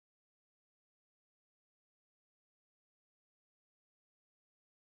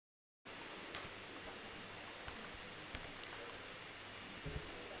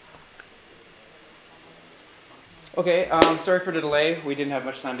Okay, sorry for the delay. We didn't have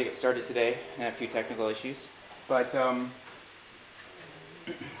much time to get started today, and a few technical issues. But, all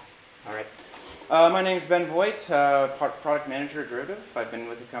right. My name is Ben Voigt, product manager at Generative. I've been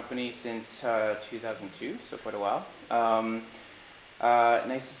with the company since 2002, so quite a while.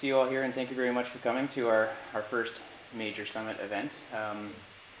 Nice to see you all here, and thank you very much for coming to our first major summit event.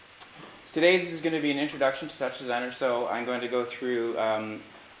 Today, this is going to be an introduction to TouchDesigner, so I'm going to go through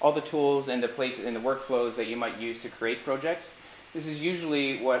all the tools and the workflows that you might use to create projects. This is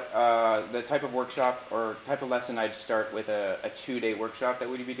usually what the type of workshop or type of lesson I'd start with a 2-day workshop that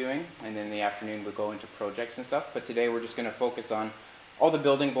we'd be doing, and then in the afternoon we'll go into projects and stuff. But today we're just going to focus on all the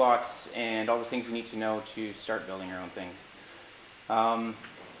building blocks and all the things you need to know to start building your own things.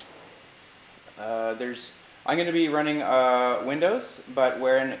 I'm going to be running Windows, but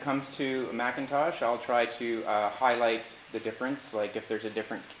when it comes to Macintosh, I'll try to highlight the difference, like if there's a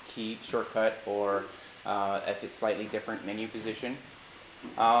different key shortcut or if it's slightly different menu position.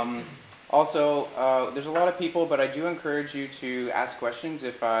 Also, there's a lot of people, but I do encourage you to ask questions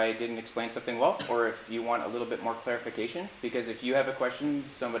if I didn't explain something well, or if you want a little bit more clarification, because if you have a question,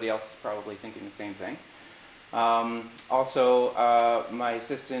 somebody else is probably thinking the same thing. Also, my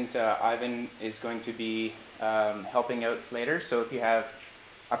assistant Ivan is going to be helping out later, so if you have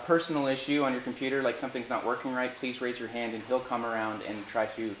a personal issue on your computer, like something's not working right, please raise your hand and he'll come around and try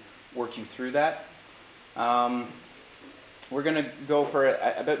to work you through that. We're going to go for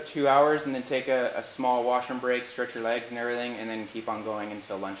about 2 hours and then take a small washroom break, stretch your legs and everything, and then keep on going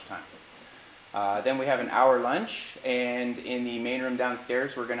until lunchtime. Then we have an hour lunch, and in the main room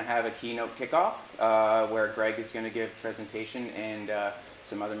downstairs we're going to have a keynote kickoff where Greg is going to give a presentation, and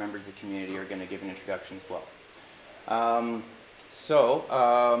some other members of the community are going to give an introduction as well.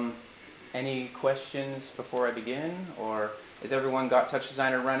 Any questions before I begin, or has everyone got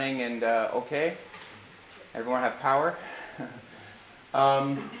TouchDesigner running and okay? Everyone have power?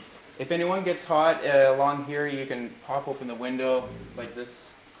 If anyone gets hot along here, you can pop open the window like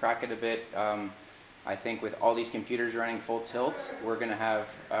this, crack it a bit. I think with all these computers running full tilt, we're going to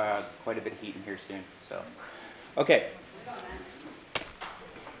have quite a bit of heat in here soon. So, okay.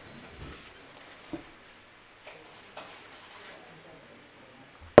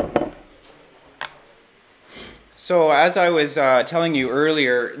 So as I was telling you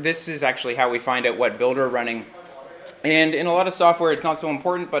earlier, this is actually how we find out what build we're running. And in a lot of software, it's not so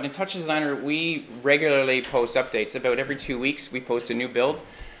important, but in TouchDesigner, we regularly post updates. About every 2 weeks, we post a new build.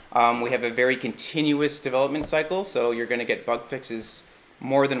 We have a very continuous development cycle, so you're going to get bug fixes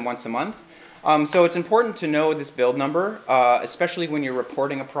more than once a month. So it's important to know this build number, especially when you're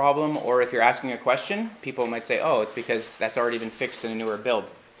reporting a problem or if you're asking a question. People might say, oh, it's because that's already been fixed in a newer build.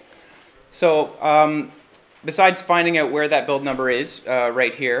 So besides finding out where that build number is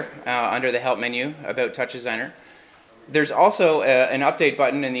right here under the Help menu about TouchDesigner, there's also an update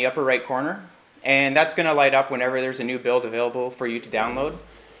button in the upper right corner, and that's going to light up whenever there's a new build available for you to download.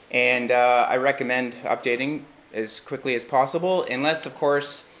 And I recommend updating as quickly as possible, unless, of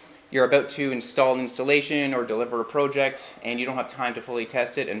course, you're about to install an installation or deliver a project and you don't have time to fully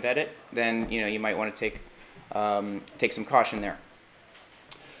test it and vet it, then you might want to take some caution there.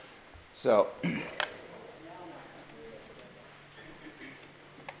 So.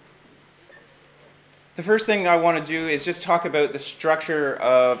 The first thing I want to do is just talk about the structure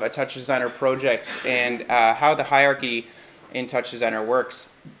of a TouchDesigner project and how the hierarchy in TouchDesigner works.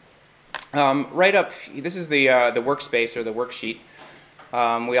 Right up, this is the workspace or the worksheet.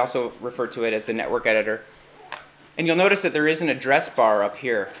 We also refer to it as the network editor. And you'll notice that there is an address bar up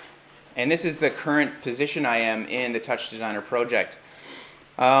here. And this is the current position I am in the TouchDesigner project.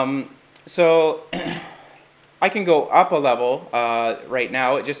 So I can go up a level right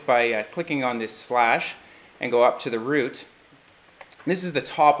now just by clicking on this slash and go up to the root. This is the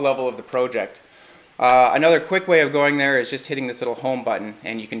top level of the project. Another quick way of going there is just hitting this little home button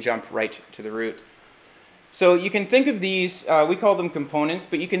and you can jump right to the root. So you can think of these, we call them components,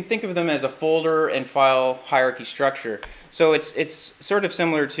 but you can think of them as a folder and file hierarchy structure. So it's sort of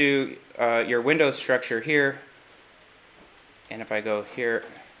similar to your Windows structure here. And if I go here,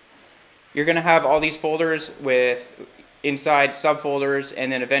 you're going to have all these folders with inside subfolders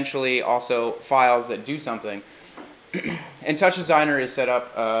and then eventually also files that do something. And TouchDesigner is set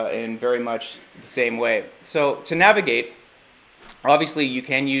up in very much the same way. So to navigate, obviously you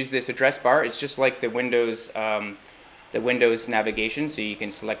can use this address bar. It's just like the Windows navigation, so you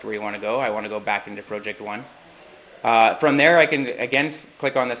can select where you want to go. I want to go back into Project 1. From there I can again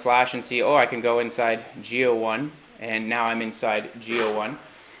click on the slash and see, oh, I can go inside Geo1, and now I'm inside Geo1.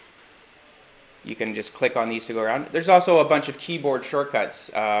 You can just click on these to go around. There's also a bunch of keyboard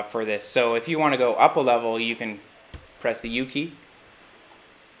shortcuts for this. So if you want to go up a level, you can press the U key.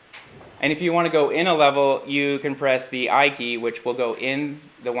 And if you want to go in a level, you can press the I key, which will go in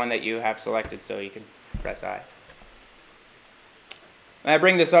the one that you have selected, so you can press I. And I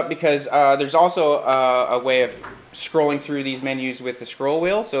bring this up because there's also a way of scrolling through these menus with the scroll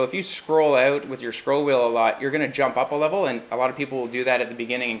wheel. So if you scroll out with your scroll wheel a lot, you're going to jump up a level, and a lot of people will do that at the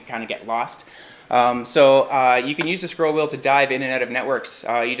beginning and kind of get lost. So you can use the scroll wheel to dive in and out of networks.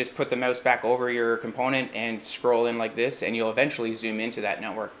 You just put the mouse back over your component and scroll in like this, and you'll eventually zoom into that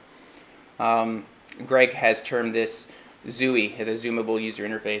network. Greg has termed this ZUI, the Zoomable User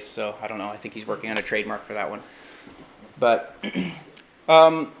Interface, so I don't know, I think he's working on a trademark for that one. But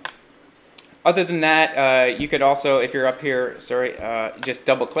other than that, you could also, if you're up here, just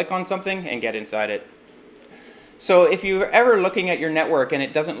double click on something and get inside it. So if you're ever looking at your network and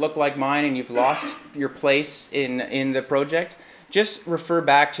it doesn't look like mine and you've lost your place in the project, just refer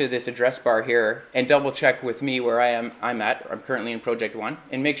back to this address bar here and double check with me where I'm currently in project 1,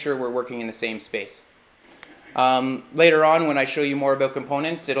 and make sure we're working in the same space. Later on, when I show you more about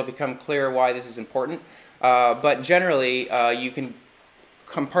components, it'll become clear why this is important. But generally, you can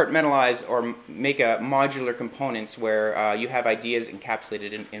compartmentalize or make a modular components where you have ideas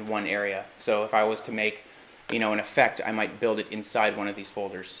encapsulated in one area. So if I was to make an effect, I might build it inside one of these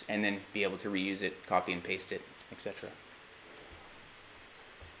folders and then be able to reuse it, copy and paste it, etc.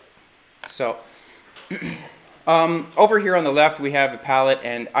 So over here on the left we have a palette,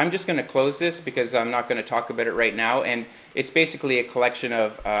 and I'm just going to close this because I'm not going to talk about it right now, and it's basically a collection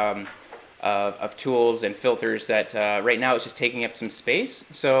of tools and filters that right now it's just taking up some space.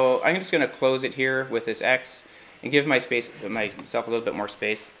 So I'm just going to close it here with this X and give myself a little bit more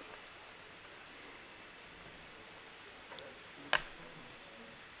space.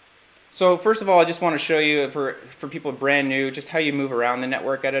 So first of all, I just want to show you, for people brand new, just how you move around the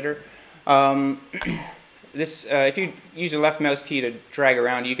network editor. If you use the left mouse key to drag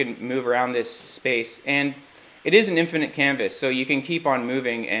around, you can move around this space, and it is an infinite canvas, so you can keep on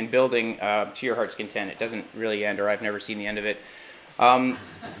moving and building to your heart's content. It doesn't really end, or I've never seen the end of it.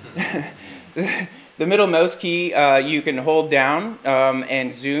 The middle mouse key you can hold down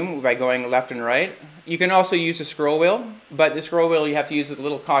and zoom by going left and right. You can also use the scroll wheel, but the scroll wheel you have to use with a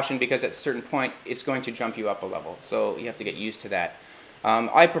little caution because at a certain point it's going to jump you up a level, so you have to get used to that.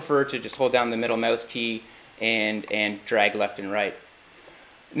 I prefer to just hold down the middle mouse key and drag left and right.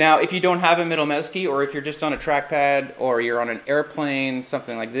 Now, if you don't have a middle mouse key, or if you're just on a trackpad, or you're on an airplane,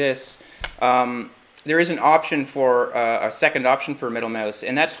 something like this, there is an option for a second option for middle mouse,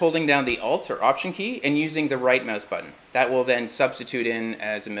 and that's holding down the Alt or Option key and using the right mouse button. That will then substitute in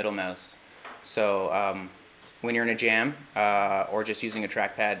as a middle mouse. So when you're in a jam or just using a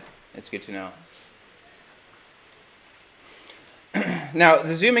trackpad, it's good to know. Now,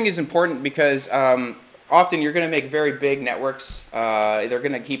 the zooming is important because often you're going to make very big networks. They're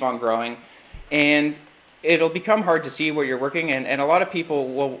going to keep on growing, and it'll become hard to see where you're working, and a lot of people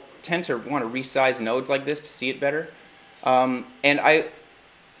will tend to want to resize nodes like this to see it better.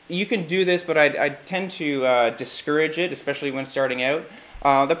 You can do this, but I tend to discourage it, especially when starting out.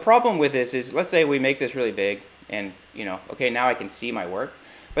 The problem with this is, let's say we make this really big, and okay, now I can see my work.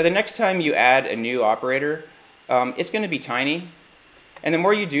 But the next time you add a new operator, it's going to be tiny. And the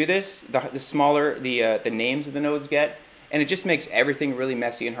more you do this, the smaller the names of the nodes get, and it just makes everything really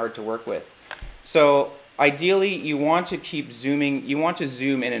messy and hard to work with. So ideally, you want to keep zooming. You want to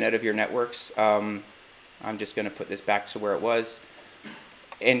zoom in and out of your networks. I'm just going to put this back to where it was,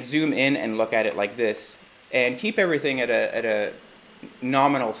 and zoom in and look at it like this, and keep everything at a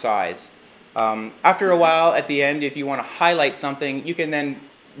nominal size. After a while, at the end, if you want to highlight something, you can then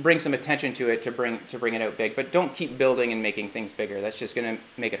bring some attention to it to bring it out big, but don't keep building and making things bigger. That's just going to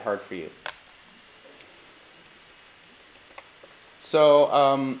make it hard for you.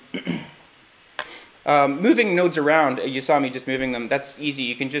 So moving nodes around, you saw me just moving them. That's easy.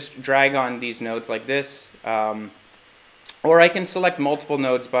 You can just drag on these nodes like this, or I can select multiple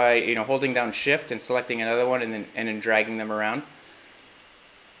nodes by holding down Shift and selecting another one and then dragging them around.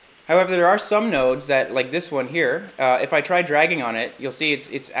 However, there are some nodes that, like this one here, if I try dragging on it, you'll see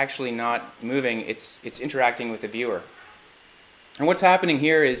it's actually not moving. It's interacting with the viewer. And what's happening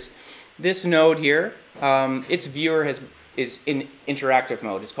here is this node here, its viewer is in interactive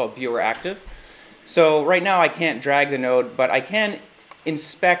mode. It's called viewer active. So right now I can't drag the node, but I can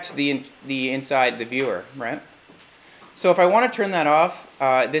inspect the inside the viewer, right? So if I want to turn that off,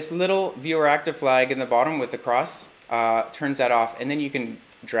 this little viewer active flag in the bottom with the cross turns that off, and then you can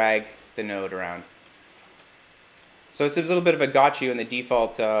drag the node around. So it's a little bit of a got you in the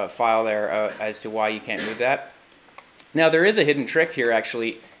default file there as to why you can't move that. Now there is a hidden trick here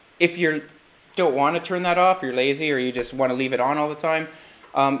actually. If you're don't want to turn that off, you're lazy, or you just want to leave it on all the time,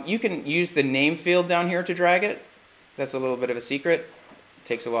 you can use the name field down here to drag it. That's a little bit of a secret. It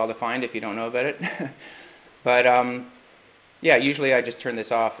takes a while to find if you don't know about it. But yeah, usually I just turn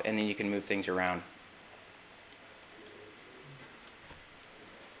this off and then you can move things around.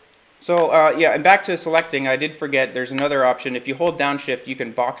 So yeah, and back to selecting, I did forget there's another option. If you hold down shift, you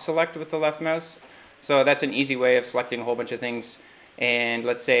can box select with the left mouse. So that's an easy way of selecting a whole bunch of things. And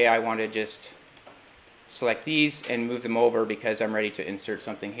let's say I want to just select these and move them over because I'm ready to insert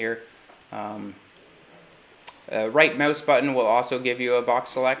something here. Right mouse button will also give you a box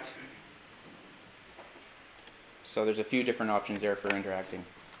select. So there's a few different options there for interacting.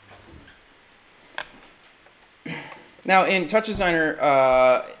 Now in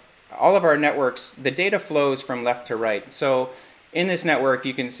TouchDesigner, all of our networks, the data flows from left to right. So in this network,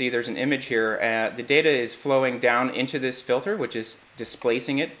 you can see there's an image here. The data is flowing down into this filter, which is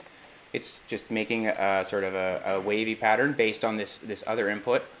displacing it. It's just making a sort of a wavy pattern based on this other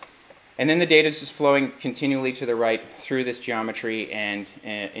input. And then the data is just flowing continually to the right through this geometry and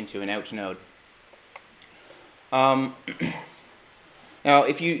into an out node. Now,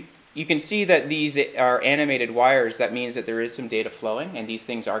 if you can see that these are animated wires, that means that there is some data flowing and these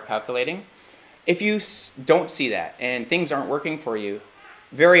things are calculating. If you don't see that and things aren't working for you,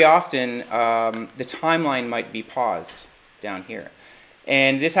 very often the timeline might be paused down here.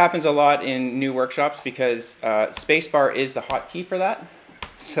 And this happens a lot in new workshops because spacebar is the hotkey for that.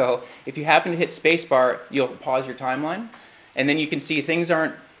 So if you happen to hit spacebar, you'll pause your timeline. And then you can see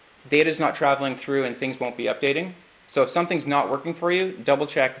data's not traveling through and things won't be updating. So if something's not working for you, double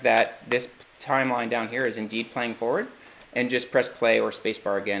check that this timeline down here is indeed playing forward and just press play or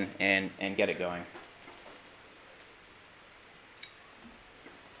spacebar again and get it going.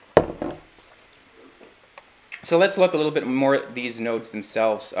 So let's look a little bit more at these nodes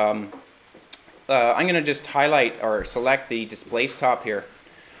themselves. I'm going to just highlight or select the displace top here.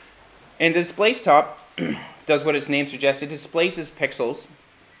 And the displace top does what its name suggests. It displaces pixels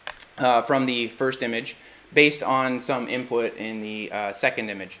from the first image based on some input in the second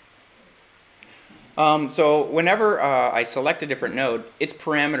image. So whenever I select a different node, its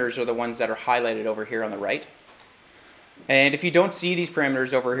parameters are the ones that are highlighted over here on the right. And if you don't see these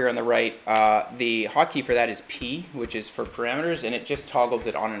parameters over here on the right, the hotkey for that is P, which is for parameters, and it just toggles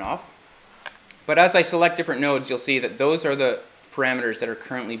it on and off. But as I select different nodes, you'll see that those are the parameters that are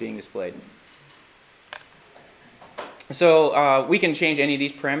currently being displayed. So we can change any of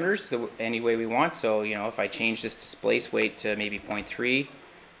these parameters any way we want. So if I change this displace weight to maybe 0.3,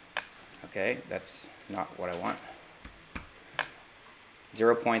 okay, that's not what I want.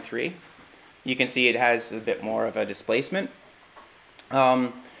 0.3. You can see it has a bit more of a displacement.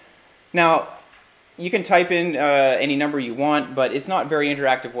 Now, you can type in any number you want, but it's not a very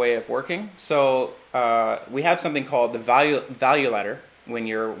interactive way of working. So we have something called the value ladder when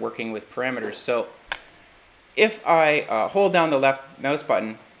you're working with parameters. So if I hold down the left mouse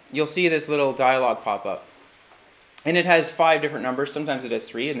button, you'll see this little dialog pop up. And it has 5 different numbers. Sometimes it has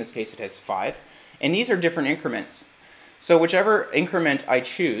 3. In this case, it has 5. And these are different increments. So whichever increment I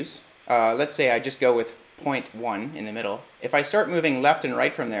choose, let's say I just go with 0.1 in the middle. If I start moving left and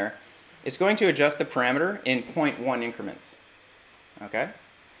right from there, it's going to adjust the parameter in 0.1 increments. Okay?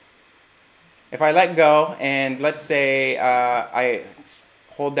 If I let go and let's say I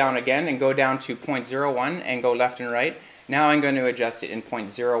hold down again and go down to 0.01 and go left and right, now I'm going to adjust it in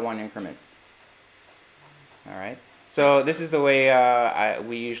 0.01 increments. All right? So this is the way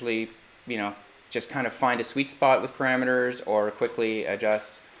we usually, just kind of find a sweet spot with parameters or quickly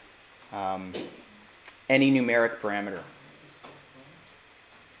adjust any numeric parameter.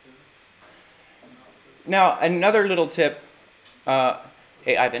 Now, another little tip,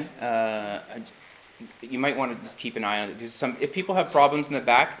 hey Ivan, you might want to just keep an eye on it. If people have problems in the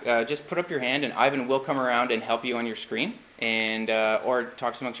back, just put up your hand and Ivan will come around and help you on your screen, and or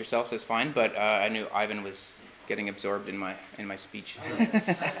talk amongst yourselves, that's fine, but I knew Ivan was getting absorbed in my speech.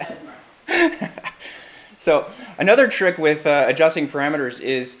 So another trick with adjusting parameters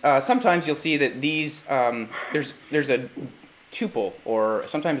is sometimes you'll see that these, there's a tuple, or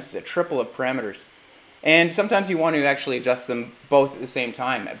sometimes it's a triple of parameters. And sometimes you want to actually adjust them both at the same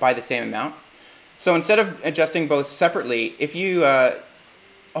time by the same amount. So instead of adjusting both separately, if you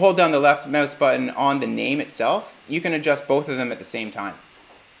hold down the left mouse button on the name itself, you can adjust both of them at the same time.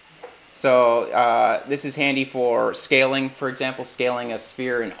 So this is handy for scaling, for example, scaling a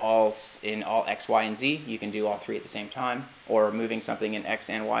sphere in all x, y, and z. You can do all 3 at the same time, or moving something in x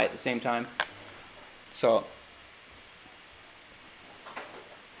and y at the same time. So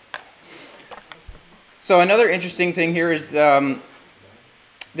another interesting thing here is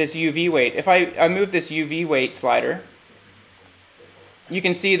this UV weight. If I move this UV weight slider, you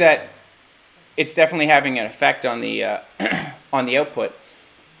can see that it's definitely having an effect on the on the output.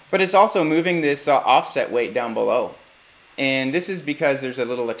 But it's also moving this offset weight down below. And this is because there's a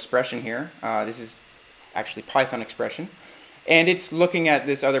little expression here. This is actually Python expression. And it's looking at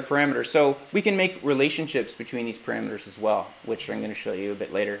this other parameter. So we can make relationships between these parameters as well, which I'm going to show you a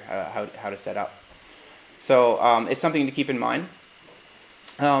bit later how to set up. So it's something to keep in mind.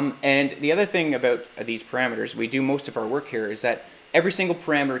 And the other thing about these parameters, we do most of our work here, is that every single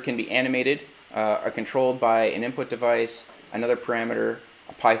parameter can be animated or controlled by an input device, another parameter,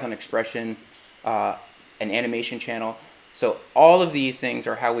 a Python expression, an animation channel. So all of these things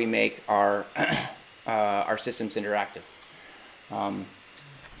are how we make our, our systems interactive.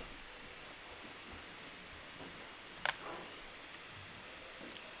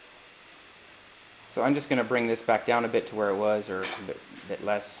 So I'm just going to bring this back down a bit to where it was, or a bit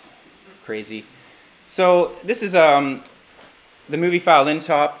less crazy. So this is the movie file in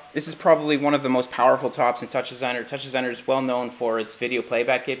top. This is probably one of the most powerful tops in TouchDesigner. TouchDesigner is well known for its video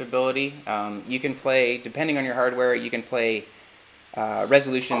playback capability. You can play, depending on your hardware, you can play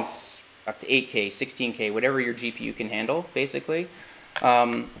resolutions up to 8K, 16K, whatever your GPU can handle, basically.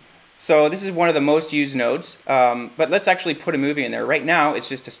 So this is one of the most used nodes. But let's actually put a movie in there. Right now, it's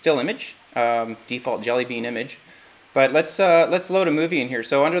just a still image, default Jelly Bean image. But let's load a movie in here.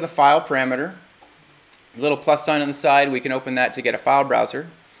 So under the file parameter, little plus sign on the side, we can open that to get a file browser.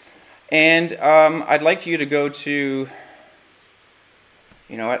 And I'd like you to go to,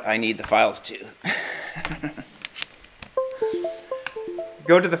 you know what, I need the files too.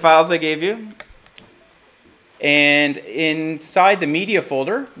 Go to the files I gave you. And inside the media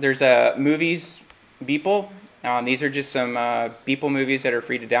folder, there's a movies Beeple. These are just some Beeple movies that are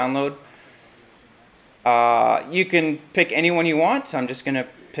free to download. You can pick any one you want. I'm just going to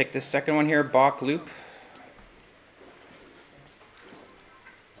pick this second one here, Bach Loop.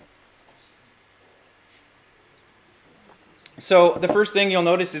 So the first thing you'll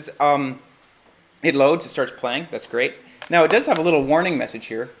notice is it loads, it starts playing. That's great. Now it does have a little warning message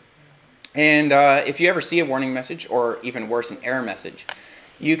here. And if you ever see a warning message, or even worse, an error message,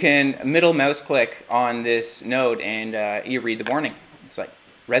 you can middle mouse click on this node and you read the warning. It's like,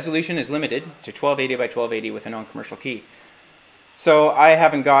 resolution is limited to 1280 by 1280 with a non-commercial key. So I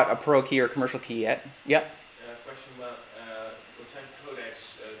haven't got a pro key or commercial key yet. Yep. Question about what type of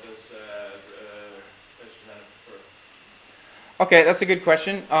codecs does TouchDesigner prefer? Okay, that's a good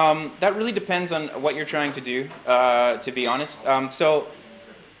question. That really depends on what you're trying to do, to be honest. So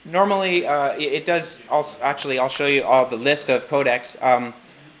normally it does also, actually I'll show you all the list of codecs.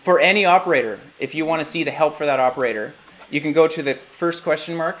 For any operator, if you want to see the help for that operator, you can go to the first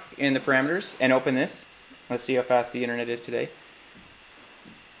question mark in the parameters and open this. Let's see how fast the internet is today.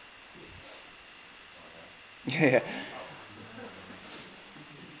 Yeah.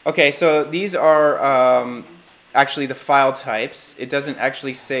 Okay, so these are actually the file types. It doesn't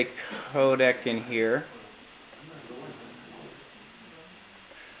actually say codec in here.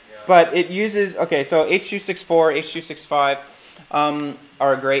 But it uses, okay, so H.264, H.265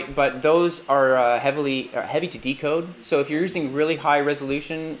 are great, but those are heavy to decode. So if you're using really high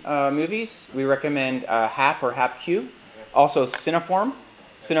resolution movies, we recommend HAP or HAPQ. Also Cineform.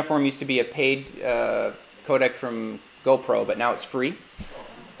 Cineform used to be a paid codec from GoPro, but now it's free.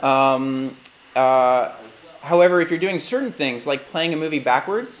 However, if you're doing certain things, like playing a movie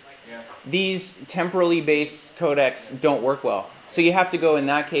backwards, these temporally based codecs don't work well. So you have to go, in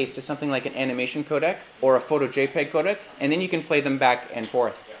that case, to something like an animation codec or a photo JPEG codec, and then you can play them back and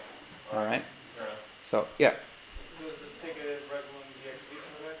forth. All right? So, yeah. Does this take a Resolution DXV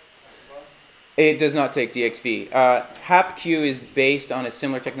codec as well? It does not take DXV. HAPQ is based on a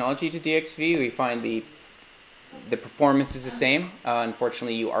similar technology to DXV. We find the performance is the same.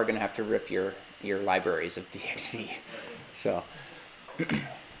 Unfortunately, you are going to have to rip your libraries of DXV. So,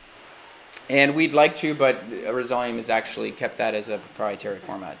 and we'd like to, but Resolution has actually kept that as a proprietary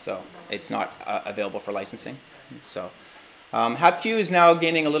format, so it's not available for licensing. So, HAPQ is now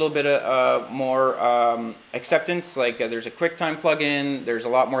gaining a little bit of more acceptance. Like there's a QuickTime plugin. There's a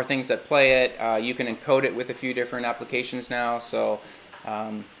lot more things that play it. You can encode it with a few different applications now. So,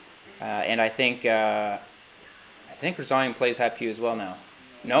 and I think Resolution plays HAPQ as well now.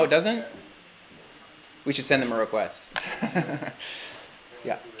 No, it doesn't? We should send them a request.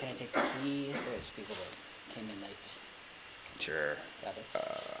 Yeah. Can I take the D? There's people that came in late. Sure. Got it.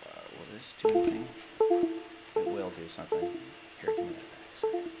 Will this do anything? It will do something. Here, give me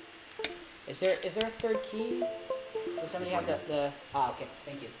that back. Is there a third key? Does somebody have the okay,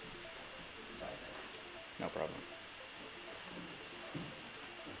 thank you. Sorry. No problem.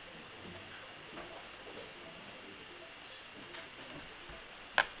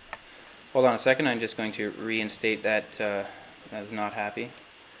 Hold on a second, I'm just going to reinstate that I was not happy.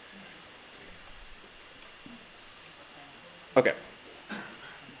 Okay.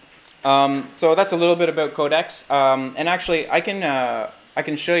 So that's a little bit about codecs, and actually I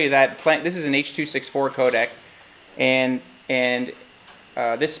can show you that. This is an H.264 codec, and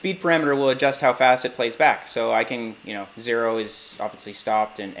this speed parameter will adjust how fast it plays back. So I can, 0 is obviously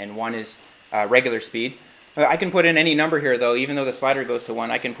stopped, and 1 is regular speed. I can put in any number here though, even though the slider goes to 1.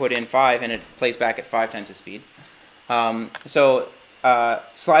 I can put in 5, and it plays back at 5 times the speed.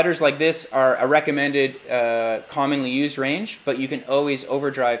 Sliders like this are a recommended commonly used range, but you can always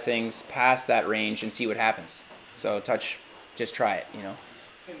overdrive things past that range and see what happens. So just try it, Can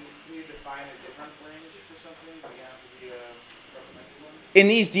you define a different range for something? Do you have to be a recommended one? In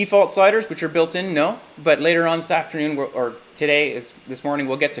these default sliders, which are built in, no. But later on this afternoon, or this morning,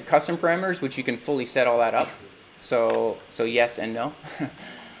 we'll get to custom parameters, which you can fully set all that up. So yes and no.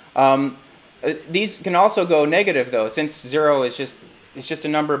 These can also go negative though, since 0 is just a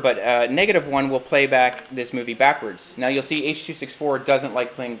number, but -1 will play back this movie backwards. Now you'll see H.264 doesn't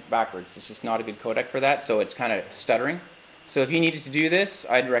like playing backwards. It's just not a good codec for that, so it's kind of stuttering. So if you needed to do this,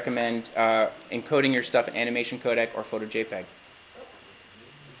 I'd recommend encoding your stuff in animation codec or photo JPEG.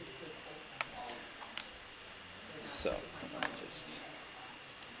 So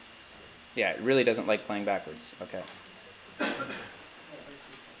yeah, it really doesn't like playing backwards. Okay.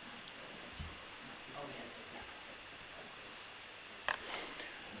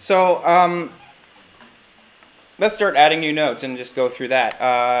 So let's start adding new nodes and just go through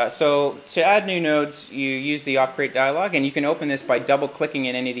that. So to add new nodes, you use the Operate dialog, and you can open this by double-clicking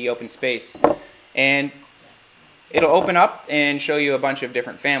in any of the open space. And it'll open up and show you a bunch of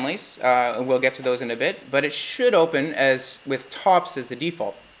different families. And we'll get to those in a bit. But it should open with tops as the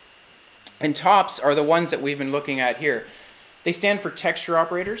default. And tops are the ones that we've been looking at here. They stand for texture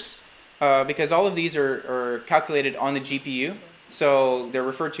operators because all of these are calculated on the GPU. So they're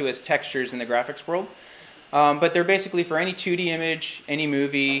referred to as textures in the graphics world. But they're basically for any 2D image, any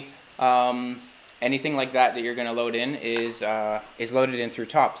movie, anything like that you're going to load in is loaded in through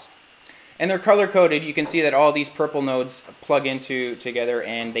tops. And they're color coded. You can see that all these purple nodes plug into together,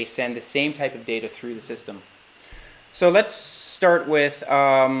 and they send the same type of data through the system. So let's start with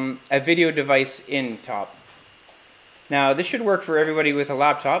a video device in top. Now this should work for everybody with a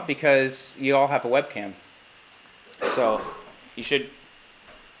laptop because you all have a webcam. So you should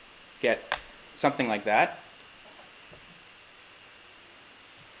get something like that.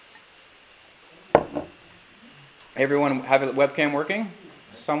 Everyone have a webcam working?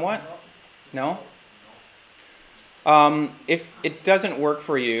 Somewhat? No? If it doesn't work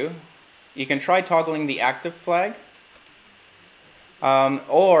for you, you can try toggling the active flag.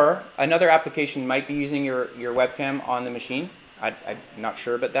 Or another application might be using your webcam on the machine. I'm not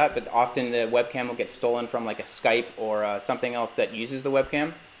sure about that, but often the webcam will get stolen from like a Skype or something else that uses the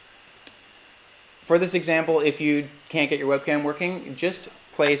webcam. For this example, if you can't get your webcam working, just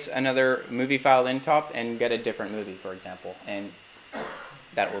place another movie file in top and get a different movie, for example, and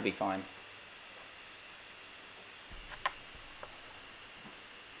that will be fine.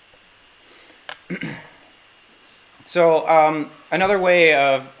 So another way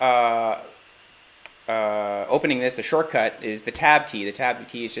of opening this, a shortcut, is the tab key. The tab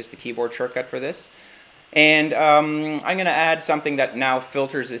key is just the keyboard shortcut for this. And I'm going to add something that now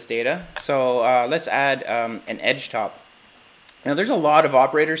filters this data. So let's add an edge top. Now there's a lot of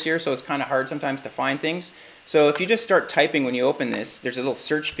operators here, so it's kind of hard sometimes to find things. So if you just start typing when you open this, there's a little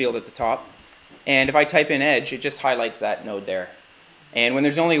search field at the top. And if I type in edge, it just highlights that node there. And when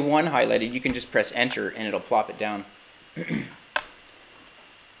there's only one highlighted, you can just press enter and it'll plop it down.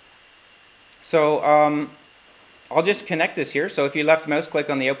 So I'll just connect this here. So if you left mouse click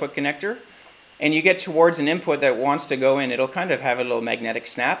on the output connector and you get towards an input that wants to go in, it'll kind of have a little magnetic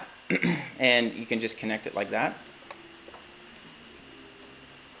snap and you can just connect it like that.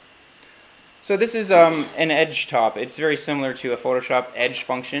 So this is an edge top. It's very similar to a Photoshop edge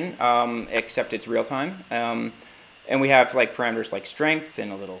function, except it's real time. And we have like parameters like strength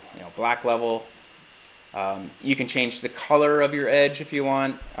and a little black level. You can change the color of your edge if you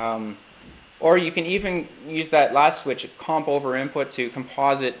want. Or you can even use that last switch, comp over input, to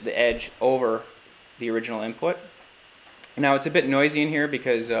composite the edge over the original input. Now it's a bit noisy in here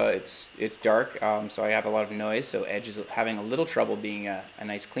because it's dark, so I have a lot of noise, so edge is having a little trouble being a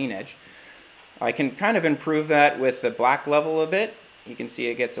nice clean edge. I can kind of improve that with the black level a bit. You can see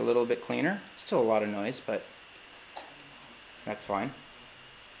it gets a little bit cleaner. Still a lot of noise, but that's fine.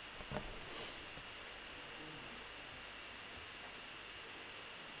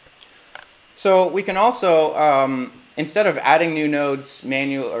 So we can also, instead of adding new nodes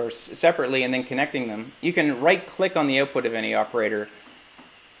manual or separately and then connecting them, you can right-click on the output of any operator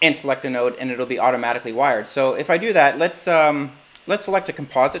and select a node, and it'll be automatically wired. So if I do that, let's select a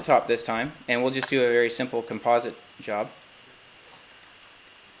composite top this time, and we'll just do a very simple composite job.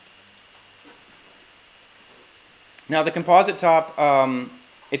 Now the composite top,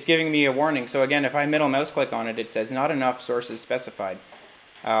 it's giving me a warning. So again, if I middle mouse click on it, it says not enough sources specified.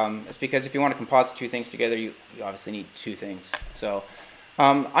 It's because if you want to composite two things together, you obviously need two things. So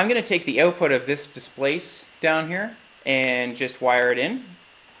I'm going to take the output of this displace down here and just wire it in.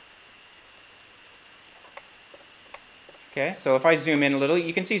 Okay, so if I zoom in a little,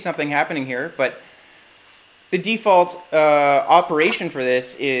 you can see something happening here, but the default operation for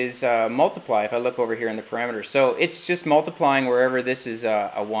this is multiply if I look over here in the parameters. So it's just multiplying wherever this is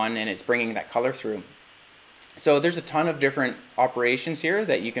a 1, and it's bringing that color through. So there's a ton of different operations here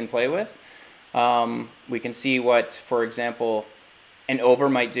that you can play with. We can see what, for example, an over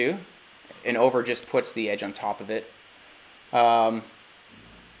might do. An over just puts the edge on top of it.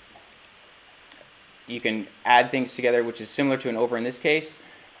 You can add things together, which is similar to an over in this case.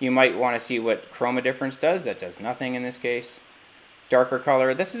 You might want to see what chroma difference does. That does nothing in this case. Darker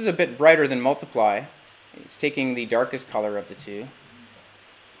color. This is a bit brighter than multiply. It's taking the darkest color of the two.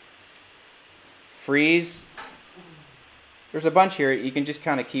 Freeze. There's a bunch here. You can just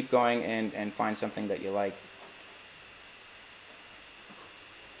kind of keep going and find something that you like.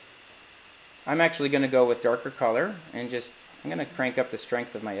 I'm actually going to go with darker color and I'm going to crank up the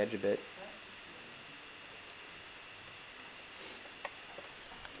strength of my edge a bit.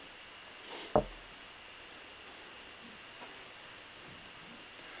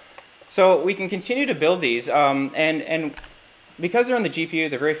 So we can continue to build these, and because they're on the GPU,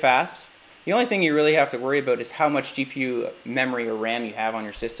 they're very fast. The only thing you really have to worry about is how much GPU memory or RAM you have on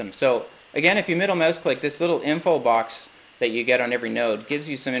your system. So again, if you middle mouse click, this little info box that you get on every node gives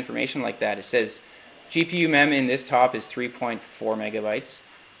you some information like that. It says GPU mem in this top is 3.4 megabytes,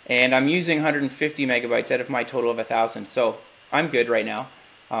 and I'm using 150 megabytes out of my total of 1,000. So I'm good right now.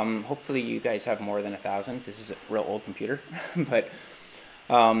 Hopefully you guys have more than 1,000. This is a real old computer, but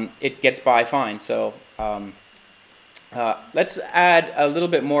it gets by fine. So let's add a little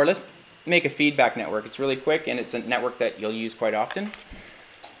bit more. Let's make a feedback network. It's really quick, and it's a network that you'll use quite often.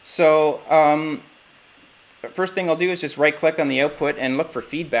 So the first thing I'll do is just right click on the output and look for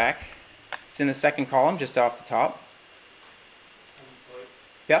feedback. It's in the second column just off the top.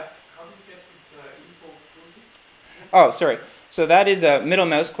 Yep. How do you get this info quality? Oh, sorry. So that is a middle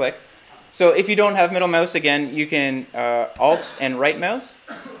mouse click. So if you don't have middle mouse, again, you can alt and right mouse.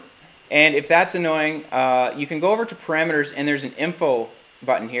 And if that's annoying, you can go over to parameters, and there's an info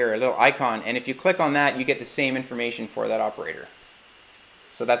button here, a little icon. And if you click on that, you get the same information for that operator.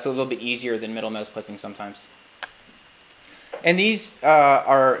 So that's a little bit easier than middle mouse clicking sometimes. And these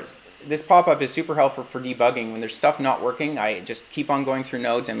this pop-up is super helpful for debugging. When there's stuff not working, I just keep on going through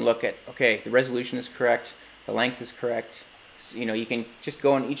nodes and look at, okay, the resolution is correct, the length is correct. You know, you can just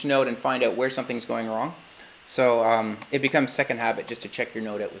go on each node and find out where something's going wrong. So it becomes second habit just to check your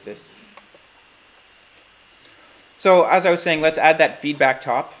node out with this. So as I was saying, let's add that feedback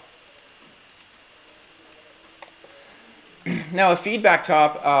top. Now a feedback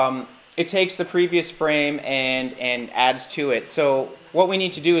top, it takes the previous frame and adds to it. So what we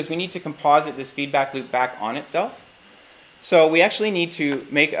need to do is we need to composite this feedback loop back on itself. So we actually need to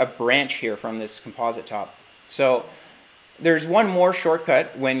make a branch here from this composite top. So there's one more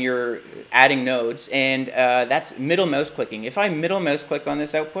shortcut when you're adding nodes, and that's middle mouse clicking. If I middle mouse click on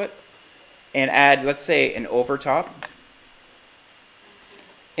this output and add, let's say, an over top,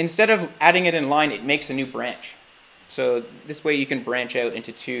 instead of adding it in line, it makes a new branch. So this way you can branch out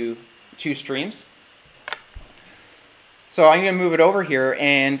into two streams. So I'm going to move it over here,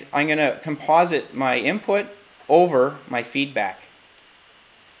 and I'm going to composite my input over my feedback.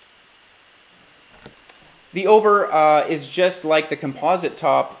 The over is just like the composite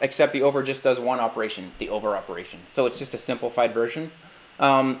top, except the over just does one operation, the over operation. So it's just a simplified version.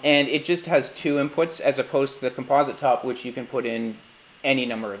 And it just has two inputs as opposed to the composite top, which you can put in any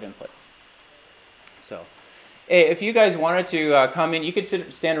number of inputs. So if you guys wanted to come in, you could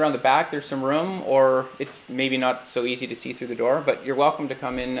stand around the back. There's some room, or it's maybe not so easy to see through the door, but you're welcome to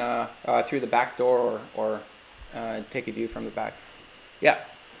come in through the back door or take a view from the back. Yeah?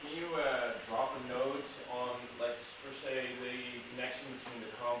 Can you drop a node on, let's for say, the connection between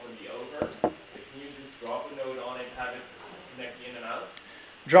the comp and the over? Can you just drop a node on it, have it connect in and out?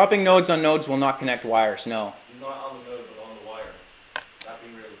 Dropping nodes on nodes will not connect wires, no. Not on the node, but on the wire. That'd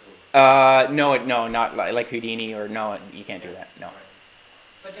be really cool. No, not like Houdini, or no, you can't do that, no.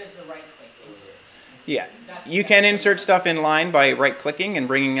 But there's the right click. Yeah, you can insert stuff in line by right-clicking and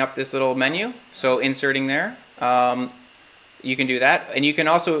bringing up this little menu. So inserting there, you can do that. And you can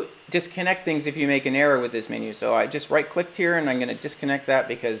also disconnect things if you make an error with this menu. So I just right-clicked here, and I'm going to disconnect that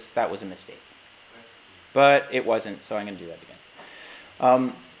because that was a mistake. But it wasn't, so I'm going to do that again.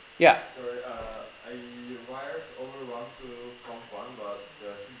 Yeah? Sorry, I wired over 1 to comp 1, but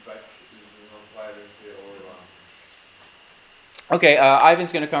the feedback is not wired to over 1. Okay,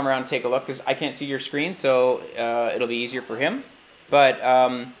 Ivan's going to come around and take a look because I can't see your screen, so it'll be easier for him. But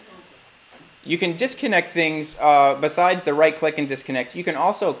you can disconnect things besides the right click and disconnect. You can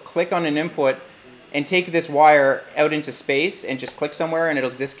also click on an input and take this wire out into space and just click somewhere and it'll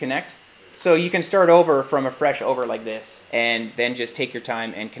disconnect. So you can start over from a fresh over like this and then just take your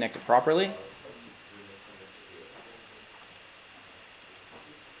time and connect it properly.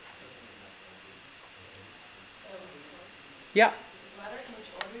 Yeah.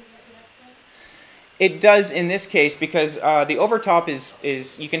 It does in this case because the overtop is,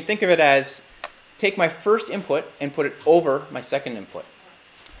 you can think of it as take my first input and put it over my second input.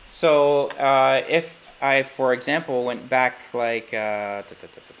 So if I, for example, went back like,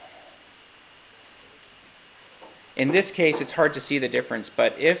 in this case it's hard to see the difference,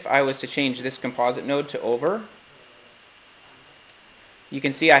 but if I was to change this composite node to over, you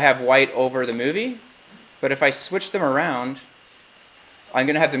can see I have white over the movie. But if I switch them around, I'm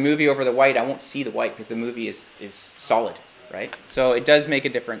going to have the movie over the white. I won't see the white because the movie is solid, right? So it does make a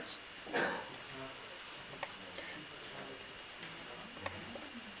difference.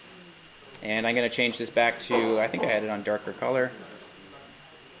 And I'm going to change this back to, I think I had it on darker color.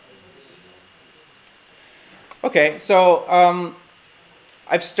 Okay, so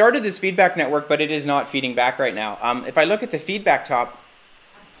I've started this feedback network, but it is not feeding back right now. If I look at the feedback top,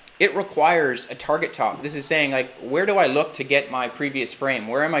 it requires a target top. This is saying, like, where do I look to get my previous frame?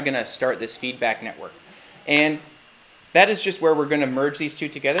 Where am I going to start this feedback network? And that is just where we're going to merge these two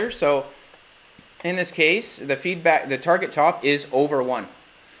together. So in this case, the target top is over 1.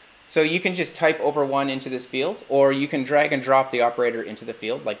 So you can just type over 1 into this field, or you can drag and drop the operator into the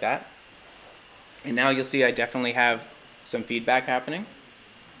field like that. And now you'll see I definitely have some feedback happening.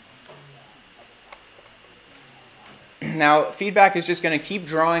 Now, feedback is just going to keep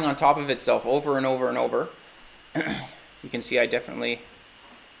drawing on top of itself over and over and over. You can see I definitely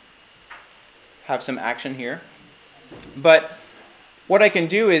have some action here. But what I can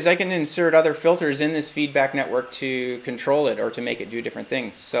do is I can insert other filters in this feedback network to control it or to make it do different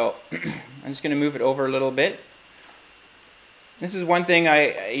things. So I'm just going to move it over a little bit. This is one thing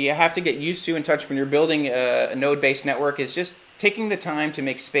you have to get used to in Touch when you're building a node-based network, is just taking the time to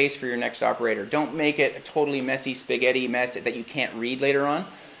make space for your next operator. Don't make it a totally messy spaghetti mess that you can't read later on.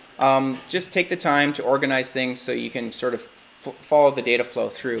 Just take the time to organize things so you can sort of follow the data flow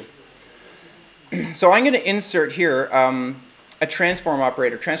through. So I'm going to insert here a transform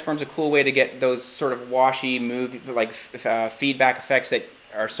operator. Transform's a cool way to get those sort of washy, feedback effects that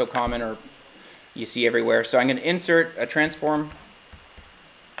are so common or you see everywhere. So I'm going to insert a transform,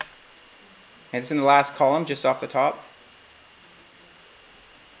 and it's in the last column just off the top.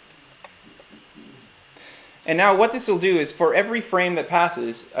 And now what this will do is for every frame that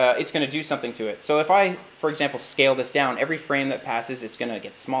passes, it's going to do something to it. So if I, for example, scale this down, every frame that passes, it's going to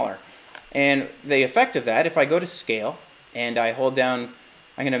get smaller. And the effect of that, if I go to scale and I hold down,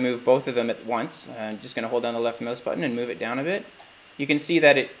 I'm going to move both of them at once. I'm just going to hold down the left mouse button and move it down a bit. You can see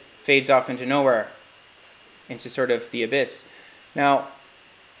that it fades off into nowhere, into sort of the abyss. Now,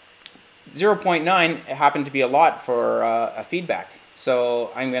 0.9 happened to be a lot for a feedback.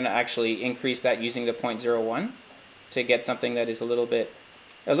 So I'm going to actually increase that using the 0.01 to get something that is a little bit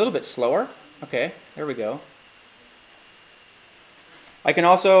slower. Okay, there we go. I can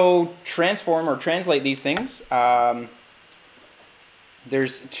also transform or translate these things.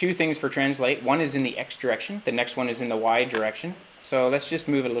 There's two things for translate. One is in the X direction. The next one is in the Y direction. So let's just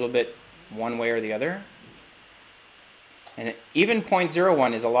move it a little bit one way or the other. And even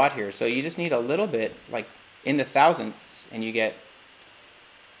 0.01 is a lot here. So you just need a little bit, like in the thousandths, and you get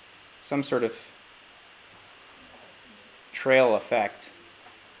some sort of trail effect.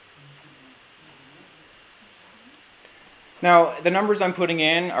 Now, the numbers I'm putting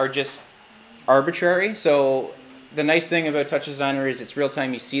in are just arbitrary. So the nice thing about TouchDesigner is it's real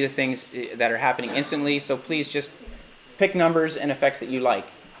time. You see the things that are happening instantly. So please just pick numbers and effects that you like.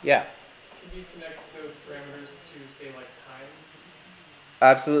 Yeah? Can you connect those parameters to, say, like time?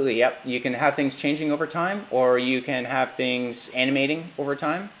 Absolutely, yep. You can have things changing over time, or you can have things animating over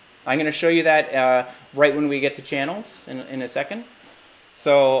time. I'm going to show you that right when we get to channels in a second.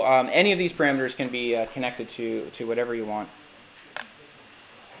 So any of these parameters can be connected to whatever you want.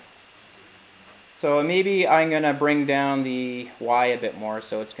 So maybe I'm gonna bring down the Y a bit more,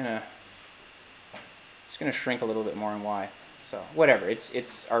 so it's gonna shrink a little bit more in Y. So whatever,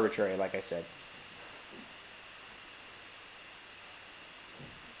 it's arbitrary, like I said.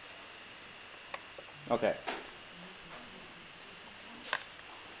 Okay.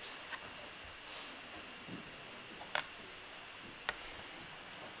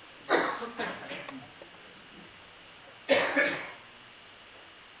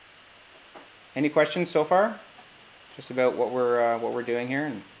 Any questions so far? Just about what we're doing here?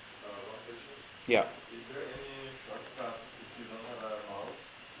 And One question. yeah. Is there any shortcut if you don't have a mouse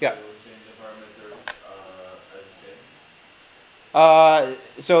Yeah. to change the parameters as you can?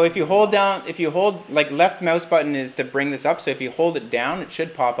 So if you hold like left mouse button is to bring this up. So if you hold it down, it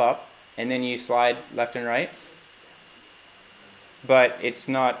should pop up, and then you slide left and right. But it's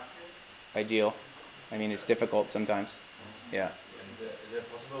not ideal. I mean, it's difficult sometimes. Yeah. Is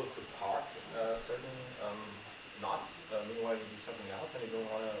it possible to park certain knots meanwhile you do something else and you don't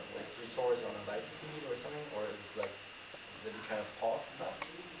want to waste resource on a live feed or something, or is it like that you kind of pause stuff?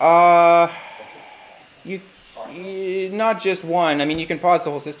 Not just one. I mean, you can pause the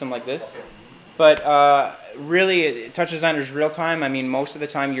whole system like this. Okay. But really, TouchDesigner is real time. I mean, most of the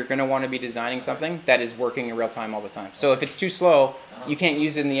time you're going to want to be designing something that is working in real time all the time. So if it's too slow, you can't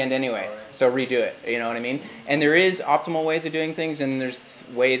use it in the end anyway. So redo it. You know what I mean? And there is optimal ways of doing things, and there's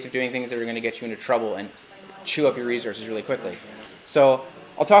ways of doing things that are going to get you into trouble and chew up your resources really quickly. So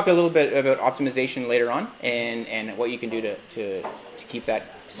I'll talk a little bit about optimization later on, and what you can do to keep that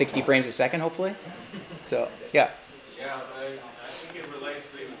 60 frames a second, hopefully. So yeah. Yeah, I think it relates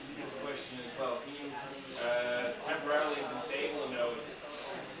to this question as well. Can you temporarily disable a node,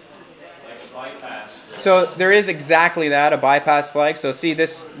 like a bypass? So there is exactly that, a bypass flag. So see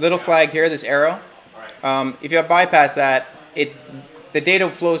this little flag here, this arrow? If you bypass that, the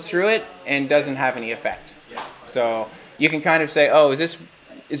data flows through it and doesn't have any effect. So you can kind of say, oh, is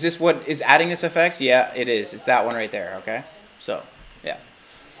this what is adding this effect? Yeah, it is. It's that one right there, okay? So, yeah.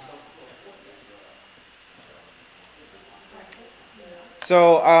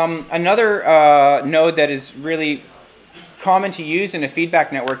 So another node that is really common to use in a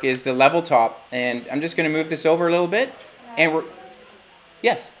feedback network is the level top. And I'm just going to move this over a little bit. And we're,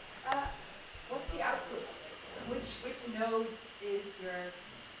 yes? What's the output? Which node is your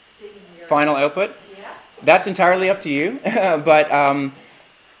thing here? Final output? Yeah. That's entirely up to you. But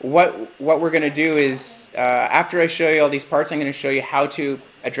what we're going to do is, after I show you all these parts, I'm going to show you how to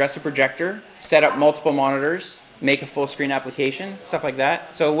address a projector, set up multiple monitors, make a full screen application, stuff like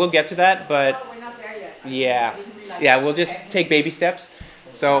that. So we'll get to that, but Oh, we're not there yet. yeah. I didn't realize Yeah, that. we'll just Okay. take baby steps.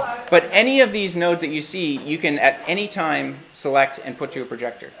 So, but any of these nodes that you see, you can at any time select and put to a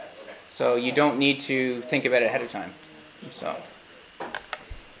projector. So you don't need to think about it ahead of time.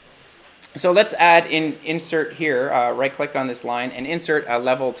 So let's add in insert here, right click on this line and insert a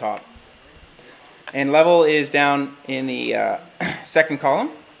level top. And level is down in the second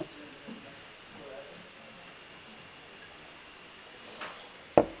column.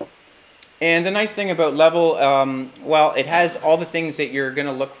 And the nice thing about level, well, it has all the things that you're going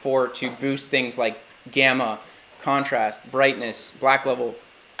to look for to boost things like gamma, contrast, brightness, black level.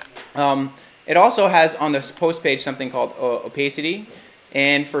 It also has on this post page something called opacity.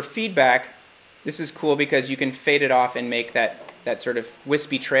 And for feedback, this is cool because you can fade it off and make that sort of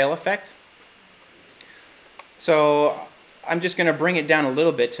wispy trail effect. So I'm just going to bring it down a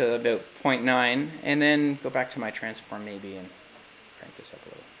little bit to about 0.9 and then go back to my transform maybe and crank this up a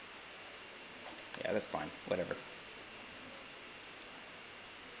little. Yeah, that's fine, whatever.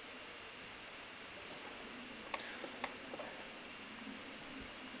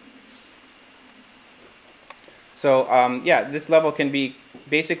 So yeah, this level can be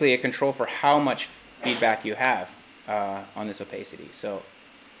basically a control for how much feedback you have on this opacity. So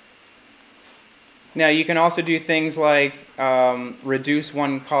now you can also do things like reduce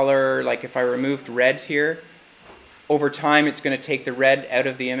one color, like if I removed red here, over time it's going to take the red out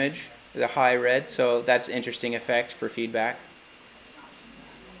of the image, the high red, so that's an interesting effect for feedback.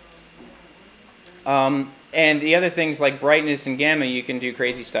 And the other things like brightness and gamma, you can do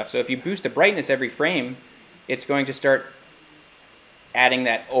crazy stuff. So if you boost the brightness every frame, it's going to start adding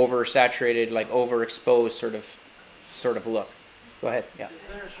that oversaturated, like overexposed sort of look. Go ahead. Yeah. Is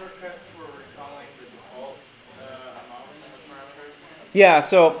there a shortcut for recalling the default amount of parameters? Yeah.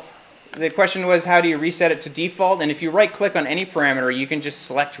 So the question was, how do you reset it to default? And if you right-click on any parameter, you can just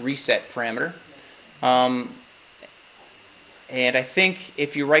select Reset Parameter. And I think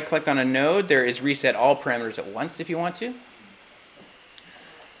if you right-click on a node, there is Reset All Parameters at once if you want to.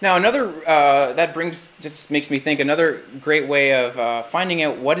 Now another, just makes me think, another great way of finding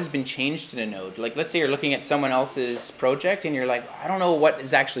out what has been changed in a node. Like let's say you're looking at someone else's project and you're like, I don't know what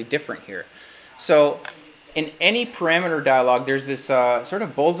is actually different here. So in any parameter dialog, there's this sort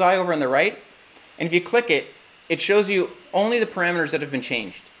of bullseye over on the right. And if you click it, it shows you only the parameters that have been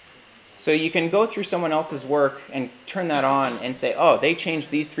changed. So you can go through someone else's work and turn that on and say, oh, they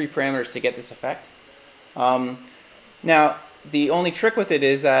changed these 3 parameters to get this effect. Now, the only trick with it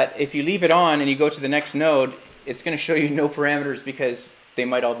is that if you leave it on and you go to the next node, it's going to show you no parameters because they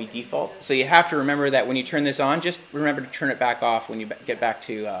might all be default. So you have to remember that when you turn this on, just remember to turn it back off when you get back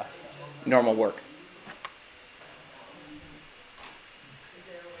to normal work.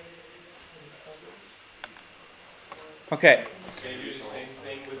 Okay. Can you do the same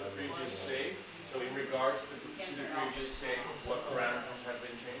thing with the previous save? So in regards to the previous save, what parameters have been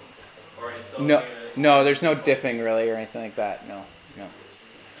changed? Or is still No, there's no diffing really or anything like that. No.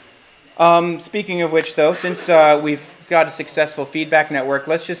 Speaking of which, though, since we've got a successful feedback network,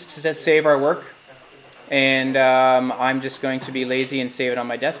 let's just save our work. And I'm just going to be lazy and save it on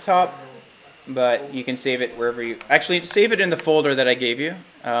my desktop. But you can save it wherever you... Actually, save it in the folder that I gave you.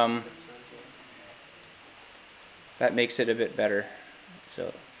 That makes it a bit better.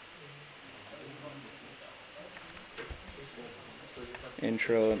 So,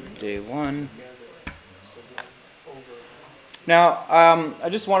 intro day 1. Now, I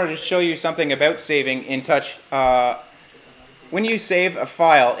just wanted to show you something about saving in Touch. When you save a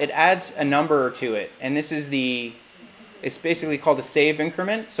file, it adds a number to it, and this is it's basically called a save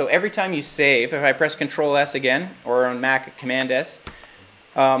increment. So every time you save, if I press Control S again, or on Mac Command S,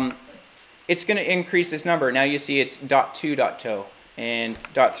 it's going to increase this number. Now you see it's .2.to and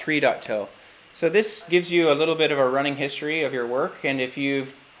 .3.to. So this gives you a little bit of a running history of your work, and if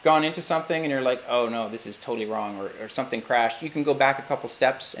you've gone into something and you're like, oh no, this is totally wrong, or something crashed, you can go back a couple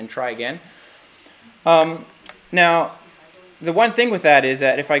steps and try again. Now, the one thing with that is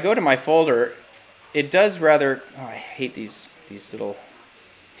that if I go to my folder, it does rather, oh, I hate these little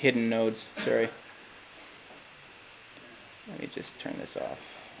hidden nodes, sorry. Let me just turn this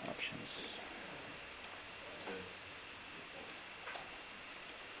off, options.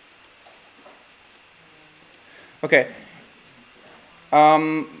 Okay.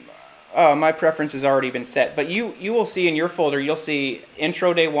 My preference has already been set, but you will see in your folder, you'll see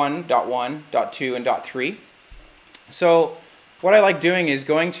intro day 1, .1, .2, and .3. So what I like doing is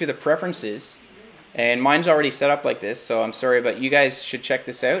going to the preferences, and mine's already set up like this, so I'm sorry, but you guys should check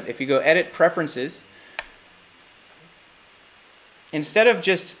this out. If you go edit preferences, instead of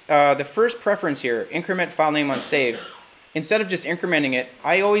just the first preference here, increment file name on save, instead of just incrementing it,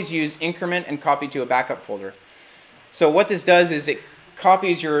 I always use increment and copy to a backup folder. So what this does is it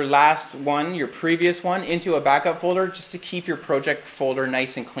copies your last one, your previous one, into a backup folder just to keep your project folder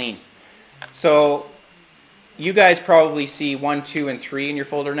nice and clean. So you guys probably see 1, 2, and 3 in your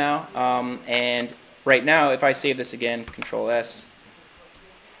folder now. And right now, if I save this again, Control S,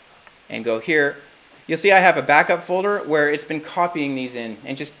 and go here, you'll see I have a backup folder where it's been copying these in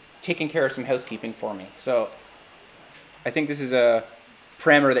and just taking care of some housekeeping for me. So I think this is a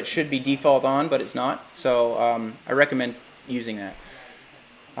parameter that should be default on, but it's not. So I recommend using that.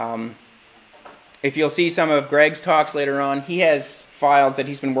 If you'll see some of Greg's talks later on, he has files that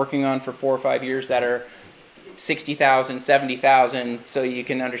he's been working on for 4 or 5 years that are 60,000, 70,000, so you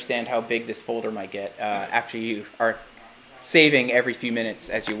can understand how big this folder might get after you are saving every few minutes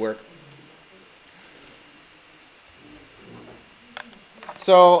as you work.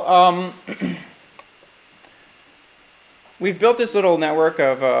 So we've built this little network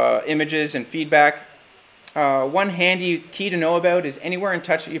of images and feedback. One handy key to know about is anywhere in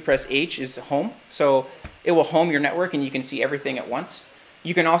Touch that you press H is home. So it will home your network and you can see everything at once.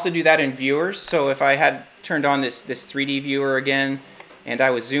 You can also do that in viewers. So if I had turned on this 3D viewer again and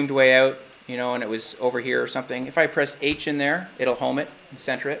I was zoomed way out, you know, and it was over here or something, if I press H in there, it'll home it and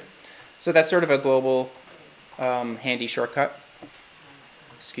center it. So that's sort of a global handy shortcut.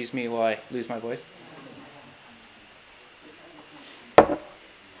 Excuse me while I lose my voice.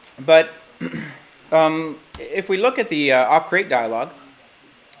 But if we look at the opcreate dialog,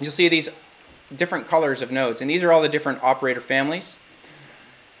 you'll see these different colors of nodes, and these are all the different operator families,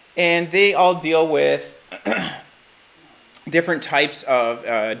 and they all deal with different types of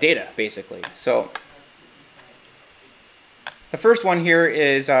data, basically. So the first one here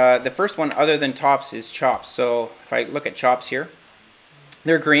is the first one other than tops is chops. So if I look at chops here,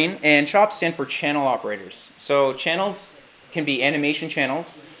 they're green, and chops stand for channel operators. So channels can be animation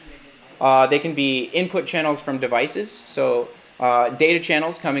channels. They can be input channels from devices, so data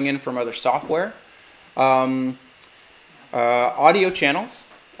channels coming in from other software, audio channels,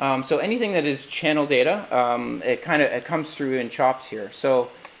 So anything that is channel data, it comes through in chops here. So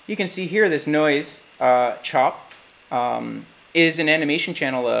you can see here this noise chop is an animation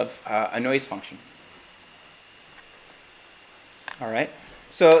channel of a noise function. All right.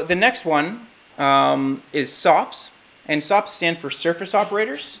 So the next one is SOPs, and SOPs stand for surface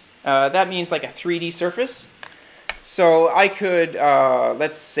operators. That means like a 3D surface. So I could,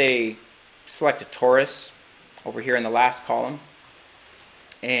 let's say, select a torus over here in the last column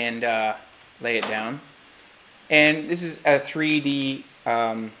and lay it down. And this is a 3D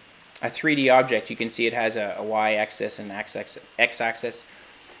object. You can see it has a y-axis and x-axis.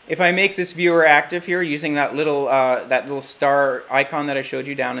 If I make this viewer active here using that little star icon that I showed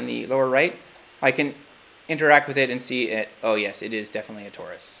you down in the lower right, I can interact with it and see it. Oh yes, it is definitely a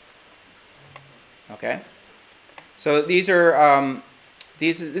torus. Okay. So these are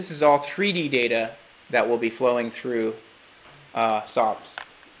this is all 3D data that will be flowing through SOPs.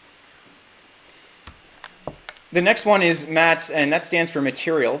 The next one is MATS, and that stands for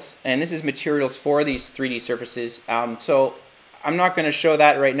materials, and this is materials for these 3D surfaces. So I'm not going to show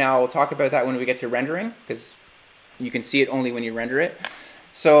that right now. We'll talk about that when we get to rendering, because you can see it only when you render it.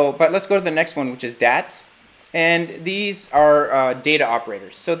 So, but let's go to the next one, which is DATs, and these are data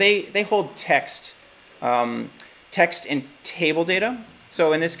operators. So they hold text, text and table data.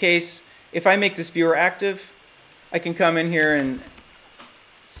 So in this case, if I make this viewer active, I can come in here and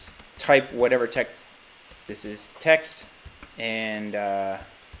type whatever text. This is text and hello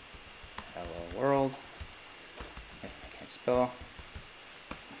world. I can't spell.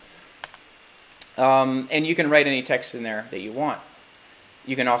 And you can write any text in there that you want.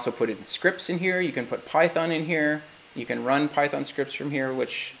 You can also put it in scripts in here. You can put Python in here. You can run Python scripts from here,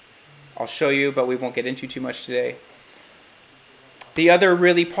 which I'll show you, but we won't get into too much today. The other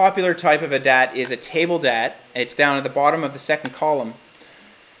really popular type of a DAT is a table DAT. It's down at the bottom of the second column.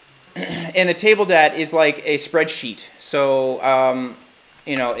 And the table DAT is like a spreadsheet. So,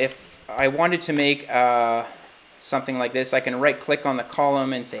 you know, if I wanted to make something like this, I can right-click on the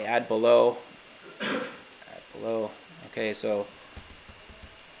column and say Add Below. Add Below. Okay, so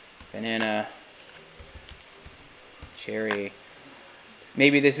banana, cherry.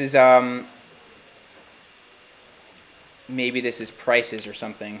 Maybe this is prices or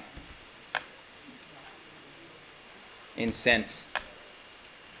something in cents.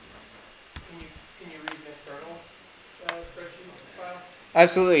 Can you read an external spreadsheet file?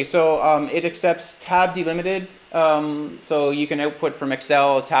 Absolutely. So it accepts tab delimited. So you can output from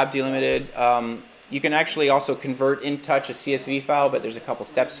Excel tab delimited. You can actually also convert in Touch a CSV file, but there's a couple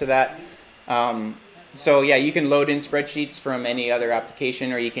steps to that. So yeah, you can load in spreadsheets from any other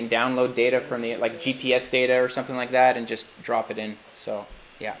application, or you can download data from the like GPS data or something like that and just drop it in. So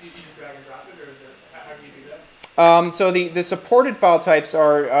yeah. You just drag and drop it, or is it, how do you do that? So the supported file types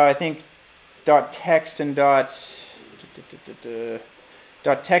are I think .text and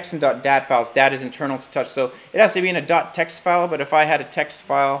 .text and .dat files. Dat is internal to Touch, so it has to be in a .text file. But if I had a text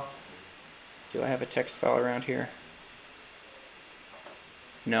file, do I have a text file around here?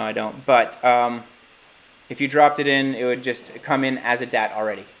 No, I don't. But if you dropped it in, it would just come in as a DAT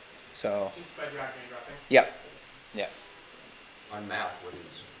already. So. Just by dragging and dropping? Yep. Yeah. On map, what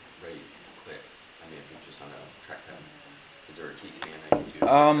is right click? I mean, if it's just on a trackpad, is there a key command I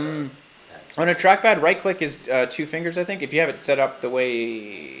can do? On a trackpad, right click is 2 fingers, I think. If you have it set up the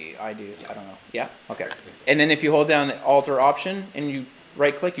way I do, yeah. I don't know. Yeah? Okay. And then if you hold down the Alt or Option and you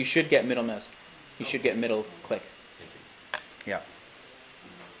right click, you should get middle mouse. You should get middle click. Yeah.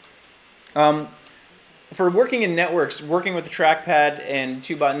 For working in networks, working with the trackpad and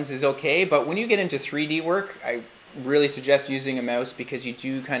 2 buttons is okay, but when you get into 3D work, I really suggest using a mouse because you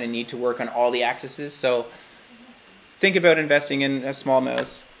do kind of need to work on all the axes. So think about investing in a small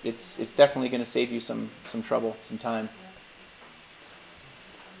mouse. It's definitely going to save you some trouble, some time.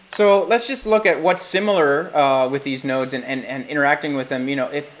 So let's just look at what's similar with these nodes and interacting with them. You know,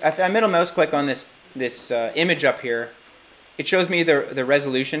 if I middle mouse click on this image up here, it shows me the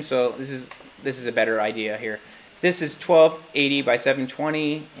resolution. So this is a better idea here. This is 1280 by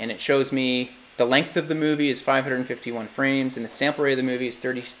 720, and it shows me the length of the movie is 551 frames, and the sample rate of the movie is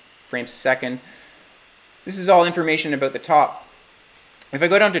 30 frames a second. This is all information about the top. If I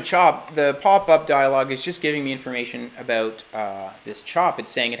go down to chop, the pop-up dialog is just giving me information about this chop.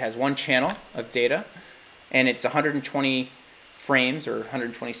 It's saying it has 1 channel of data, and it's 120 frames or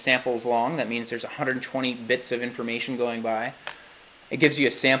 120 samples long. That means there's 120 bits of information going by. It gives you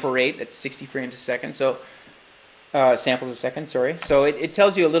a sample rate that's 60 frames a second, so samples a second, sorry. So it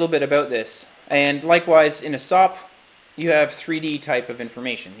tells you a little bit about this. And likewise, in a SOP, you have 3D type of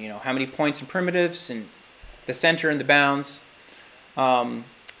information. You know, how many points and primitives, and the center and the bounds.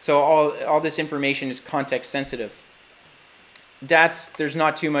 So all this information is context sensitive. There's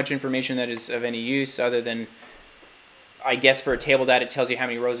not too much information that is of any use other than, I guess for a table data, it tells you how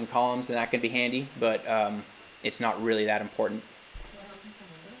many rows and columns, and that can be handy, but it's not really that important. You want to open some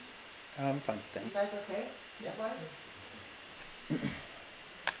windows? Fine, You thanks. guys okay? Yeah. Otherwise?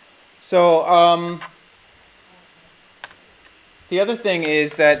 So the other thing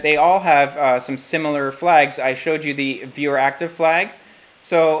is that they all have some similar flags. I showed you the viewer active flag.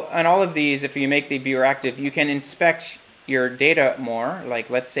 So on all of these, if you make the viewer active, you can inspect your data more.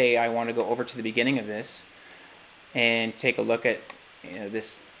 Like let's say I want to go over to the beginning of this and take a look at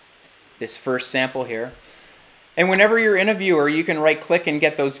this first sample here. And whenever you're in a viewer, you can right click and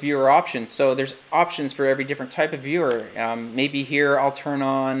get those viewer options. So there's options for every different type of viewer. Maybe here I'll turn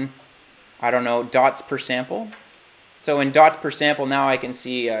on, I don't know, dots per sample. So in dots per sample now I can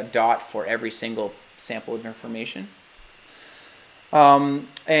see a dot for every single sample of information.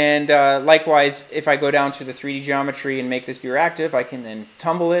 Likewise, if I go down to the 3D geometry and make this viewer active, I can then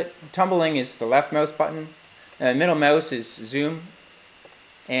tumble it. Tumbling is the left mouse button. Middle mouse is zoom.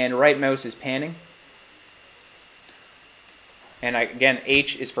 And right mouse is panning. And again,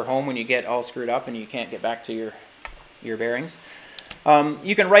 H is for home when you get all screwed up and you can't get back to your bearings.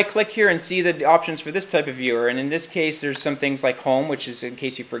 You can right click here and see the options for this type of viewer. And in this case, there's some things like home, which is in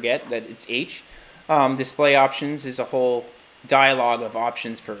case you forget that it's H. Display options is a whole dialogue of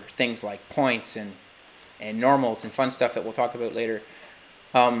options for things like points and normals and fun stuff that we'll talk about later.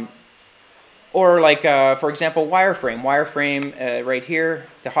 Or like, for example, wireframe. Wireframe right here,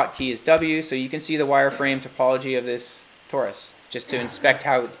 the hotkey is W, so you can see the wireframe topology of this torus, just to inspect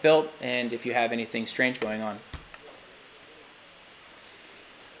how it's built and if you have anything strange going on.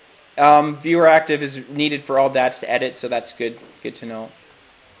 Viewer active is needed for all DATs to edit, so that's good to know.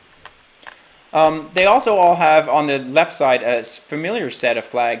 They also all have on the left side a familiar set of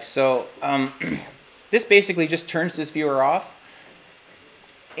flags. So this basically just turns this viewer off.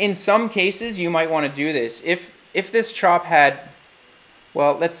 In some cases, you might want to do this. If this chop had,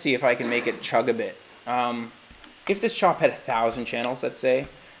 well, let's see if I can make it chug a bit. If this chop had 1,000 channels, let's say,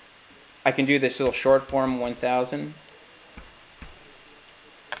 I can do this little short form 1,000.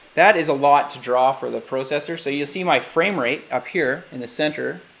 That is a lot to draw for the processor. So you'll see my frame rate up here in the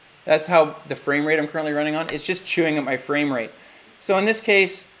center. That's how the frame rate I'm currently running on. It's just chewing at my frame rate. So in this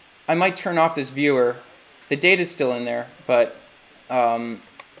case, I might turn off this viewer. The data's still in there, but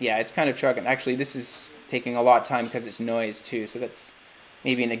yeah, it's kind of chugging. Actually, this is taking a lot of time because it's noise too. So that's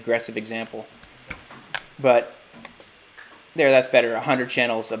maybe an aggressive example. But there, that's better. 100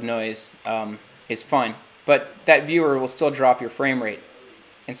 channels of noise is fine. But that viewer will still drop your frame rate.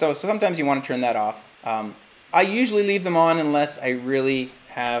 And so sometimes you want to turn that off. I usually leave them on unless I really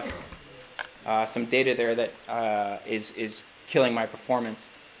have some data there that is killing my performance.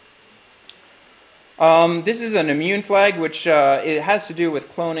 This is an immune flag, which it has to do with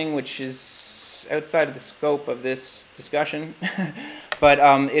cloning, which is outside of the scope of this discussion. But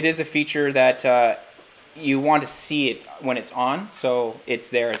it is a feature that you want to see it when it's on, so it's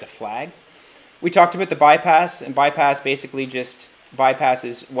there as a flag. We talked about the bypass, and bypass basically just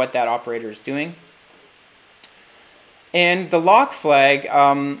bypasses what that operator is doing. And the lock flag,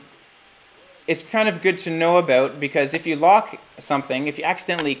 it's kind of good to know about because if you lock something, if you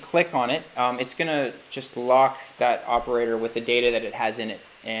accidentally click on it, it's going to just lock that operator with the data that it has in it,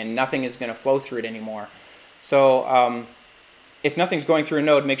 and nothing is going to flow through it anymore. So if nothing's going through a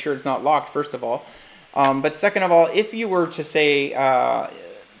node, make sure it's not locked, first of all. But second of all, if you were to say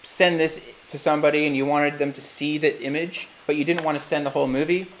send this to somebody and you wanted them to see the image, but you didn't want to send the whole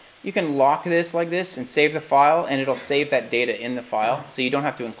movie, you can lock this like this and save the file, and it'll save that data in the file, so you don't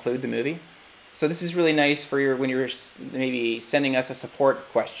have to include the movie. So this is really nice for when you're maybe sending us a support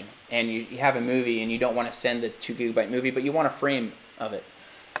question, and you have a movie and you don't want to send the 2 GB movie, but you want a frame of it.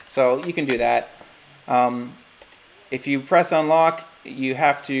 So you can do that. If you press unlock, you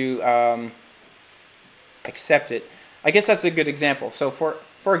have to accept it. I guess that's a good example. So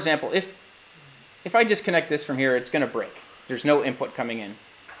for example, if I disconnect this from here, it's going to break. There's no input coming in.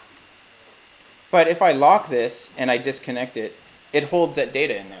 But if I lock this and I disconnect it, it holds that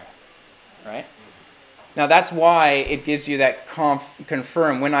data in there, right? Now that's why it gives you that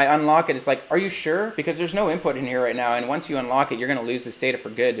confirm. When I unlock it, it's like, are you sure? Because there's no input in here right now, and once you unlock it, you're going to lose this data for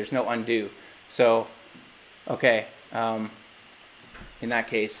good. There's no undo. So, okay, in that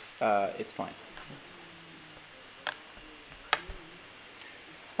case, it's fine.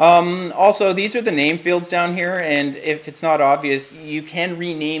 Also, these are the name fields down here, and if it's not obvious, you can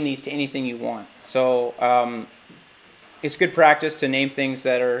rename these to anything you want. So it's good practice to name things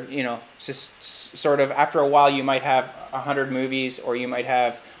that are, you know, just sort of, after a while you might have 100 movies, or you might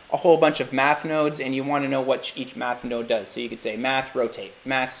have a whole bunch of math nodes and you want to know what each math node does. So you could say math rotate,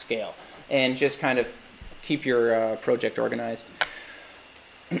 math scale, and just kind of keep your project organized.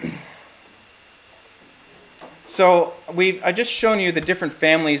 So I just shown you the different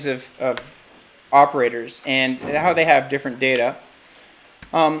families of operators and how they have different data.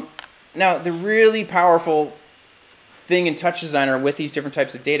 Now, the really powerful thing in TouchDesigner with these different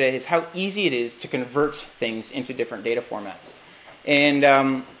types of data is how easy it is to convert things into different data formats.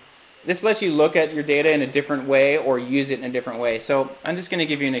 And this lets you look at your data in a different way or use it in a different way. So I'm just going to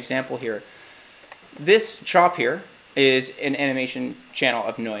give you an example here. This chop here is an animation channel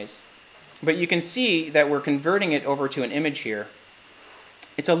of noise. But you can see that we're converting it over to an image here.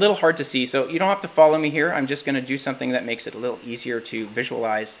 It's a little hard to see, so you don't have to follow me here. I'm just going to do something that makes it a little easier to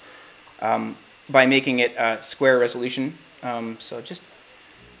visualize by making it square resolution. So just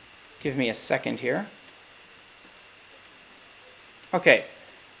give me a second here. Okay,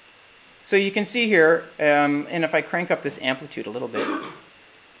 so you can see here, and if I crank up this amplitude a little bit,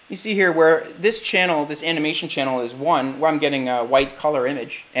 you see here where this channel, this animation channel is 1, where I'm getting a white color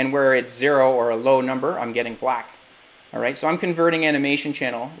image, and where it's 0 or a low number, I'm getting black. All right, so I'm converting animation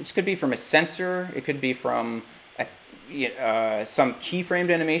channel. This could be from a sensor, it could be from some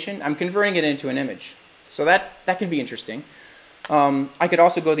keyframed animation. I'm converting it into an image. So that can be interesting. I could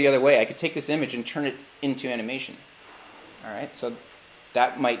also go the other way. I could take this image and turn it into animation. All right, so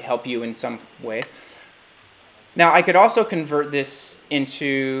that might help you in some way. Now, I could also convert this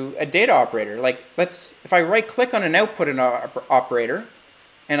into a data operator. Like, if I right-click on an output operator,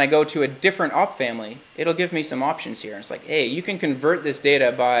 and I go to a different op family, it'll give me some options here. It's like, hey, you can convert this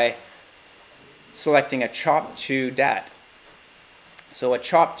data by selecting a chop to dat. So a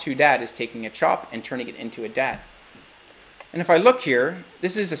chop to dat is taking a chop and turning it into a dat. And if I look here,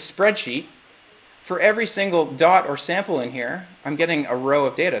 this is a spreadsheet. For every single dot or sample in here, I'm getting a row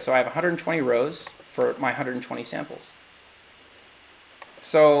of data. So I have 120 rows for my 120 samples.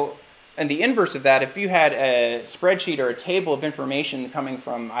 So, and the inverse of that, if you had a spreadsheet or a table of information coming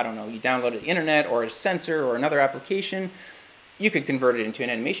from, I don't know, you downloaded the internet or a sensor or another application, you could convert it into an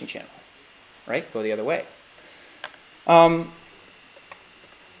animation channel, right? Go the other way. The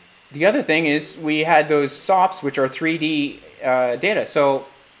other thing is we had those SOPs, which are 3D data. So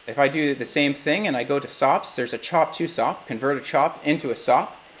if I do the same thing and I go to SOPs, there's a chop to SOP, convert a chop into a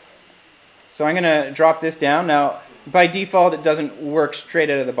SOP. So I'm going to drop this down. Now, by default, it doesn't work straight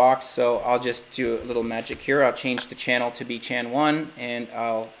out of the box, so I'll just do a little magic here. I'll change the channel to be Chan 1, and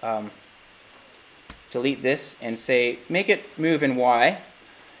I'll delete this and say, make it move in Y.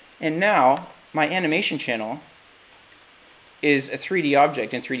 And now, my animation channel is a 3D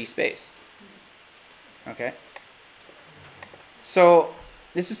object in 3D space. Okay? So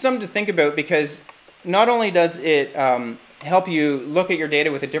this is something to think about, because not only does it help you look at your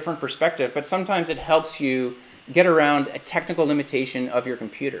data with a different perspective, but sometimes it helps you get around a technical limitation of your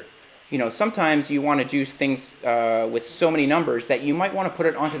computer. You know, sometimes you want to do things with so many numbers that you might want to put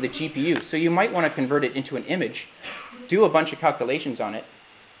it onto the GPU. So you might want to convert it into an image, do a bunch of calculations on it,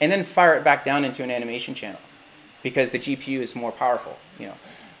 and then fire it back down into an animation channel, because the GPU is more powerful. You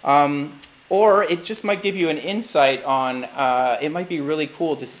know, or it just might give you an insight on. It might be really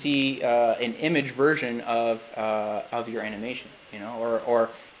cool to see an image version of your animation. You know, or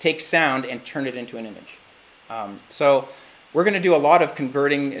take sound and turn it into an image. So we're going to do a lot of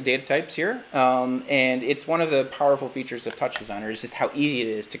converting data types here, and it's one of the powerful features of TouchDesigner is just how easy it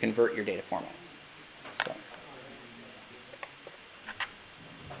is to convert your data formats.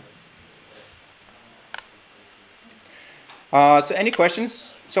 So any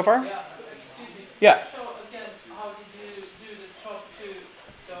questions so far? Yeah, excuse me. Yeah. Show again how did you do the chop to,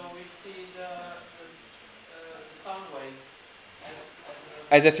 so we see the sound wave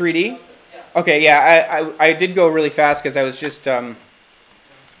As a 3D? Yeah. Okay, yeah, I did go really fast because I was just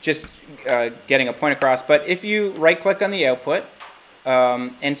getting a point across. But if you right-click on the output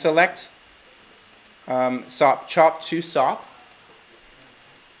and select chop to SOP.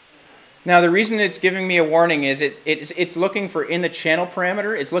 Now the reason it's giving me a warning is it's looking for, in the channel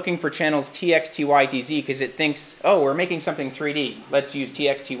parameter, it's looking for channels TX, TY, TZ, because it thinks, oh, we're making something 3D. Let's use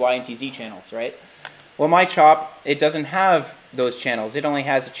TX, TY, and TZ channels, right? Well, my chop, it doesn't have those channels. It only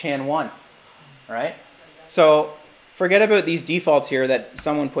has a Chan 1, right? So forget about these defaults here that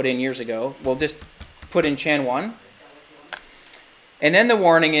someone put in years ago. We'll just put in Chan 1. And then the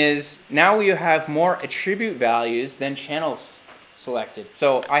warning is, now you have more attribute values than channels selected.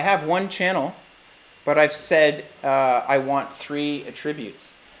 So I have one channel, but I've said I want 3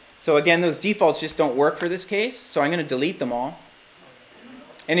 attributes. So again, those defaults just don't work for this case, so I'm going to delete them all.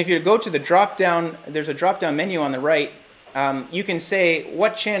 And if you go to the drop-down, there's a drop-down menu on the right, you can say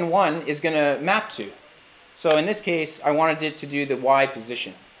what Chan 1 is going to map to. So in this case, I wanted it to do the Y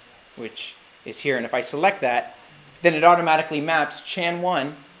position, which is here. And if I select that, then it automatically maps Chan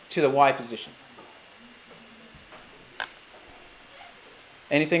 1 to the Y position.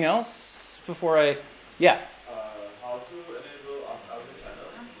 Anything else before I... Yeah? How to enable other channel?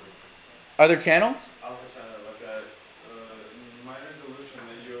 Other channels? Alpha channel, like in my resolution,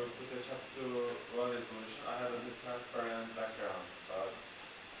 when you put the chapter 1 resolution, I have this transparent background, but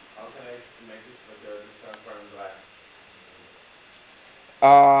how can I make it like this transparent black?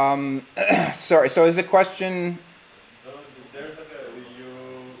 Sorry, so is the question... No, there's like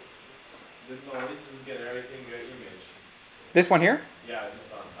the noise is generating an image. This one here? Yeah, this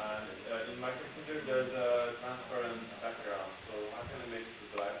one. And in my computer, there's a transparent background, so how can I make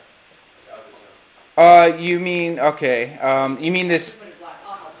it black? Like other channel? You mean, okay, you mean this...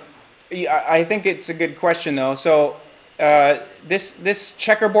 Yeah, I think it's a good question though. So this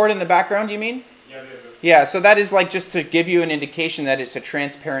checkerboard in the background, you mean? Yeah. Yeah, so that is like just to give you an indication that it's a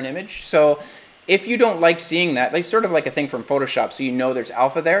transparent image. So if you don't like seeing that, like sort of like a thing from Photoshop, so you know there's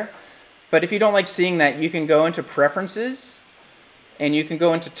alpha there. But if you don't like seeing that, you can go into Preferences, and you can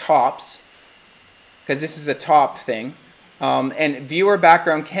go into Tops, because this is a top thing. And Viewer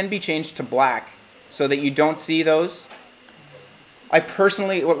Background can be changed to black, so that you don't see those. I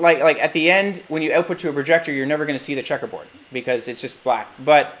personally, like at the end, when you output to a projector, you're never going to see the checkerboard, because it's just black.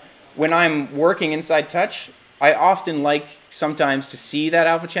 But when I'm working inside Touch, I often like sometimes to see that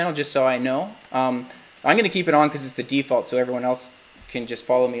alpha channel just so I know. I'm going to keep it on because it's the default, so everyone else can just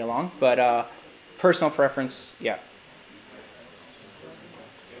follow me along. But personal preference, yeah.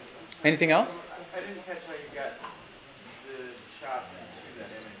 Anything else? I didn't catch how you got the chop into that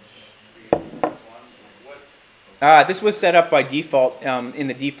image. What? This was set up by default in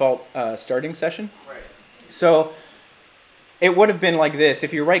the default starting session. Right. So it would have been like this.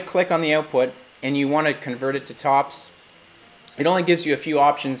 If you right-click on the output and you want to convert it to tops, it only gives you a few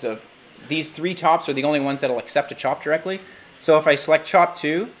options of these 3 tops are the only ones that will accept a chop directly. So if I select chop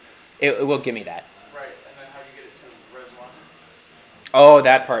 2, it will give me that. Right, and then how do you get it to Res 1? Oh,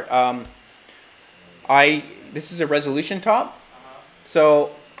 that part. This is a resolution top.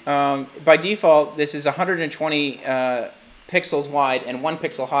 So by default, this is 120 pixels wide and 1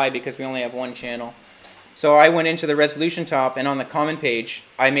 pixel high because we only have 1 channel. So I went into the resolution top, and on the common page,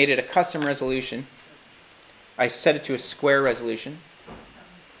 I made it a custom resolution. I set it to a square resolution.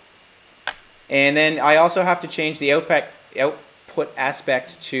 And then I also have to change the output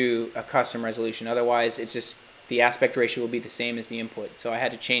aspect to a custom resolution. Otherwise, it's just the aspect ratio will be the same as the input. So I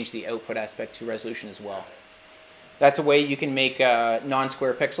had to change the output aspect to resolution as well. That's a way you can make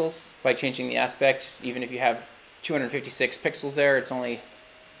non-square pixels by changing the aspect. Even if you have 256 pixels there, it's only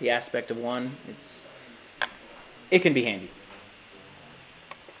the aspect of 1. It can be handy.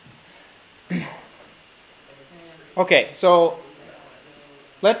 Okay, so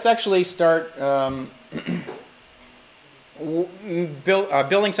let's actually start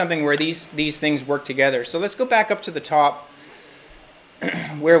building something where these things work together. So let's go back up to the top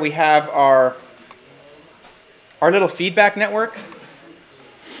where we have our little feedback network.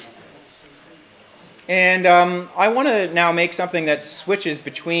 And I want to now make something that switches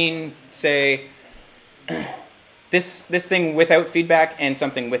between, say, this thing without feedback and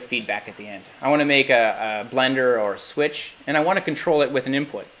something with feedback at the end. I want to make a blender or a switch, and I want to control it with an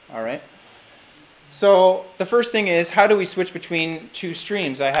input. All right. So the first thing is, how do we switch between 2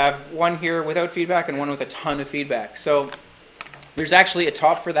 streams? I have one here without feedback and one with a ton of feedback. So there's actually a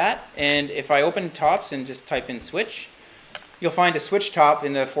top for that. And if I open tops and just type in switch, you'll find a switch top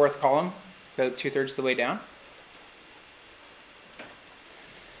in the 4th column, about 2/3 of the way down.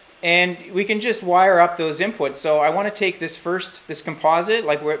 And we can just wire up those inputs. So I want to take this composite,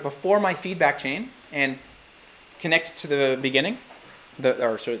 like before my feedback chain, and connect it to the beginning, the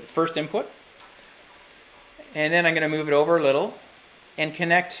first input. And then I'm going to move it over a little and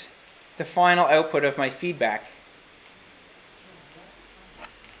connect the final output of my feedback.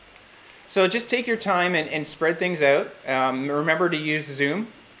 So just take your time and spread things out. Remember to use zoom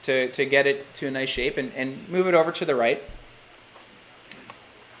to get it to a nice shape, and move it over to the right.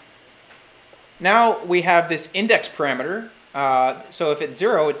 Now we have this index parameter. So if it's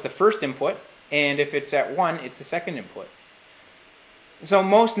 0, it's the first input, and if it's at 1, it's the second input. So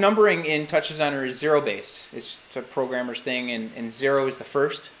most numbering in TouchDesigner is 0-based. It's a programmer's thing, and 0 is the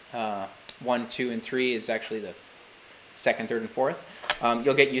first. 1, 2, and 3 is actually the second, third, and fourth.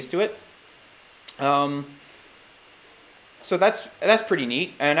 You'll get used to it. So that's pretty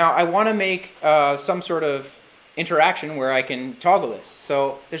neat. And now I want to make some sort of interaction where I can toggle this.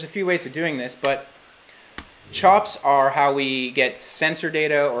 So there's a few ways of doing this, but chops are how we get sensor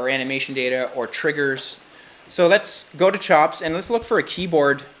data or animation data or triggers. So let's go to chops and let's look for a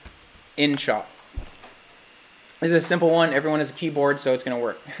keyboard in chop. This is a simple one. Everyone has a keyboard, so it's going to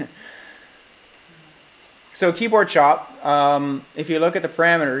work. So keyboard chop, if you look at the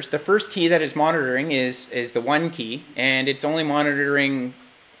parameters, the first key that it's monitoring is the 1 key, and it's only monitoring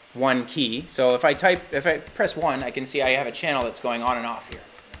 1 key. So if I press 1, I can see I have a channel that's going on and off here.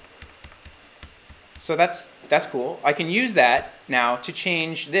 So that's cool. I can use that now to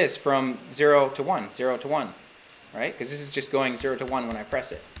change this from 0 to 1, 0 to 1, right? Because this is just going 0 to 1 when I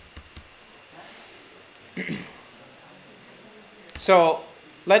press it. So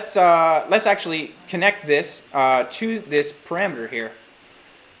let's actually connect this to this parameter here.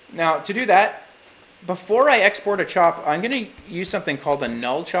 Now to do that, before I export a chop, I'm going to use something called a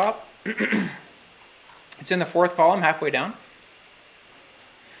null chop. It's in the 4th column, halfway down.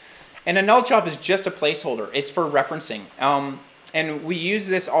 And a null chop is just a placeholder. It's for referencing. And we use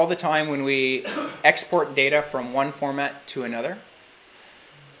this all the time when we export data from one format to another.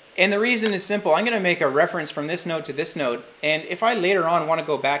 And the reason is simple. I'm going to make a reference from this node to this node. And if I later on want to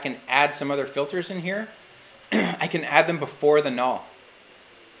go back and add some other filters in here, I can add them before the null.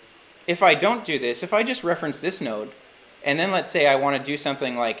 If I don't do this, if I just reference this node, and then let's say I want to do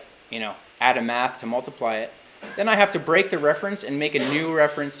something like, add a math to multiply it, then I have to break the reference and make a new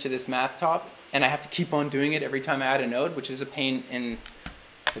reference to this math top. And I have to keep on doing it every time I add a node, which is a pain in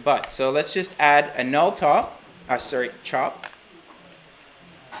the butt. So let's just add a null chop.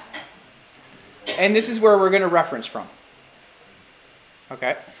 And this is where we're going to reference from.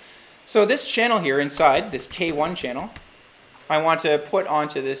 Okay. So this channel here inside, this K1 channel, I want to put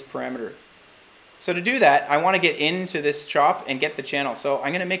onto this parameter. So to do that, I want to get into this chop and get the channel. So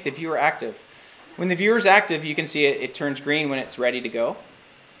I'm going to make the viewer active. When the viewer is active, you can see it turns green when it's ready to go.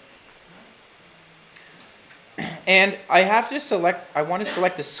 And I want to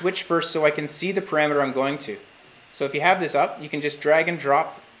select the switch first so I can see the parameter I'm going to. So if you have this up, you can just drag and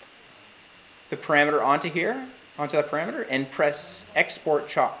drop the parameter onto here, onto the parameter, and press export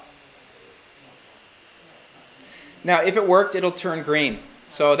chop. Now if it worked, it'll turn green.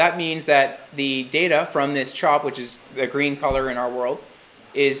 So that means that the data from this chop, which is the green color in our world,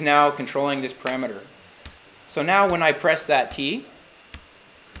 is now controlling this parameter. So now when I press that key,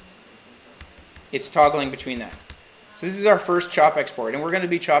 it's toggling between that. So this is our first chop export, and we're going to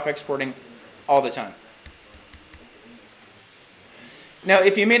be chop exporting all the time. Now,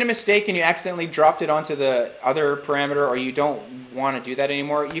 if you made a mistake and you accidentally dropped it onto the other parameter, or you don't want to do that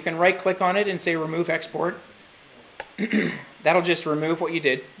anymore, you can right-click on it and say Remove Export. That'll just remove what you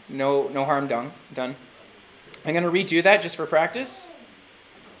did. No harm done. I'm going to redo that just for practice.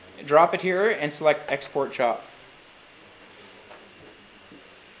 Drop it here and select Export Chop.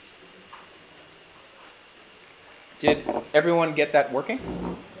 Did everyone get that working?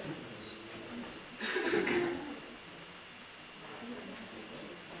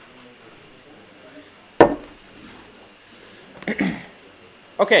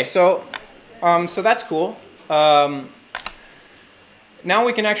 Okay, so that's cool. Now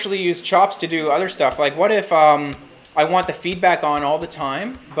we can actually use chops to do other stuff. Like what if I want the feedback on all the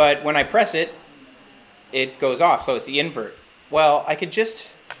time, but when I press it, it goes off, so it's the invert. Well, I can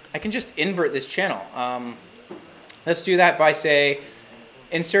just invert this channel. Let's do that by, say,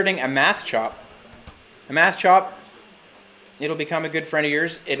 inserting a math chop. A math chop, it'll become a good friend of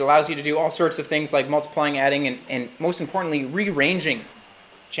yours. It allows you to do all sorts of things like multiplying, adding, and most importantly, rearranging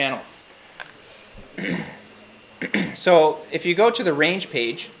channels. So if you go to the range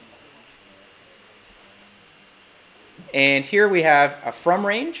page, and here we have a from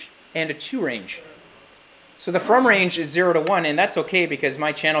range and a to range. So the from range is 0 to 1, and that's okay because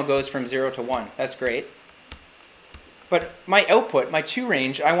my channel goes from 0 to 1. That's great. But my output, my to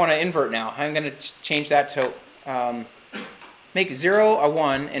range, I want to invert now. I'm going to change that to make 0 a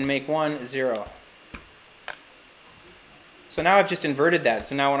 1 and make 1 a 0. So now I've just inverted that.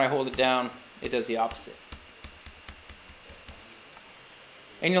 So now when I hold it down, it does the opposite.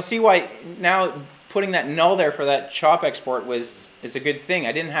 And you'll see why now putting that null there for that chop export is a good thing.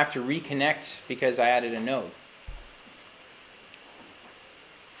 I didn't have to reconnect because I added a node.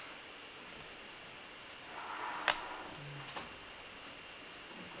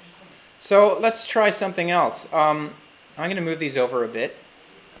 So let's try something else. I'm going to move these over a bit.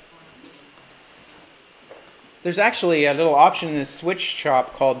 There's actually a little option in this switch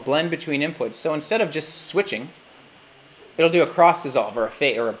chop called blend between inputs. So instead of just switching, it'll do a cross dissolve or a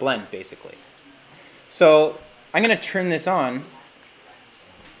fade or a blend basically. So I'm going to turn this on,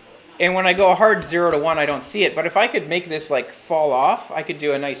 and when I go a hard 0 to 1, I don't see it. But if I could make this like fall off, I could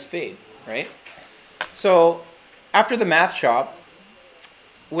do a nice fade, right? So after the math chop,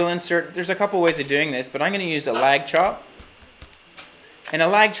 we'll insert, there's a couple ways of doing this, but I'm going to use a lag chop. And a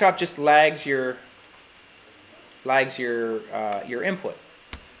lag chop just lags your input.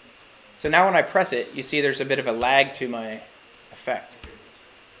 So now when I press it, you see there's a bit of a lag to my effect.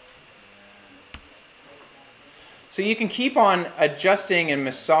 So you can keep on adjusting and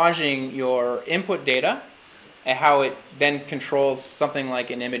massaging your input data and how it then controls something like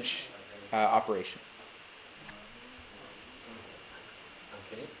an image operation.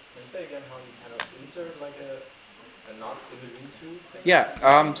 Okay. Can you say again how you kind of insert like a not in the into thing?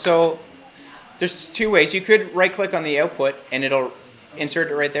 Yeah. So there's two ways. You could right-click on the output and it'll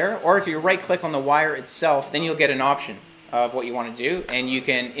insert it right there. Or if you right-click on the wire itself, then you'll get an option of what you want to do, and you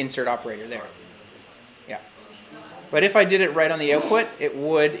can insert operator there. Yeah. But if I did it right on the output, it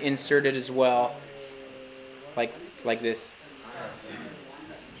would insert it as well, like this.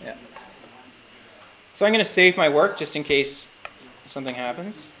 Yeah. So I'm going to save my work just in case something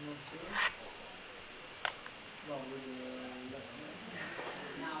happens.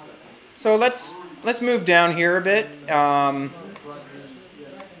 So let's move down here a bit.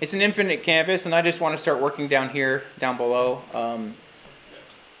 It's an infinite canvas, and I just want to start working down here, down below.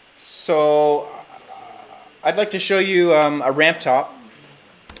 So I'd like to show you a ramp top,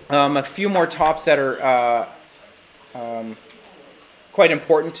 a few more tops that are quite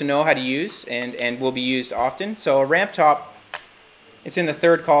important to know how to use and will be used often. So a ramp top, it's in the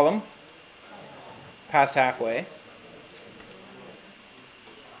third column, past halfway.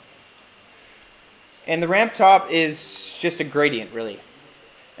 And the ramp top is just a gradient, really.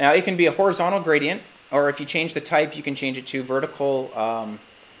 Now, it can be a horizontal gradient, or if you change the type, you can change it to vertical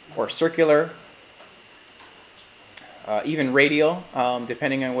or circular, even radial,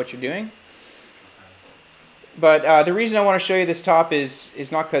 depending on what you're doing. But the reason I want to show you this top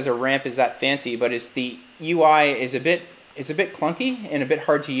is not because a ramp is that fancy, but it's the UI is a bit clunky and a bit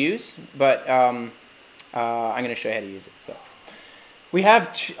hard to use. But I'm going to show you how to use it. So we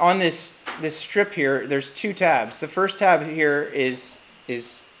have on this strip here, there's two tabs. The first tab here is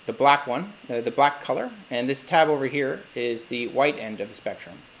the black one, the black color, and this tab over here is the white end of the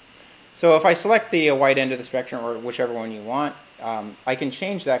spectrum. So if I select the white end of the spectrum, or whichever one you want, I can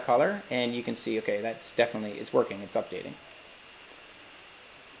change that color, and you can see, okay, that's definitely, it's working, it's updating.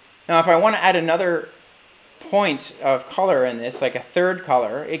 Now if I want to add another point of color in this, like a third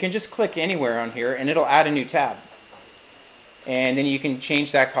color, it can just click anywhere on here, and it'll add a new tab. And then you can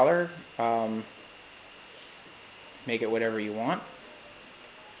change that color, make it whatever you want.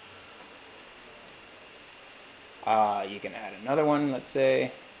 You can add another one, let's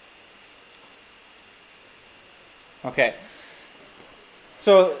say. Okay.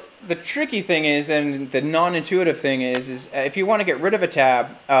 So the tricky thing is, then the non-intuitive thing is if you want to get rid of a tab,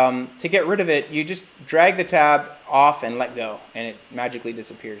 to get rid of it, you just drag the tab off and let go, and it magically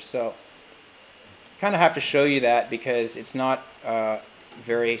disappears. So kind of have to show you that because it's not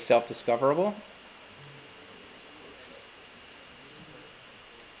very self-discoverable.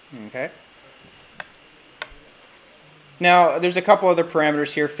 Okay. Now there's a couple other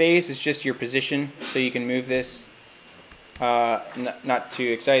parameters here. Phase is just your position, so you can move this. Not too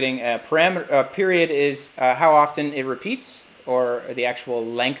exciting. Period is how often it repeats, or the actual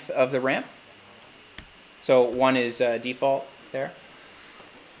length of the ramp. So 1 is default there.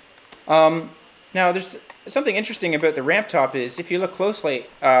 Now there's something interesting about the ramp top is, if you look closely,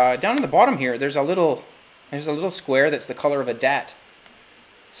 down at the bottom here, there's a little square that's the color of a DAT.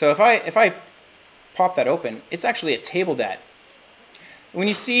 So if I pop that open, it's actually a table DAT. When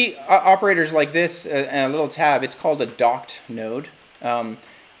you see operators like this and a little tab, it's called a docked node.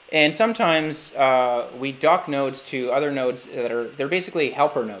 And sometimes we dock nodes to other nodes they're basically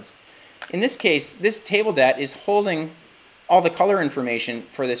helper nodes. In this case, this table DAT is holding all the color information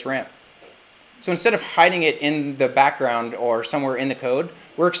for this ramp. So instead of hiding it in the background or somewhere in the code,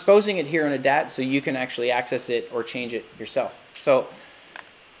 we're exposing it here in a DAT so you can actually access it or change it yourself. So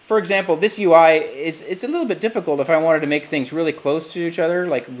for example, this UI it's a little bit difficult if I wanted to make things really close to each other,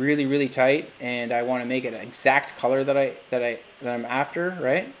 like really, really tight, and I want to make it an exact color that I'm after,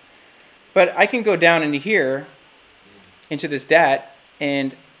 right? But I can go down into here, into this DAT,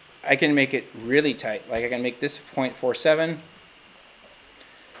 and I can make it really tight. Like I can make this 0.47,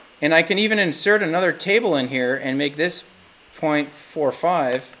 and I can even insert another table in here and make this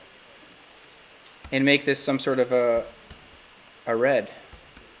 0.45, and make this some sort of a red.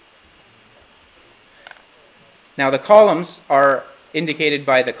 Now the columns are indicated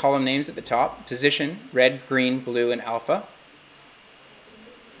by the column names at the top: position, red, green, blue, and alpha.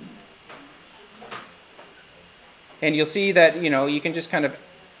 And you'll see that, you know, you can just kind of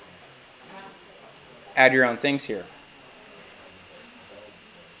add your own things here.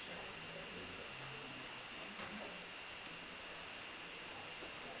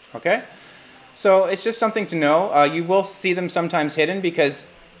 Okay, so it's just something to know. You will see them sometimes hidden because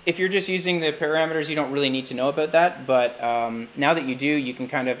if you're just using the parameters, you don't really need to know about that. But now that you do, you can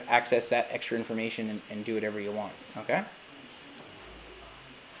kind of access that extra information and do whatever you want. Okay.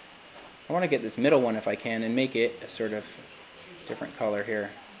 I want to get this middle one if I can and make it a sort of different color here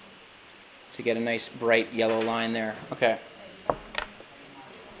to get a nice bright yellow line there. Okay.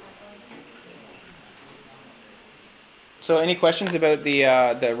 So any questions about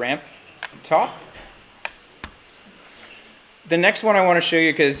the ramp top? The next one I want to show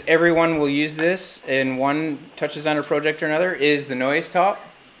you, because everyone will use this in one TouchDesigner project or another, is the noise top.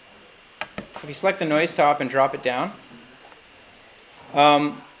 So if you select the noise top and drop it down,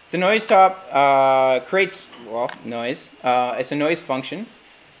 the noise top creates, well, noise. It's a noise function.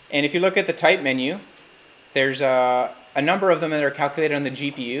 And if you look at the type menu, there's a number of them that are calculated on the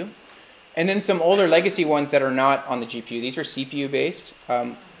GPU. And then some older legacy ones that are not on the GPU. These are CPU based.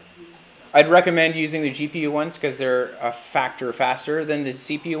 I'd recommend using the GPU ones because they're a factor faster than the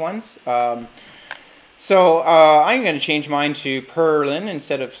CPU ones. So I'm going to change mine to Berlin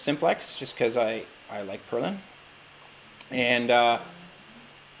instead of Simplex just because I like Berlin. And the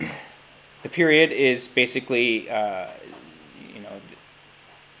period is basically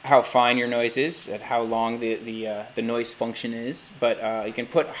how fine your noise is, at how long the noise function is. But you can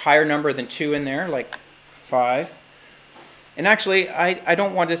put a higher number than 2 in there, like 5. And actually, I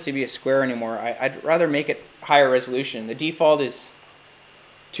don't want this to be a square anymore. I'd rather make it higher resolution. The default is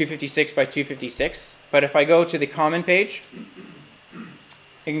 256 by 256. But if I go to the common page, you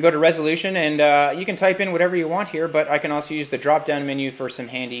can go to resolution, and you can type in whatever you want here, but I can also use the drop-down menu for some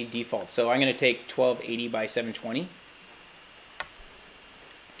handy defaults. So I'm going to take 1280 by 720.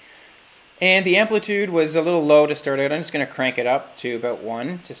 And the amplitude was a little low to start out. I'm just going to crank it up to about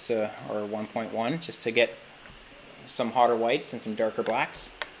 1, or 1.1, just to get some hotter whites and some darker blacks.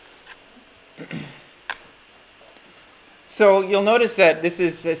 So you'll notice that it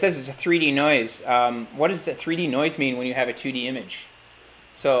says it's a 3D noise. What does a 3D noise mean when you have a 2D image?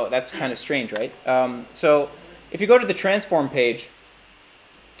 So that's kind of strange, right? So if you go to the transform page,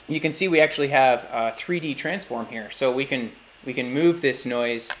 you can see we actually have a 3D transform here. So we can move this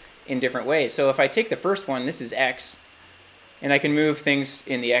noise in different ways. So if I take the first one, this is X, and I can move things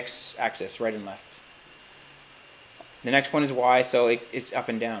in the X axis, right and left. The next one is Y, so it's up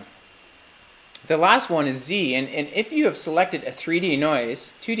and down. The last one is Z, and if you have selected a 3D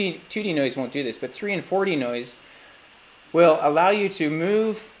noise, 2D noise won't do this, but 3 and 4D noise will allow you to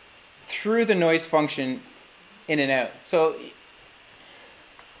move through the noise function in and out. So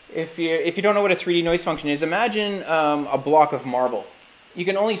if you don't know what a 3D noise function is, imagine a block of marble. You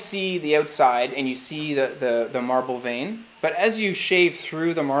can only see the outside and you see the marble vein, but as you shave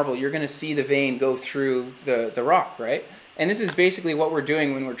through the marble, you're going to see the vein go through the rock, right? And this is basically what we're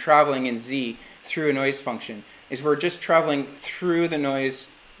doing when we're traveling in Z through a noise function, is we're just traveling through the noise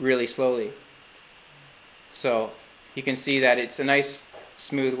really slowly. So you can see that it's a nice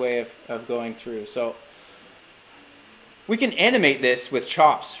smooth way of going through. So we can animate this with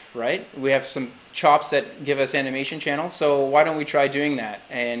chops, right? We have some chops that give us animation channels, so why don't we try doing that?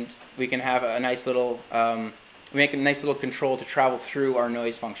 And we can have a nice little, make a nice little control to travel through our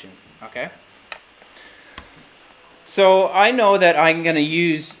noise function, okay? So I know that I'm going to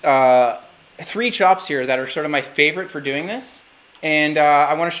use 3 chops here that are sort of my favorite for doing this. And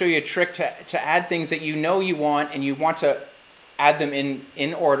I want to show you a trick to add things that you know you want, and you want to add them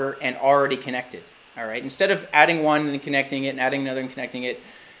in order and already connected. All right. Instead of adding one and connecting it and adding another and connecting it,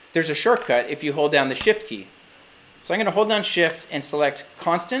 there's a shortcut if you hold down the Shift key. So I'm going to hold down Shift and select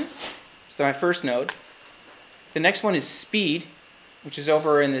Constant. So my first node. The next one is Speed, which is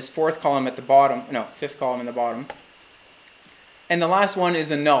over in this 4th column at the bottom. No, 5th column in the bottom. And the last one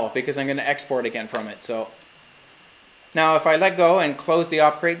is a null because I'm going to export again from it. So now if I let go and close the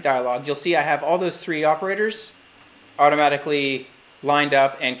operate dialog, you'll see I have all those 3 operators automatically lined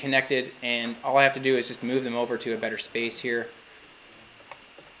up and connected, and all I have to do is just move them over to a better space here.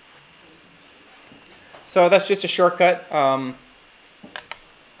 So that's just a shortcut. I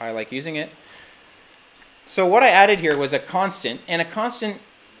like using it. So what I added here was a constant, and a constant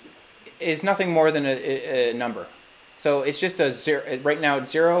is nothing more than a number. So it's just a 0. Right now it's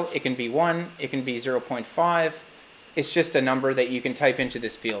 0. It can be 1. It can be 0.5. It's just a number that you can type into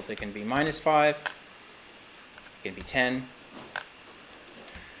this field. It can be -5. It can be 10.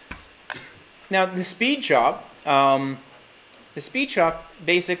 Now the speed chop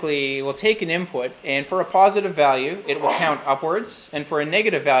basically will take an input, and for a positive value it will count upwards, and for a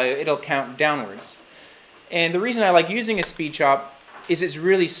negative value it'll count downwards. And the reason I like using a speed chop is it's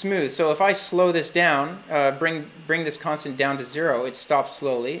really smooth. So if I slow this down, bring this constant down to 0, it stops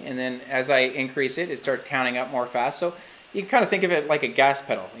slowly. And then as I increase it, it starts counting up more fast. So you can kind of think of it like a gas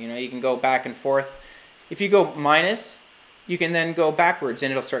pedal. You know, you can go back and forth. If you go minus, you can then go backwards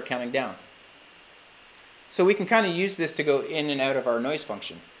and it'll start counting down. So we can kind of use this to go in and out of our noise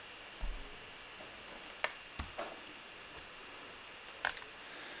function.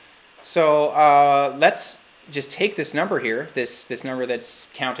 So let's just take this number here, this number that's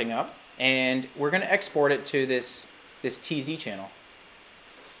counting up, and we're going to export it to this TZ channel.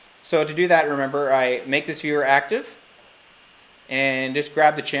 So to do that, remember, I make this viewer active, and just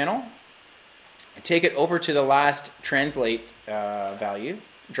grab the channel, take it over to the last translate value,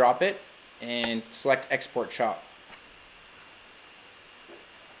 drop it, and select export chop.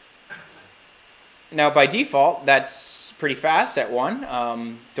 Now by default, that's pretty fast at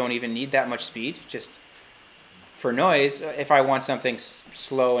 1. Don't even need that much speed. Just for noise, if I want something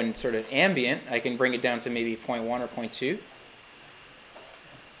slow and sort of ambient, I can bring it down to maybe 0.1 or 0.2.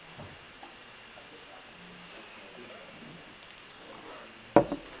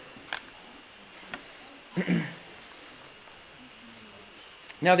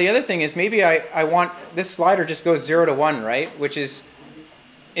 Now the other thing is maybe I want this slider just goes 0 to 1, right? Which is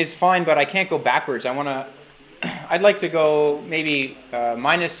fine, but I can't go backwards. I'd like to go maybe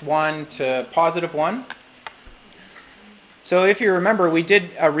 -1 to +1. So if you remember, we did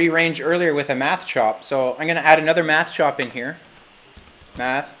a rearrange earlier with a math chop. So I'm going to add another math chop in here.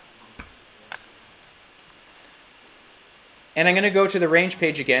 Math. And I'm going to go to the range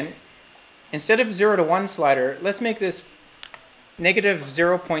page again. Instead of 0 to 1 slider, let's make this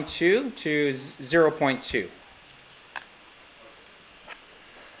 -0.2 to 0.2.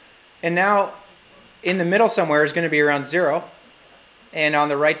 And now in the middle somewhere is going to be around 0. And on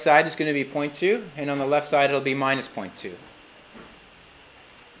the right side is going to be 0.2. And on the left side it'll be -0.2.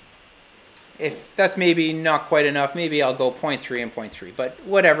 If that's maybe not quite enough, maybe I'll go 0.3 and 0.3. But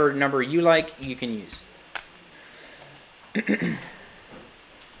whatever number you like, you can use.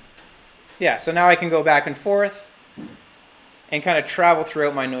 Yeah, so now I can go back and forth and kind of travel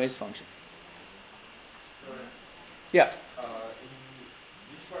throughout my noise function. Sorry. Yeah. In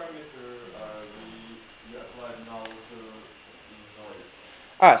which parameter we apply null to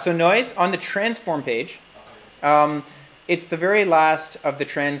noise? So noise on the transform page. It's the very last of the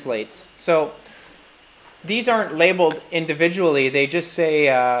translates. So these aren't labeled individually. They just say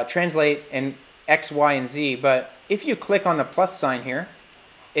translate and X, Y, and Z. But if you click on the plus sign here,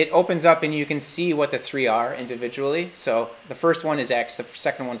 it opens up and you can see what the 3 are individually. So the first one is X, the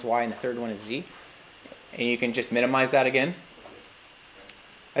second one's Y, and the third one is Z. And you can just minimize that again.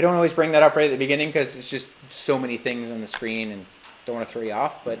 I don't always bring that up right at the beginning because it's just so many things on the screen and don't want to throw you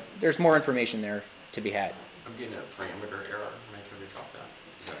off. But there's more information there to be had. I'm getting a parameter error. Am I trying to drop that?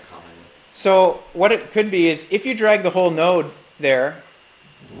 Is that common? So what it could be is if you drag the whole node there,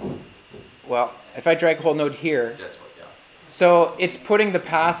 well, if I drag the whole node here, That's what, yeah. so it's putting the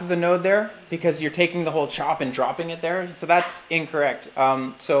path of the node there because you're taking the whole chop and dropping it there. So that's incorrect.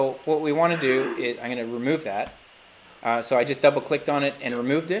 So what we want to do is, I'm going to remove that. So I just double clicked on it and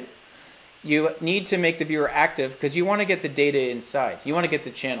removed it. You need to make the viewer active because you want to get the data inside. You want to get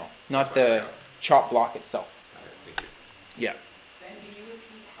the channel, not the chop block itself. All right, thank you. Yeah. Ben, can you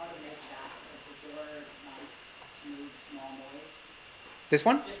repeat how to make that particular nice, smooth, small noise? This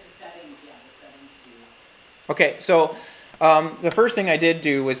one? Just the settings, yeah, the settings view. Okay, so the first thing I did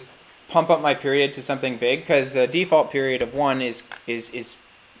do was pump up my period to something big because the default period of 1 is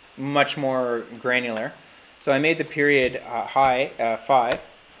much more granular. So I made the period high, 5.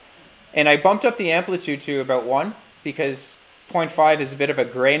 And I bumped up the amplitude to about 1 because 0.5 is a bit of a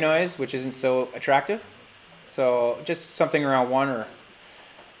gray noise, which isn't so attractive. So just something around 1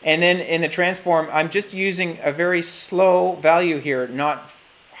 and then in the transform, I'm just using a very slow value here, not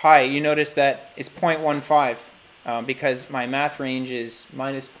high. You notice that it's 0.15 because my math range is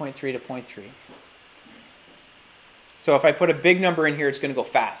 -0.3 to 0.3. So if I put a big number in here, it's going to go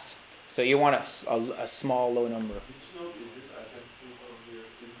fast. So you want a small, low number. Which node is it? I can see it over here.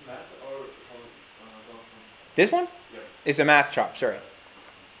 Is it math or This one? Yeah. Is a math chop, sorry.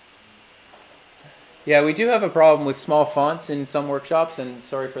 Yeah, we do have a problem with small fonts in some workshops, and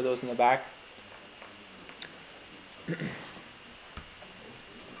sorry for those in the back.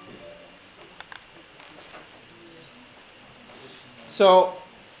 So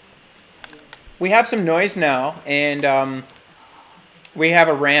we have some noise now, and we have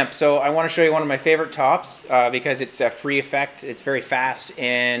a ramp. So I want to show you one of my favorite tops because it's a free effect. It's very fast,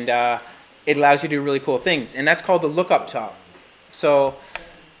 and it allows you to do really cool things. And that's called the lookup top. So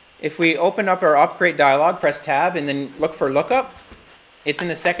If we open up our operate dialog, press tab, and then look for lookup, it's in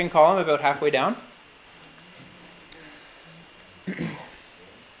the second column about halfway down.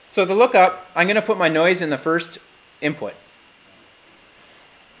 So the lookup, I'm going to put my noise in the first input.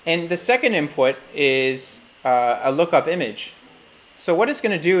 And the second input is a lookup image. So what it's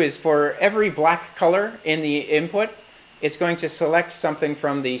going to do is for every black color in the input, it's going to select something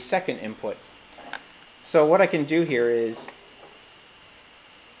from the second input. So what I can do here is,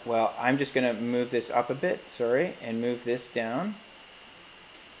 well, I'm just going to move this up a bit, sorry, and move this down,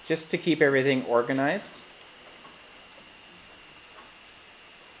 just to keep everything organized.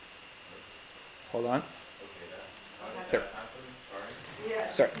 Hold on. There.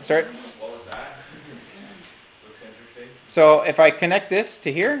 Sorry. What was that? Looks interesting. So if I connect this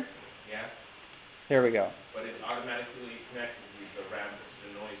to here, Yeah. there we go. But it automatically connected the ramp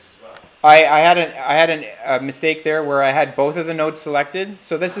to the noise as well. I had a mistake there where I had both of the nodes selected.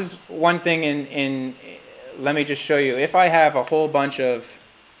 So this is one thing in let me just show you. If I have a whole bunch of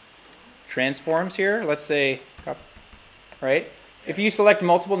transforms here, let's say, right? If you select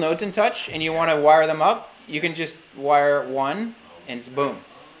multiple nodes in Touch and you want to wire them up, you can just wire one and it's boom.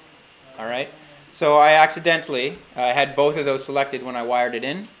 All right. So I accidentally had both of those selected when I wired it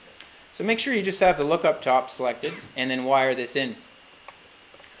in. So make sure you just have the lookup top selected and then wire this in.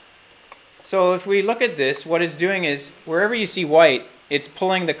 So if we look at this, what it's doing is wherever you see white, it's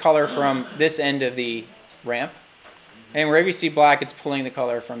pulling the color from this end of the ramp. And wherever you see black, it's pulling the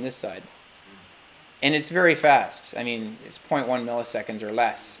color from this side. And it's very fast. I mean, it's 0.1 milliseconds or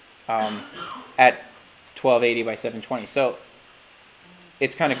less at 1280 by 720. So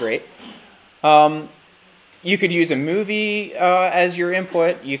it's kind of great. You could use a movie as your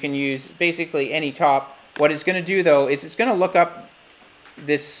input. You can use basically any top. What it's going to do, though, is it's going to look up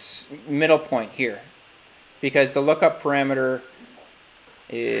this middle point here, because the lookup parameter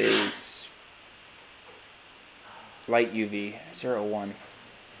is light UV 01.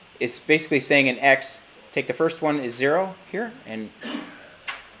 It's basically saying in X, take the first one is 0 here, and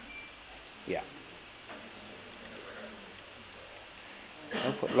yeah.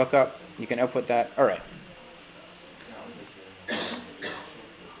 Output lookup, you can output that. All right.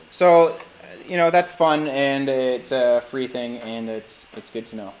 So, you know, that's fun, and it's a free thing, and it's good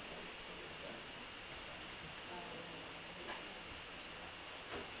to know.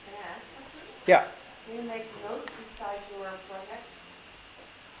 Can I ask something? Yeah. Can you make notes inside your project?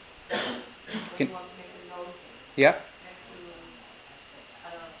 When Can- you want to make the notes Yeah. next to, I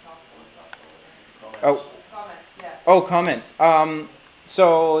don't know, chalkboard, Oh. comments, yeah. Oh, comments.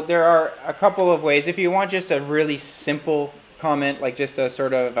 So there are a couple of ways. If you want just a really simple comment, like just a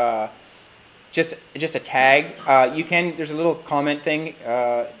sort of just a tag, you can. There's a little comment thing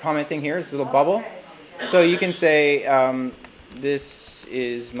here. It's a little bubble. Okay. So you can say, "This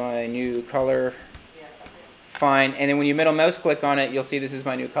is my new color." Yeah, okay. Fine. And then when you middle mouse click on it, you'll see this is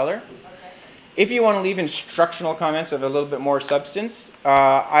my new color. Okay. If you want to leave instructional comments of a little bit more substance,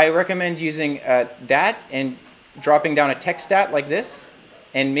 I recommend using DAT and dropping down a text stat like this.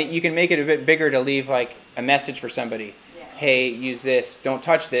 And you can make it a bit bigger to leave like a message for somebody. Yeah. Hey, use this, don't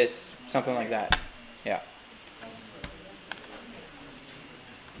touch this, something like that. Yeah.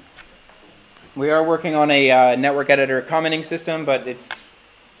 We are working on a network editor commenting system, but it's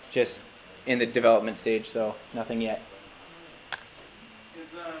just in the development stage, so nothing yet.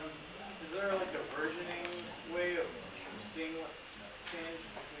 Is there like a versioning way of seeing what's changed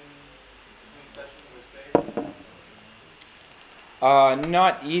between sessions or saves?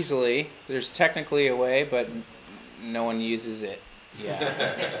 Not easily. There's technically a way, but no one uses it.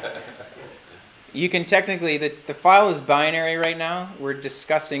 Yeah. You can technically, the file is binary right now. We're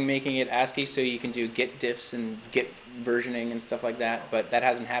discussing making it ASCII so you can do git diffs and git versioning and stuff like that, but that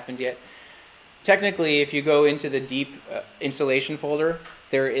hasn't happened yet. Technically, if you go into the deep installation folder,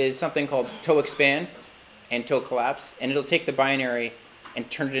 there is something called toe expand and toe collapse, and it'll take the binary and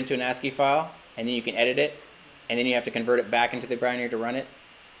turn it into an ASCII file, and then you can edit it, and then you have to convert it back into the binary to run it.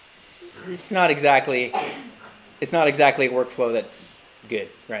 It's not exactly a workflow that's good,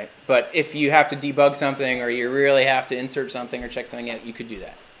 right? But if you have to debug something, or you really have to insert something or check something out, you could do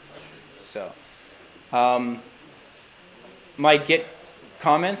that. So, my Git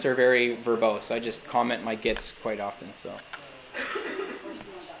comments are very verbose. I just comment my Gits quite often.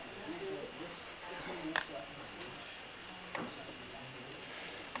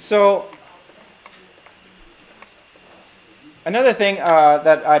 So another thing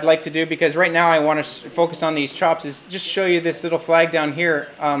that I'd like to do, because right now I want to focus on these chops, is just show you this little flag down here.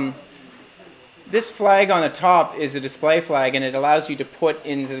 This flag on the top is a display flag, and it allows you to put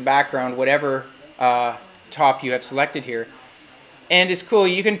into the background whatever top you have selected here. And it's cool,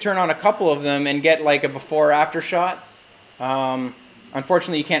 you can turn on a couple of them and get like a before after shot.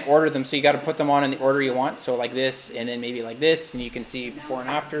 Unfortunately, you can't order them, so you got to put them on in the order you want. So like this, and then maybe like this, and you can see before and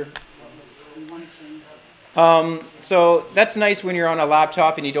after. So that's nice when you're on a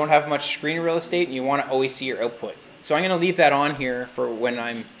laptop and you don't have much screen real estate and you want to always see your output. So I'm going to leave that on here for when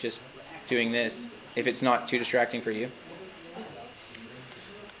I'm just doing this, if it's not too distracting for you.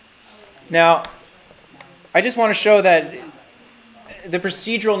 Now, I just want to show that the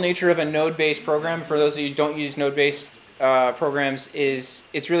procedural nature of a node-based program, for those of you who don't use node-based programs,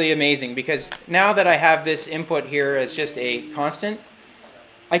 it's really amazing, because now that I have this input here as just a constant,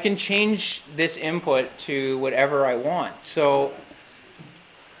 I can change this input to whatever I want. So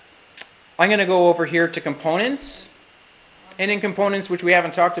I'm going to go over here to components. And in components, which we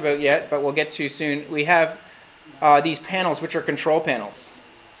haven't talked about yet, but we'll get to soon, we have these panels, which are control panels.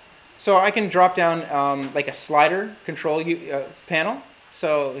 So I can drop down like a slider control panel.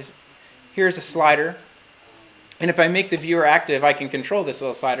 So here's a slider. And if I make the viewer active, I can control this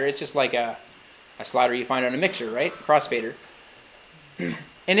little slider. It's just like a slider you find on a mixer, right? Crossfader.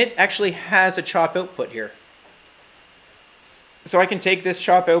 And it actually has a chop output here. So I can take this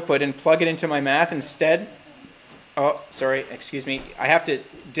chop output and plug it into my math instead. Oh, sorry, excuse me. I have to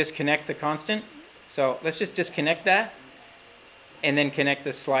disconnect the constant. So let's just disconnect that and then connect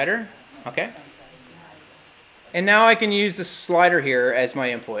this slider. Okay. And now I can use the slider here as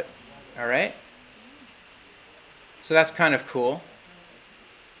my input. All right. So that's kind of cool.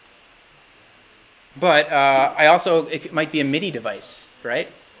 But I also, it might be a MIDI device, right?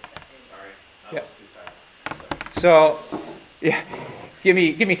 Sorry, that was too fast. So, yeah, give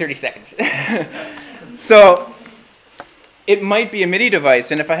me 30 seconds. So, it might be a MIDI device,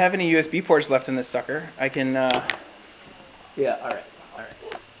 and if I have any USB ports left in this sucker, I can, yeah, all right.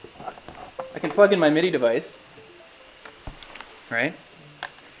 I can plug in my MIDI device, right?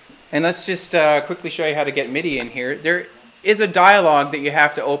 And let's just quickly show you how to get MIDI in here. There is a dialog that you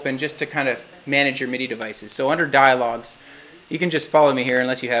have to open just to kind of manage your MIDI devices. So under dialogues, you can just follow me here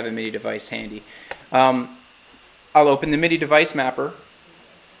unless you have a MIDI device handy. I'll open the MIDI device mapper.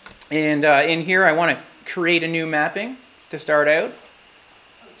 And in here, I want to create a new mapping to start out.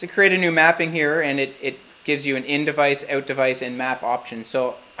 So create a new mapping here, and it gives you an in device, out device, and map option.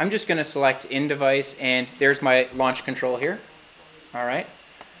 So I'm just going to select in device, and there's my launch control here. All right.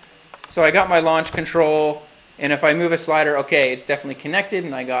 So I got my launch control, and if I move a slider, okay, it's definitely connected,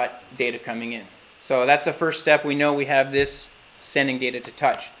 and I got data coming in. So that's the first step. We know we have this sending data to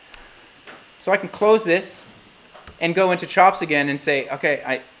touch. So I can close this and go into chops again and say,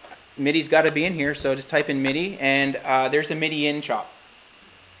 okay, MIDI's got to be in here, so just type in MIDI, and there's a MIDI in chop.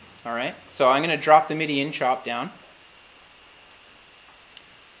 All right, so I'm going to drop the MIDI in chop down.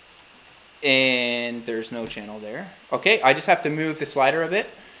 And there's no channel there. Okay, I just have to move the slider a bit.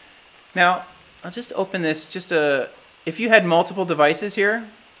 Now, I'll just open this, if you had multiple devices here,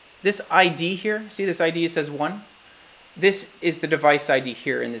 this ID here, see this ID says 1? This is the device ID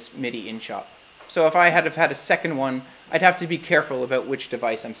here in this MIDI in chop. So if I had a second one, I'd have to be careful about which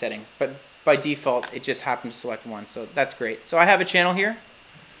device I'm setting. But by default, it just happened to select 1, so that's great. So I have a channel here.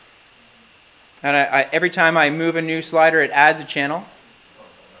 And every time I move a new slider, it adds a channel.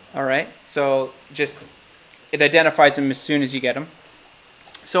 All right, so it identifies them as soon as you get them.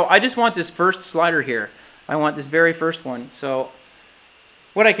 So I just want this first slider here. I want this very first one. So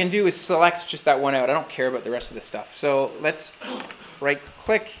what I can do is select just that one out. I don't care about the rest of the stuff. So let's right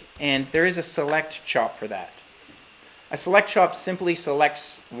click, and there is a select chop for that. A select chop simply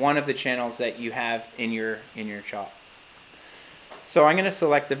selects one of the channels that you have in your chop. So I'm going to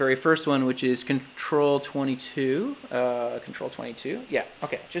select the very first one, which is control 22. Control 22. Yeah,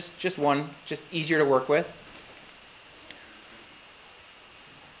 okay, just one, just easier to work with.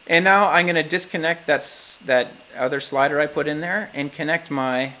 And now I'm going to disconnect that other slider I put in there and connect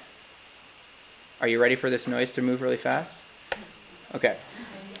my... Are you ready for this noise to move really fast? Okay.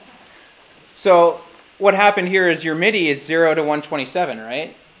 So what happened here is your MIDI is 0 to 127,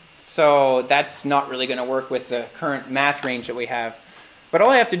 right? So that's not really going to work with the current math range that we have. But all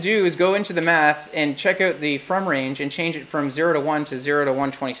I have to do is go into the math and check out the from range and change it from 0 to 1 to 0 to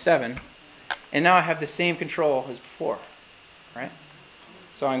 127. And now I have the same control as before, right?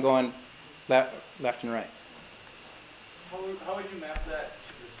 So I'm going left and right. How would you map that to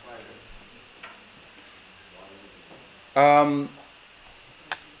the slider?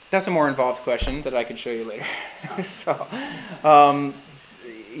 That's a more involved question that I could show you later. So,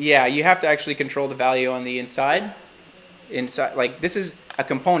 yeah, you have to actually control the value on the inside. Like this is a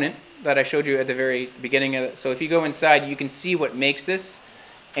component that I showed you at the very beginning of it. So if you go inside, you can see what makes this,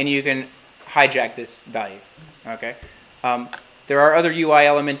 and you can hijack this value. Okay. There are other UI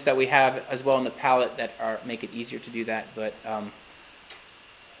elements that we have as well in the palette that make it easier to do that, but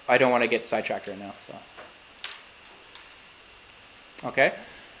I don't want to get sidetracked right now. So, okay,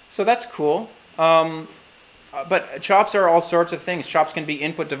 so that's cool. But chops are all sorts of things. Chops can be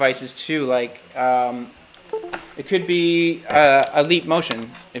input devices too, like it could be a leap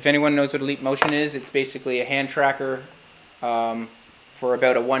motion. If anyone knows what a leap motion is, it's basically a hand tracker for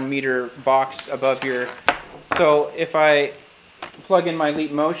about a 1 meter box above your. So if I plug in my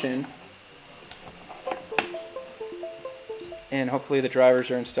leap motion, and hopefully the drivers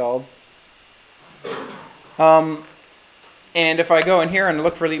are installed. And if I go in here and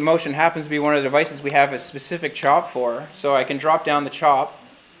look for leap motion, happens to be one of the devices we have a specific chop for. So I can drop down the chop.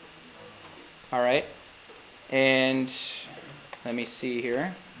 All right. And let me see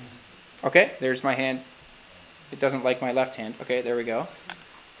here. Okay, there's my hand. It doesn't like my left hand. Okay, there we go.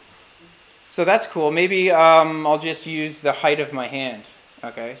 So that's cool. Maybe I'll just use the height of my hand.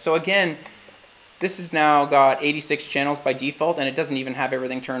 Okay, so again, this has now got 86 channels by default, and it doesn't even have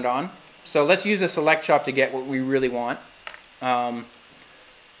everything turned on. So let's use a select chop to get what we really want. And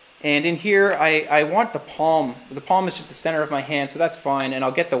in here, I want the palm. The palm is just the center of my hand, so that's fine. And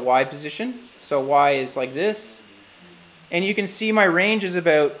I'll get the Y position. So Y is like this. And you can see my range is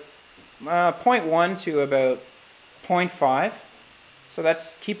about 0.1 to about 0.5. So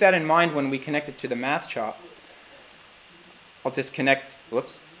keep that in mind when we connect it to the math chop. I'll disconnect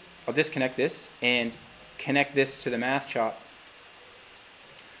this and connect this to the math chop.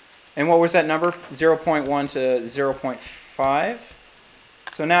 And what was that number? 0.1 to 0.5.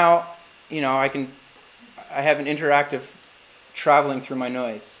 So now, you know, I have an interactive traveling through my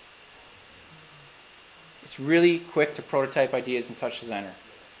noise. It's really quick to prototype ideas in TouchDesigner.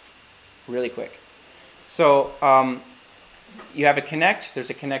 Really quick. So you have a connect, there's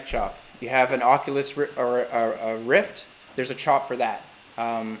a connect chop. You have an Oculus or a Rift, there's a chop for that.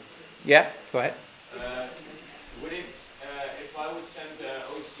 Yeah, go ahead. Would it, if I would send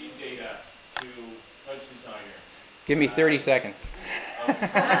OC data to TouchDesigner? Give me 30 seconds.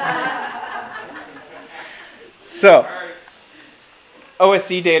 So,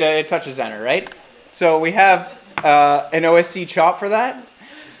 OSC data at TouchDesigner, right? So we have an OSC chop for that.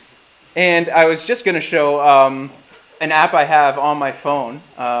 And I was just going to show an app I have on my phone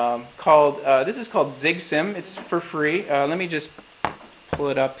this is called ZigSim. It's for free. Let me just pull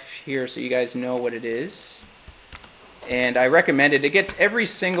it up here so you guys know what it is. And I recommend it. It gets every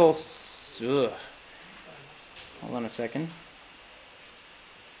single... Hold on a second.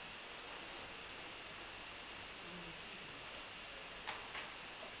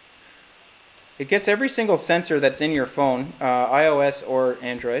 It gets every single sensor that's in your phone, iOS or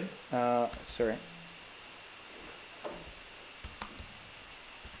Android. Sorry.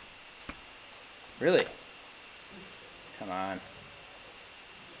 Really? Come on.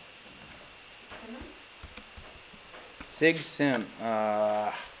 ZigSim.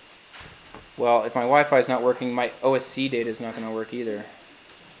 Well, if my Wi-Fi is not working, my OSC data is not going to work either.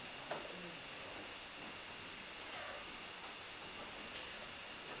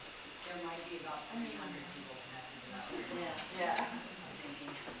 There might be about 300 people connected.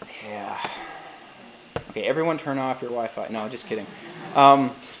 Yeah. Okay, everyone turn off your Wi-Fi. No, just kidding. The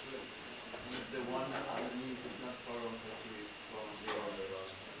one underneath is not 450, it's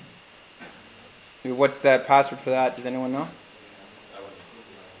 400. What's that password for that? Does anyone know?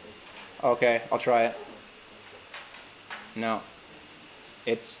 Okay, I'll try it. No.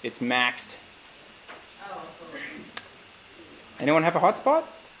 It's maxed. Anyone have a hotspot?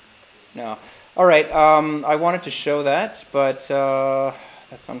 No. All right, I wanted to show that, but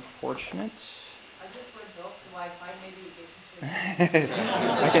that's unfortunate. I just went off the Wi-Fi, maybe you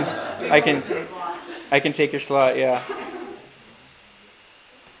can I can take your slot, yeah.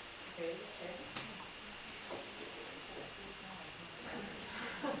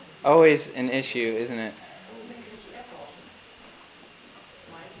 Always an issue, isn't it?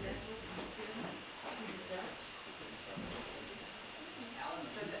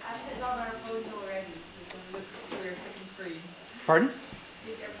 So the app is on our phones already. You can look through your second screen. Pardon?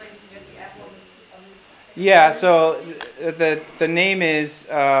 Everybody can get the app on this Yeah, so the name is,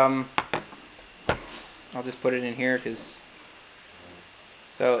 I'll just put it in here because,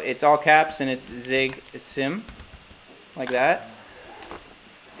 so it's all caps and it's ZigSim, like that.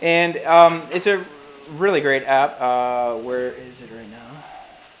 And it's a really great app. Where is it right now?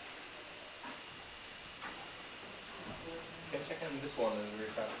 You can check in this one and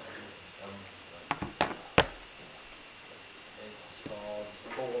refresh. It's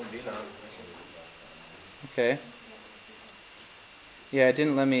called Bina. Okay. Yeah, it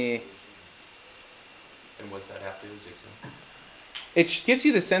didn't let me. And what's that app do, ZigSim? It gives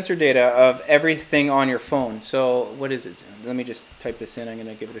you the sensor data of everything on your phone. So what is it? Let me just type this in. I'm going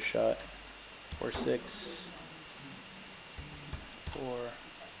to give it a shot. 46405.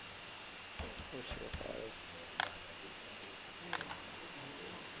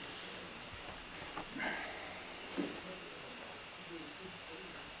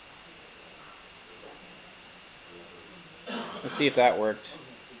 Let's see if that worked.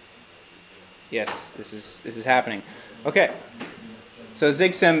 Yes, this is happening. Okay. So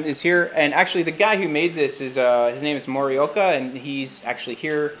ZigSim is here, and actually the guy who made this is his name is Morioka, and he's actually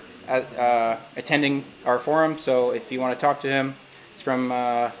here at, attending our forum. So if you want to talk to him, he's from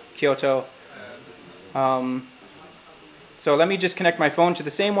Kyoto. So let me just connect my phone to the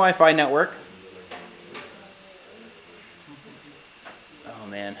same Wi-Fi network. Oh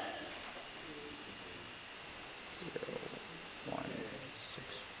man.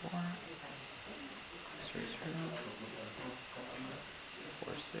 0164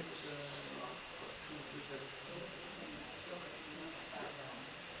 46.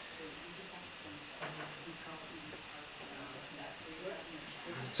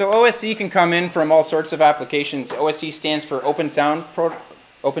 So OSC can come in from all sorts of applications. OSC stands for Open Sound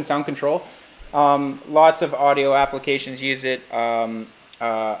Control. Lots of audio applications use it.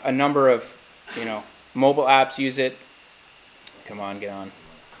 A number of mobile apps use it. Come on, get on.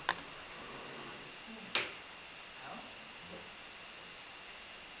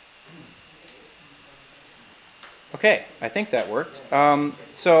 Okay, I think that worked.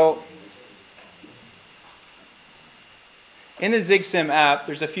 So in the ZigSim app,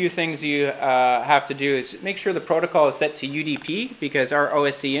 there's a few things you have to do. Is make sure the protocol is set to UDP, because our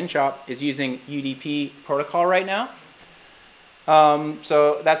OSC in-shop is using UDP protocol right now.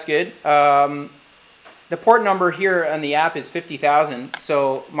 So that's good. The port number here on the app is 50,000.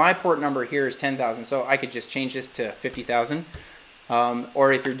 So my port number here is 10,000. So I could just change this to 50,000.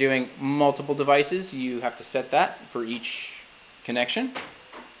 Or if you're doing multiple devices, you have to set that for each connection.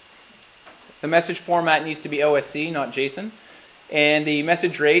 The message format needs to be OSC, not JSON. And the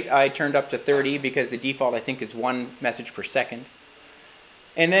message rate I turned up to 30 because the default I think is 1 message per second.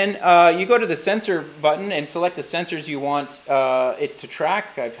 And then you go to the sensor button and select the sensors you want it to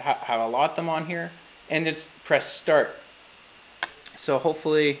track. I have a lot of them on here. And just press start. So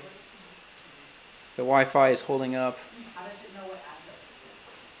hopefully the Wi-Fi is holding up. How does it know what address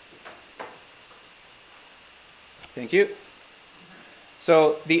to send? Thank you.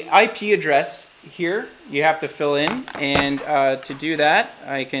 So the IP address here you have to fill in, and to do that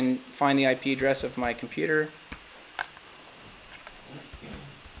I can find the IP address of my computer.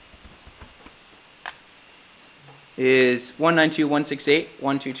 Is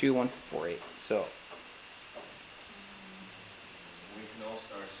 192.168.122.148. So We can all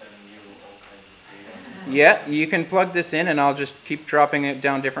start sending you all kinds of data. yeah, you can plug this in and I'll just keep dropping it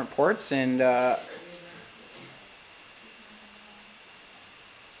down different ports, and I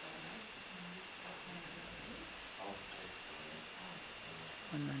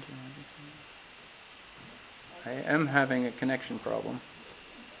am having a connection problem.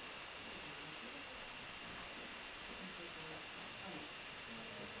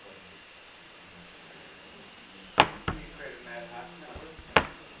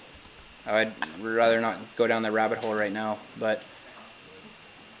 I'd rather not go down the rabbit hole right now, but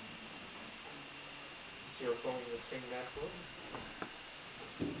Is your phone the same network?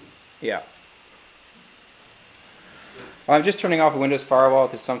 yeah. Well, I'm just turning off a Windows firewall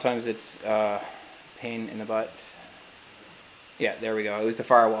because sometimes it's pain in the butt. Yeah, there we go. It was the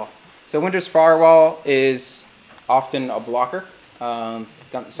firewall. So Windows firewall is often a blocker,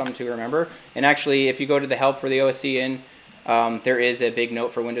 something to remember. And actually, if you go to the help for the OSC in, there is a big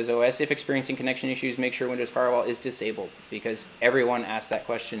note for Windows OS. If experiencing connection issues, make sure Windows Firewall is disabled, because everyone asks that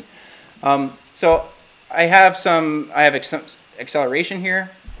question. So I have acceleration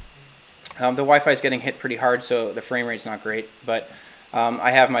here. The Wi-Fi is getting hit pretty hard, so the frame rate's not great. But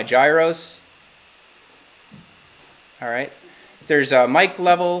I have my gyros. All right. There's a mic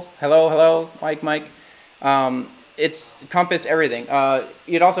level. Hello, hello, mic. It's compass everything.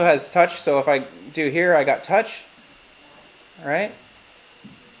 It also has touch. So if I do here, I got touch. All right,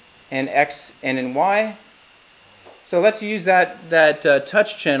 and X and then Y. So let's use that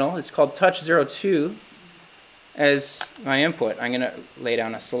touch channel. It's called touch 02 as my input. I'm going to lay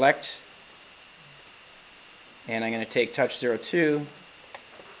down a select, and I'm going to take touch 02,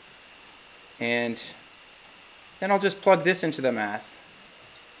 and then I'll just plug this into the math.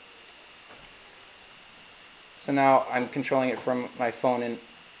 So now I'm controlling it from my phone in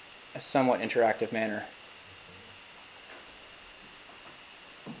a somewhat interactive manner.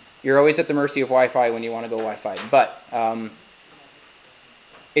 You're always at the mercy of Wi-Fi when you want to go Wi-Fi, but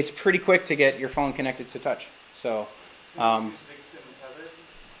it's pretty quick to get your phone connected to touch. So,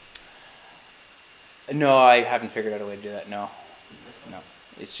 no, I haven't figured out a way to do that. No,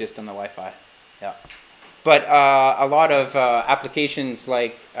 it's just on the Wi-Fi. Yeah, but a lot of applications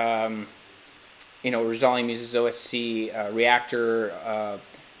like Resolve uses OSC, Reactor,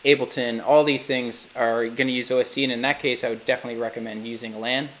 Ableton, all these things are going to use OSC, and in that case, I would definitely recommend using a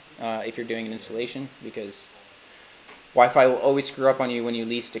LAN if you're doing an installation, because Wi-Fi will always screw up on you when you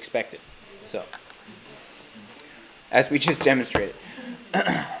least expect it. So, as we just demonstrated.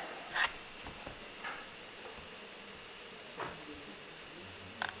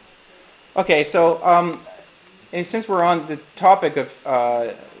 Okay, so and since we're on the topic of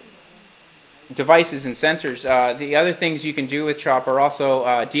devices and sensors, the other things you can do with CHOP are also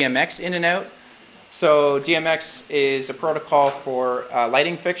DMX in and out. So DMX is a protocol for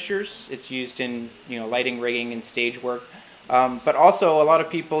lighting fixtures. It's used in lighting rigging and stage work. But also a lot of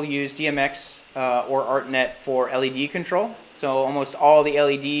people use DMX or ArtNet for LED control. So almost all the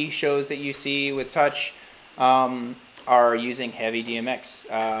LED shows that you see with touch are using heavy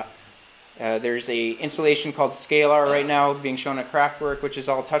DMX. There's a installation called Scalar right now being shown at Craftwork, which is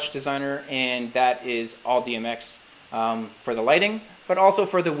all TouchDesigner, and that is all DMX for the lighting, but also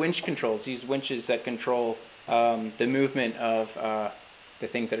for the winch controls. These winches that control the movement of the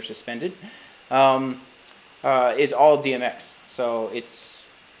things that are suspended is all DMX. So it's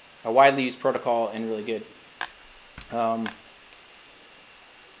a widely used protocol and really good.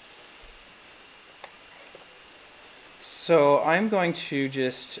 So I'm going to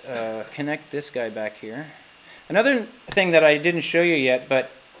just connect this guy back here. Another thing that I didn't show you yet, but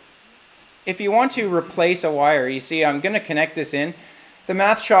if you want to replace a wire, you see I'm going to connect this in. The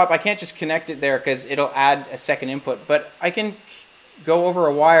math shop, I can't just connect it there because it'll add a second input, but I can go over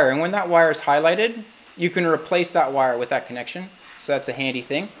a wire, and when that wire is highlighted, you can replace that wire with that connection. So that's a handy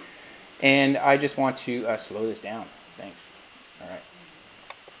thing. And I just want to slow this down. Thanks. All right.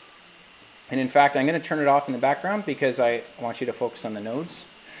 And in fact, I'm going to turn it off in the background because I want you to focus on the nodes.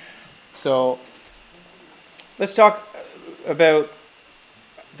 So let's talk about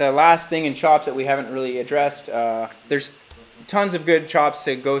the last thing in chops that we haven't really addressed. There's tons of good chops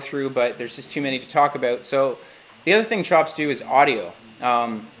to go through, but there's just too many to talk about. So the other thing chops do is audio.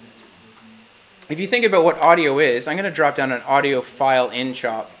 If you think about what audio is, I'm going to drop down an audio file in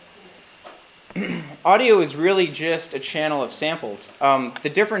chop. Audio is really just a channel of samples.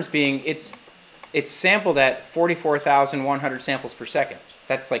 The difference being it's sampled at 44,100 samples per second.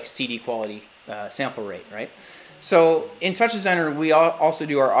 That's like CD quality sample rate, right? So in TouchDesigner, we also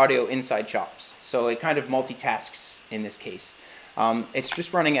do our audio inside chops. So it kind of multitasks in this case. It's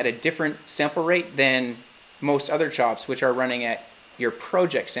just running at a different sample rate than most other chops, which are running at your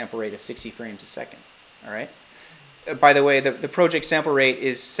project sample rate of 60 frames a second. All right. By the way, the project sample rate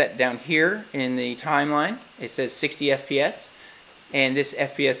is set down here in the timeline. It says 60 FPS. And this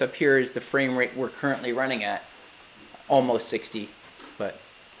FPS up here is the frame rate we're currently running at. Almost 60, but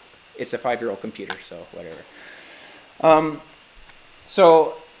it's a 5-year-old computer, so whatever.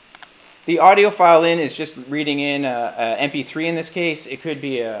 So the audio file in is just reading in a MP3 in this case. It could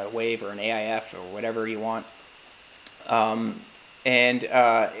be a WAV or an AIF or whatever you want.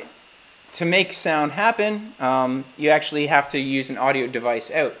 To make sound happen, you actually have to use an audio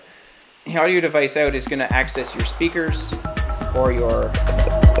device out. The audio device out is going to access your speakers or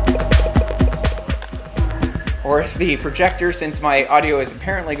the projector, since my audio is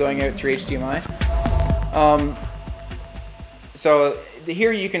apparently going out through HDMI. So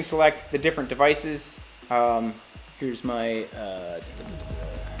here you can select the different devices. Here's my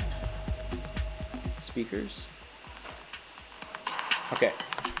speakers. Okay.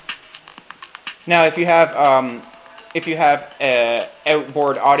 Now, if you have an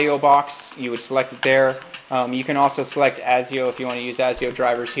outboard audio box, you would select it there. You can also select ASIO if you want to use ASIO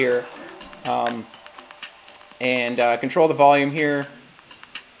drivers here, and control the volume here,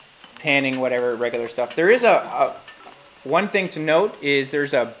 panning, whatever, regular stuff. There is one thing to note is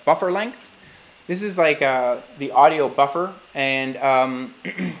there's a buffer length. This is like the audio buffer, and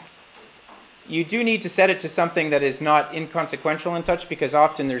you do need to set it to something that is not inconsequential in touch, because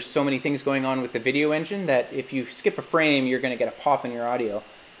often there's so many things going on with the video engine that if you skip a frame, you're going to get a pop in your audio.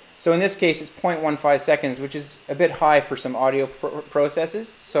 So in this case, it's 0.15 seconds, which is a bit high for some audio processes.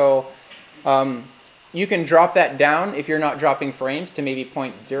 So you can drop that down if you're not dropping frames to maybe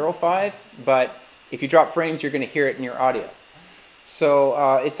 0.05, but if you drop frames, you're going to hear it in your audio.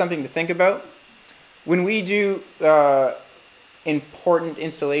 So it's something to think about. When we do important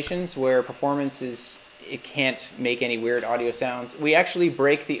installations where performance it can't make any weird audio sounds, we actually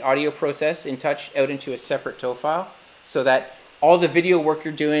break the audio process in Touch out into a separate TOW file so that all the video work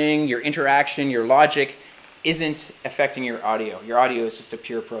you're doing, your interaction, your logic, isn't affecting your audio. Your audio is just a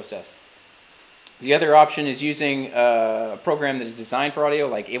pure process. The other option is using a program that is designed for audio,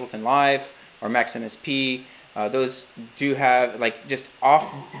 like Ableton Live or Max MSP. Those do have, like, just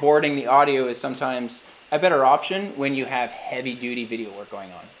offboarding the audio is sometimes a better option when you have heavy-duty video work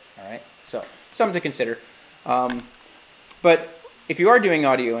going on. All right, so something to consider. But if you are doing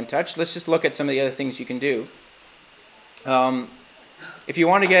audio in Touch, let's just look at some of the other things you can do. If you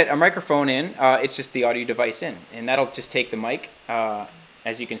want to get a microphone in, it's just the audio device in, and that'll just take the mic.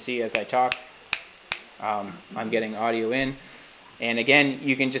 As you can see as I talk, I'm getting audio in. And again,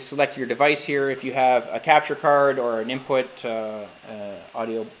 you can just select your device here if you have a capture card or an input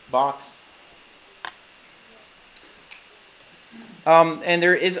audio box. And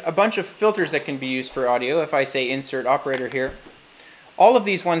there is a bunch of filters that can be used for audio. If I say insert operator here, all of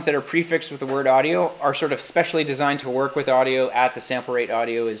these ones that are prefixed with the word audio are sort of specially designed to work with audio at the sample rate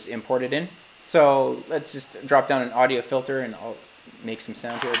audio is imported in. So let's just drop down an audio filter and I'll make some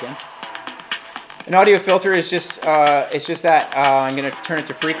sound here again. An audio filter is just it's just that I'm going to turn it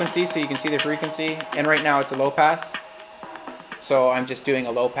to frequency so you can see the frequency. And right now it's a low pass. So I'm just doing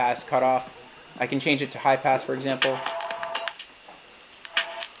a low pass cutoff. I can change it to high pass, for example.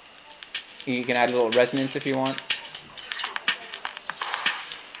 You can add a little resonance if you want.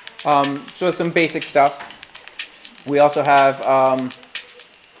 So some basic stuff. We also have a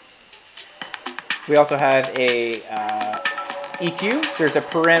EQ. There's a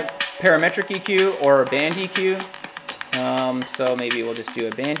parametric EQ or a band EQ. So maybe we'll just do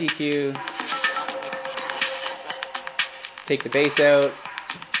a band EQ. Take the bass out.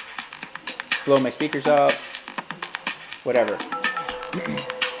 Blow my speakers up. Whatever.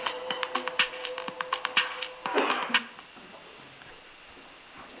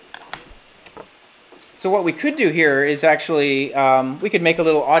 So what we could do here is actually, we could make a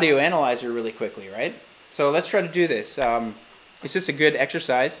little audio analyzer really quickly, right? So let's try to do this. It's just a good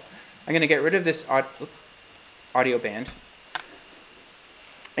exercise. I'm going to get rid of this audio band.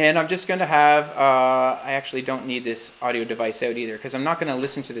 And I'm just going to have, I actually don't need this audio device out either because I'm not going to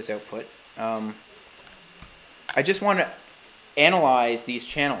listen to this output. I just want to analyze these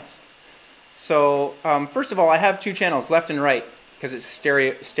channels. So first of all, I have two channels, left and right, because it's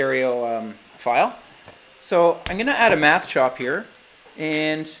a stereo file. So I'm going to add a math chop here,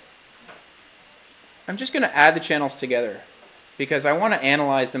 and I'm just going to add the channels together because I want to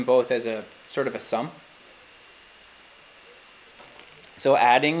analyze them both as a sort of a sum. So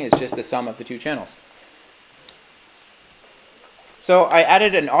adding is just the sum of the two channels. So I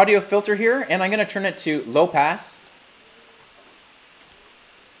added an audio filter here, and I'm going to turn it to low pass.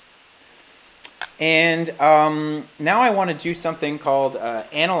 And now I want to do something called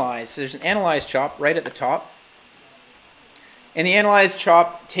analyze. So there's an analyze chop right at the top. And the analyze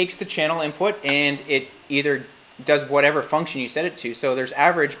chop takes the channel input and it either does whatever function you set it to. So there's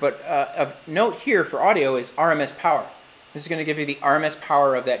average, but of note here for audio is RMS power. This is going to give you the RMS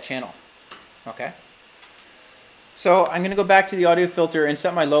power of that channel. Okay. So I'm going to go back to the audio filter and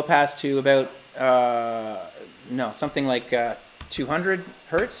set my low pass to about, something like 200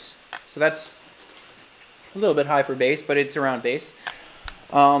 hertz. So that's a little bit high for bass, but it's around bass.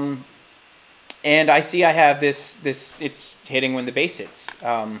 And I see I have this, it's hitting when the bass hits.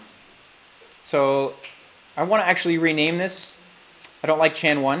 So I want to actually rename this. I don't like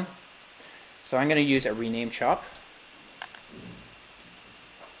Chan 1, so I'm going to use a rename chop.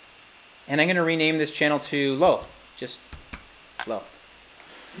 And I'm going to rename this channel to low, just low,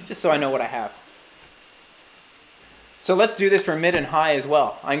 just so I know what I have. So let's do this for mid and high as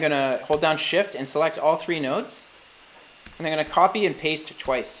well. I'm going to hold down Shift and select all three nodes. And I'm going to copy and paste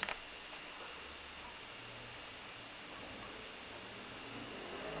twice.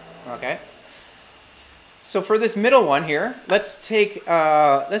 Okay. So for this middle one here, let's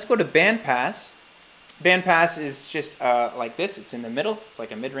go to band pass. Band pass is just like this. It's in the middle. It's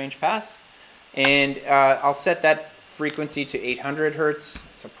like a mid-range pass. And I'll set that frequency to 800 hertz.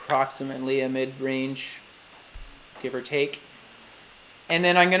 It's approximately a mid-range, give or take. And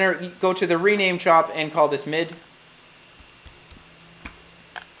then I'm going to go to the rename chop and call this mid.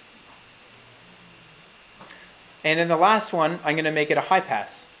 And then the last one, I'm going to make it a high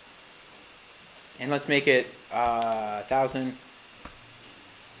pass. And let's make it 1,000.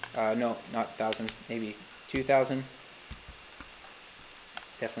 No, not 1,000. Maybe 2,000.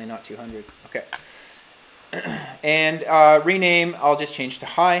 Definitely not 200. Okay. And rename, I'll just change to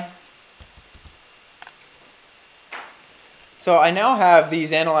high. So I now have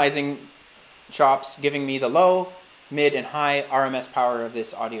these analyzing chops giving me the low, mid, and high RMS power of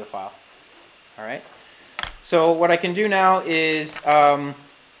this audio file. All right. So what I can do now is I'm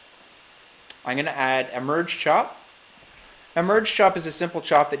going to add a merge chop. A merge chop is a simple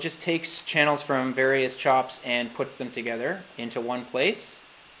chop that just takes channels from various chops and puts them together into one place.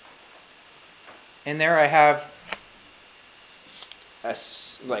 And there I have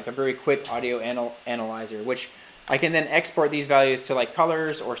like a very quick audio analyzer, which I can then export these values to like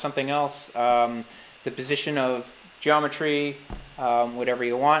colors or something else, the position of geometry, whatever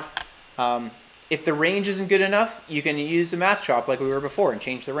you want. If the range isn't good enough, you can use a math chop like we were before and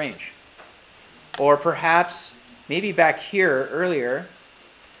change the range. Or perhaps, maybe back here earlier,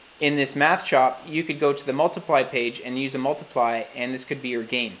 in this math chop, you could go to the multiply page and use a multiply, and this could be your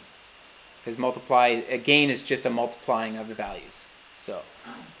gain. Because a gain is just a multiplying of the values. So,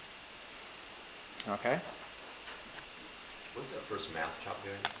 okay. What's that first math chop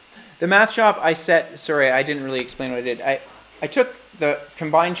doing? The math chop I set, sorry, I didn't really explain what I did. I took the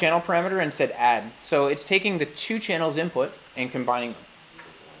combined channel parameter and said add. So it's taking the two channels input and combining them.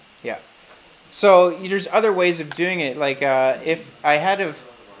 Yeah. So there's other ways of doing it. Like if I had have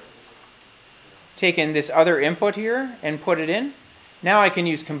taken this other input here and put it in, now I can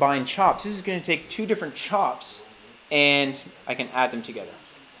use combined chops. This is going to take two different chops and I can add them together.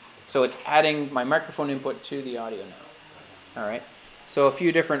 So it's adding my microphone input to the audio now. All right. So a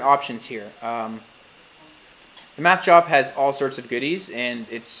few different options here. The math chop has all sorts of goodies, and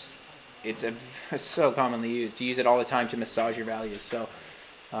it's so commonly used. You use it all the time to massage your values. So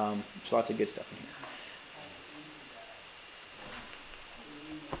there's lots of good stuff in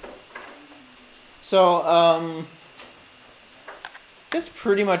here. So that's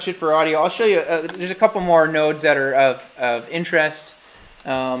pretty much it for audio. I'll show you. There's a couple more nodes that are of interest.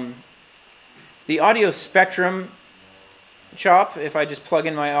 The audio spectrum chop, if I just plug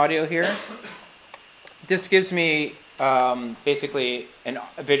in my audio here, this gives me basically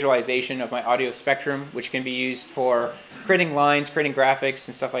a visualization of my audio spectrum, which can be used for creating lines, creating graphics,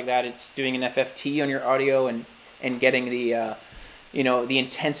 and stuff like that. It's doing an FFT on your audio and getting the the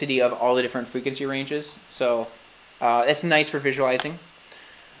intensity of all the different frequency ranges. So it's nice for visualizing.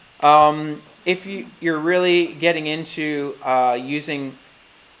 If you're really getting into using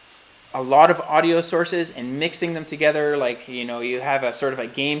a lot of audio sources and mixing them together, like you have a sort of a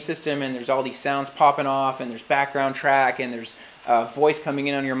game system and there's all these sounds popping off and there's background track and there's voice coming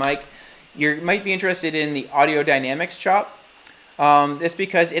in on your mic, you might be interested in the audio dynamics chop. That's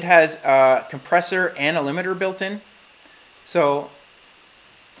because it has a compressor and a limiter built in. So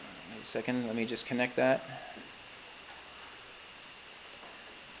wait a second, let me just connect that.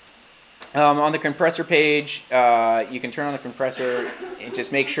 On the compressor page, you can turn on the compressor and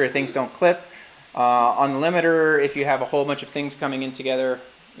just make sure things don't clip. On the limiter, if you have a whole bunch of things coming in together,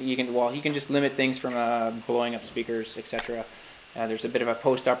 you can just limit things from blowing up speakers, etc. There's a bit of a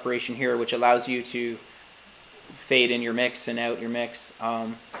post operation here which allows you to fade in your mix and out your mix.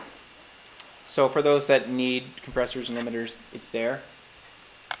 So for those that need compressors and limiters, it's there.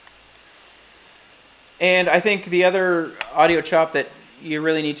 And I think the other audio chop that you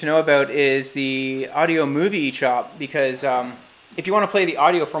really need to know about is the audio movie chop, because if you want to play the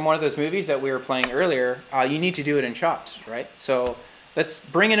audio from one of those movies that we were playing earlier, you need to do it in chops, right? So let's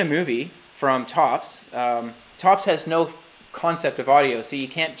bring in a movie from Tops. Tops has no concept of audio, so you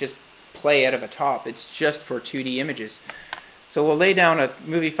can't just play out of a top. It's just for 2D images. So we'll lay down a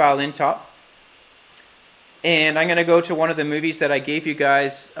movie file in Top, and I'm going to go to one of the movies that I gave you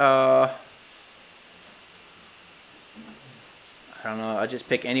guys. I don't know, I'll just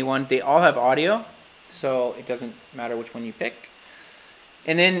pick any one. They all have audio, so it doesn't matter which one you pick.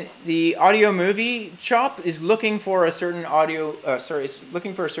 And then the audio movie chop is looking for a certain it's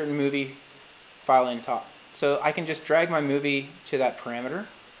looking for a certain movie file in Top. So I can just drag my movie to that parameter,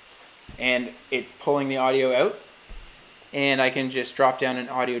 and it's pulling the audio out. And I can just drop down an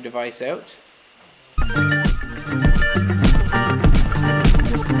audio device out.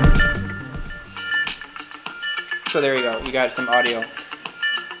 So there you go, you got some audio.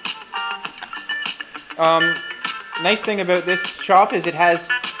 Nice thing about this chop is it has,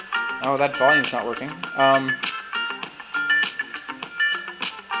 oh, that volume's not working.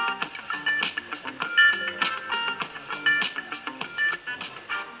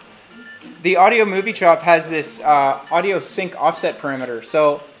 The audio movie chop has this audio sync offset parameter.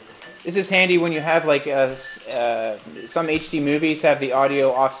 So this is handy when you have like some HD movies have the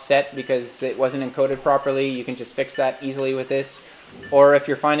audio offset because it wasn't encoded properly. You can just fix that easily with this. Or if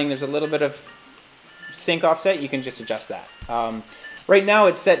you're finding there's a little bit of sync offset, you can just adjust that. Right now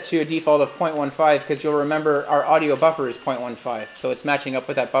it's set to a default of 0.15 because you'll remember our audio buffer is 0.15. So it's matching up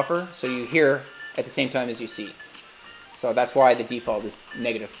with that buffer, so you hear at the same time as you see. So that's why the default is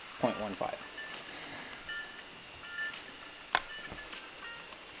negative 0.15.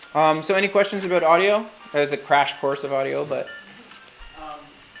 So any questions about audio? There's a crash course of audio, but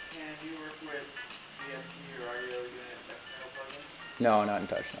Can you work with VST or audio unit external plugins? no, not in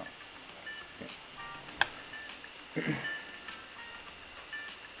Touch, no. Yeah.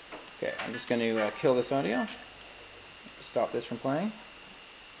 Okay, I'm just going to kill this audio. Stop this from playing.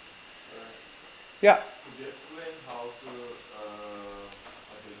 Yeah. Could you explain how to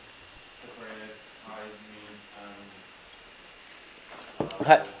separate high,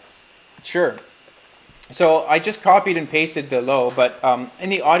 mid, and Sure. So I just copied and pasted the low, but in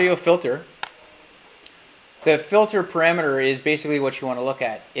the audio filter, the filter parameter is basically what you want to look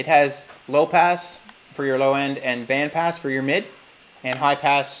at. It has low pass for your low end and band pass for your mid, and high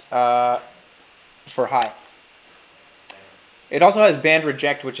pass for high. It also has band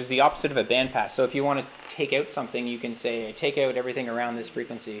reject, which is the opposite of a band pass. So if you want to take out something, you can say take out everything around this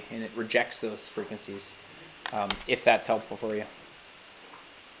frequency, and it rejects those frequencies, if that's helpful for you.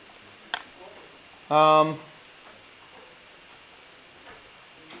 A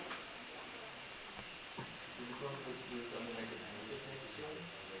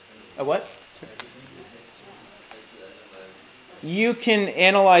what? You can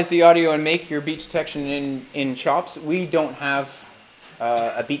analyze the audio and make your beat detection in chops. We don't have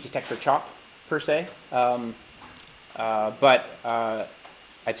a beat detector chop per se, but I've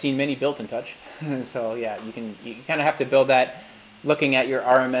seen many built in Touch. So yeah, you kind of have to build that, looking at your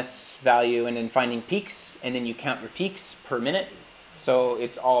RMS value and then finding peaks, and then you count your peaks per minute. So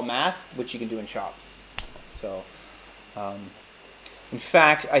it's all math, which you can do in chops. So in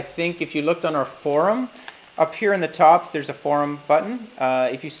fact, I think if you looked on our forum, up here in the top, there's a forum button.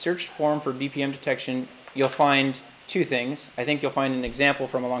 If you search forum for BPM detection, you'll find two things. I think you'll find an example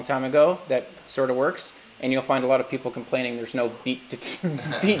from a long time ago that sort of works, and you'll find a lot of people complaining there's no beat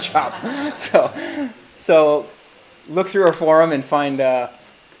chop. So look through our forum and find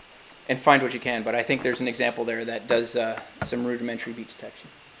what you can. But I think there's an example there that does some rudimentary beat detection.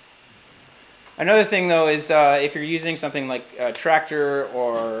 Another thing, though, is if you're using something like Tractor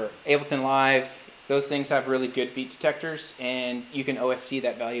or Ableton Live, those things have really good beat detectors, and you can OSC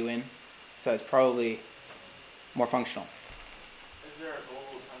that value in, so it's probably more functional. Is there a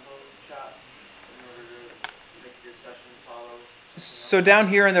global tempo shot in order to make your session follow? So down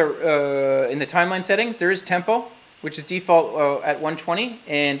here in the timeline settings, there is tempo, which is default at 120,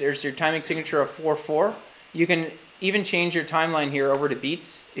 and there's your timing signature of 4/4. You can even change your timeline here over to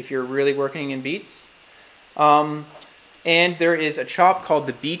beats if you're really working in beats. And there is a chop called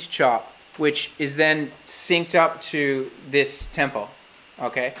the beat chop, which is then synced up to this tempo,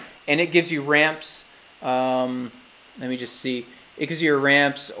 okay? And it gives you ramps. Let me just see. It gives you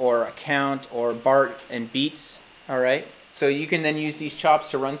ramps or a count or BART and beats, all right? So you can then use these chops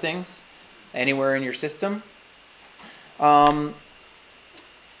to run things anywhere in your system.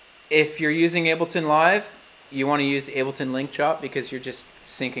 If you're using Ableton Live, you want to use Ableton Link chop because you're just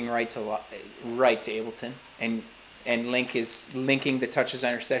syncing right to Ableton, and Link is linking the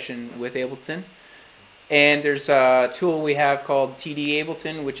TouchDesigner session with Ableton. And there's a tool we have called TD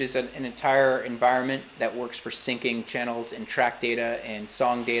Ableton, which is an entire environment that works for syncing channels and track data and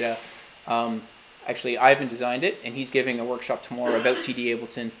song data. Actually, Ivan designed it, and he's giving a workshop tomorrow about TD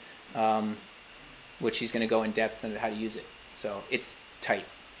Ableton, which he's going to go in depth on how to use it. So it's tight.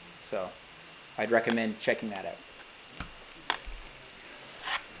 So I'd recommend checking that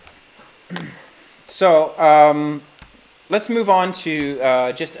out. So let's move on to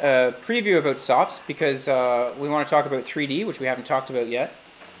just a preview about SOPs, because we want to talk about 3D, which we haven't talked about yet.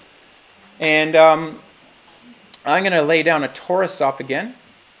 And I'm going to lay down a torus SOP again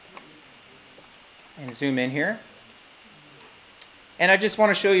and zoom in here. And I just want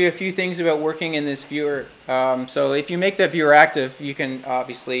to show you a few things about working in this viewer. So if you make that viewer active, you can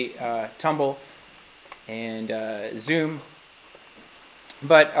obviously tumble and zoom.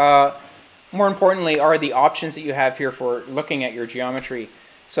 But more importantly are the options that you have here for looking at your geometry.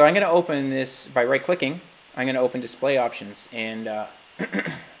 So I'm going to open this by right-clicking. I'm going to open display options. And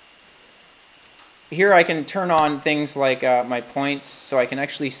here I can turn on things like my points, so I can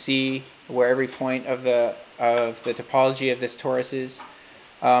actually see where every point of the topology of this torus is.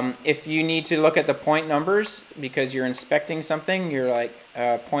 If you need to look at the point numbers because you're inspecting something, you're like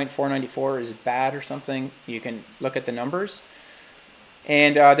point 494 is bad or something, you can look at the numbers.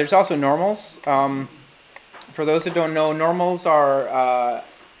 And there's also normals. For those that don't know, normals are,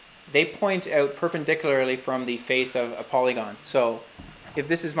 they point out perpendicularly from the face of a polygon. So if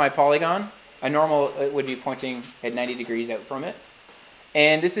this is my polygon, a normal would be pointing at 90 degrees out from it.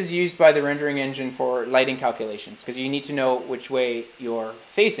 And this is used by the rendering engine for lighting calculations, because you need to know which way you're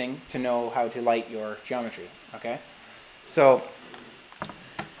facing to know how to light your geometry, okay? So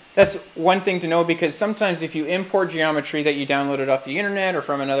That's one thing to know, because sometimes if you import geometry that you downloaded off the internet or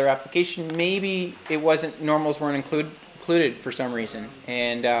from another application, maybe it wasn't, normals weren't included for some reason,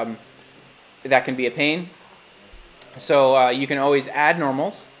 and that can be a pain. So you can always add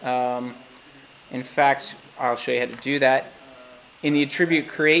normals. In fact, I'll show you how to do that. In the attribute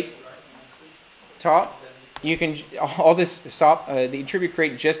create top, you can, all this the attribute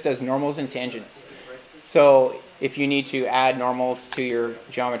create just does normals and tangents. So if you need to add normals to your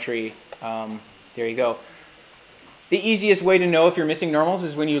geometry, there you go. The easiest way to know if you're missing normals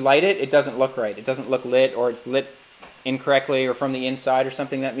is when you light it, it doesn't look right. It doesn't look lit, or it's lit incorrectly or from the inside or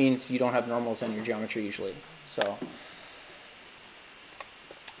something. That means you don't have normals on your geometry usually. So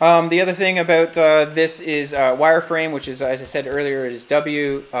the other thing about this is wireframe, which is, as I said earlier, is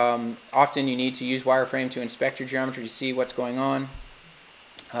W. Often you need to use wireframe to inspect your geometry to see what's going on.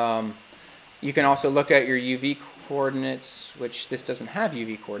 You can also look at your UV coordinates, which this doesn't have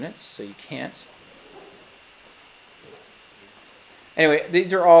UV coordinates, so you can't. Anyway,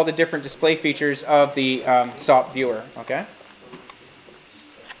 these are all the different display features of the SOP viewer, okay?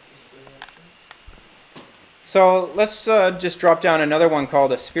 So let's just drop down another one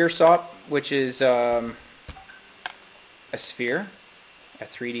called a sphere SOP, which is a sphere, a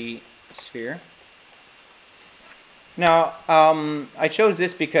 3D sphere. Now, I chose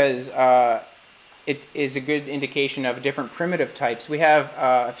this because it is a good indication of different primitive types. We have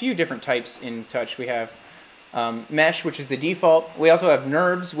a few different types in Touch. We have mesh, which is the default. We also have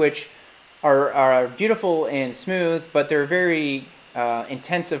NURBs, which are beautiful and smooth, but they're very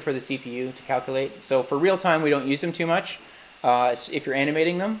intensive for the CPU to calculate. So for real time, we don't use them too much if you're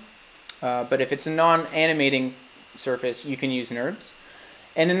animating them. But if it's a non-animating surface, you can use NURBs.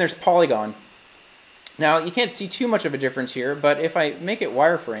 And then there's polygon. Now, you can't see too much of a difference here, but if I make it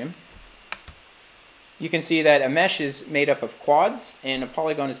wireframe, you can see that a mesh is made up of quads and a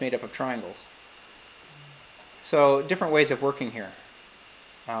polygon is made up of triangles. So different ways of working here.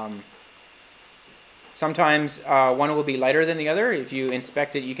 Sometimes one will be lighter than the other. If you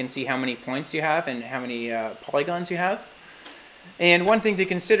inspect it, you can see how many points you have and how many polygons you have. And one thing to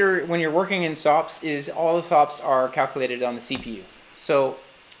consider when you're working in SOPs is all the SOPs are calculated on the CPU. So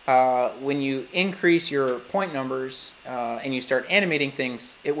when you increase your point numbers and you start animating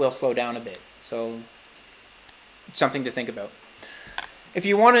things, it will slow down a bit. So something to think about. If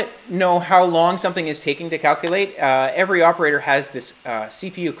you want to know how long something is taking to calculate, every operator has this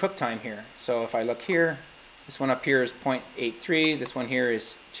CPU cook time here. So if I look here, this one up here is 0.83, this one here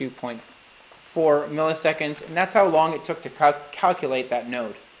is 2.4 milliseconds, and that's how long it took to calculate that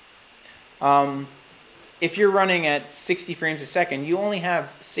node. If you're running at 60 frames a second, you only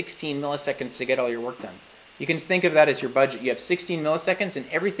have 16 milliseconds to get all your work done. You can think of that as your budget. You have 16 milliseconds, and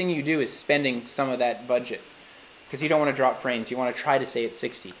everything you do is spending some of that budget, because you don't want to drop frames. You want to try to stay at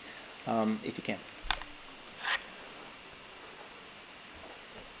 60 if you can.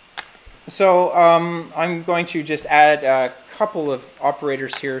 So I'm going to just add a couple of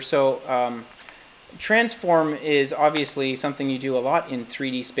operators here. So transform is obviously something you do a lot in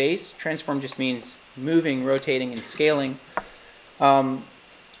 3D space. Transform just means moving, rotating, and scaling.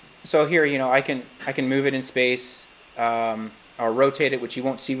 So here, you know, I can move it in space or rotate it, which you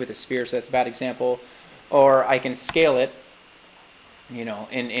won't see with a sphere, so that's a bad example. Or I can scale it, you know,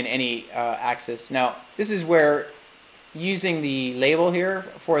 in any axis. Now, this is where using the label here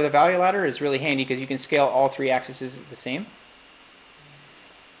for the value ladder is really handy, because you can scale all three axes the same.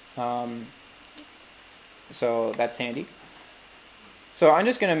 So that's handy. So I'm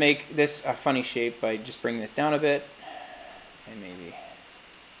just going to make this a funny shape by just bringing this down a bit, and maybe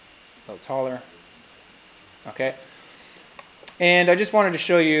a little taller. Okay. And I just wanted to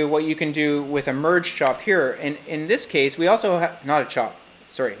show you what you can do with a merge chop here. And in this case, we also have, not a chop,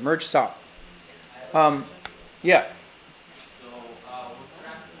 sorry, merge SOP. Yeah. So with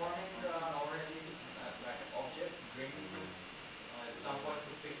transforming already like an object, bringing at some point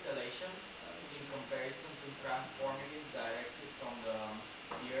to pixelation in comparison to transforming it directly from the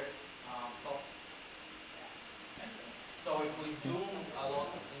sphere top. So if we zoom a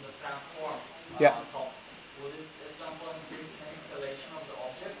lot in the transform top, would it at some point bring pixelation of the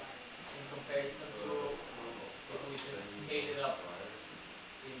object in comparison to if we just scale it up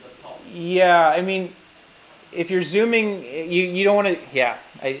in the top? Yeah, I mean, if you're zooming, you don't want to, yeah.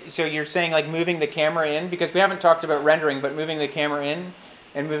 So you're saying like moving the camera in, because we haven't talked about rendering, but moving the camera in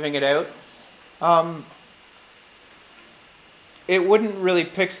and moving it out. It wouldn't really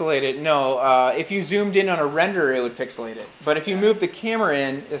pixelate it, no. If you zoomed in on a render, it would pixelate it. But if you move the camera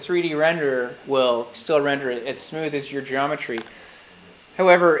in, the 3D render will still render it as smooth as your geometry.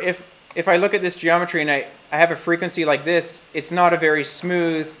 However, if if I look at this geometry and I have a frequency like this, it's not a very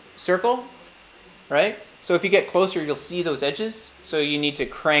smooth circle, right? So if you get closer, you'll see those edges. So you need to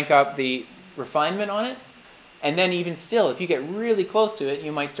crank up the refinement on it. And then even still, if you get really close to it,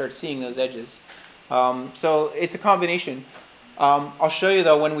 you might start seeing those edges. So it's a combination. I'll show you,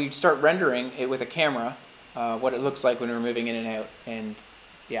 though, when we start rendering it with a camera, what it looks like when we're moving in and out. And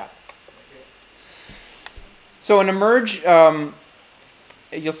yeah. So in a merge,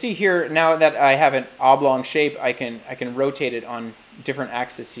 you'll see here now that I have an oblong shape, I can rotate it on different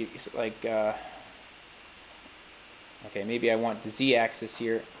axes. Like, okay, maybe I want the z-axis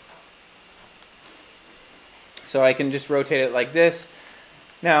here. So I can just rotate it like this.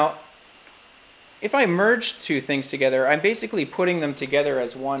 Now, if I merge two things together, I'm basically putting them together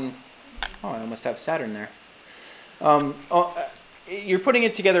as one. Oh, I almost have Saturn there. You're putting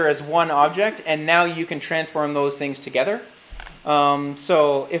it together as one object, and now you can transform those things together.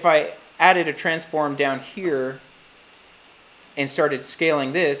 So if I added a transform down here and started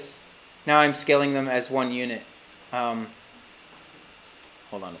scaling this, now I'm scaling them as one unit. Hold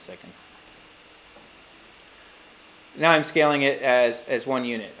on a second. Now I'm scaling it as one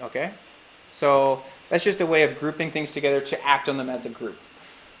unit, okay? So that's just a way of grouping things together to act on them as a group.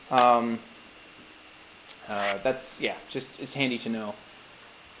 That's, yeah, just it's handy to know.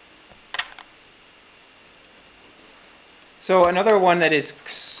 So another one that is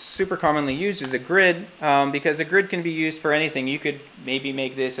super commonly used is a grid, because a grid can be used for anything. You could maybe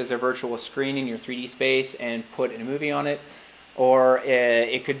make this as a virtual screen in your 3D space and put a movie on it, or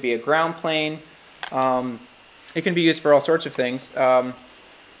it could be a ground plane. It can be used for all sorts of things.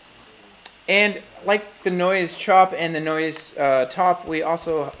 And like the noise chop and the noise top, we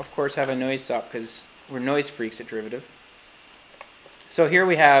also, of course, have a noise sop because we're noise freaks at Derivative. So here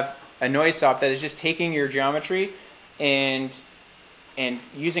we have a noise sop that is just taking your geometry and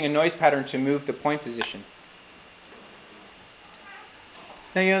using a noise pattern to move the point position.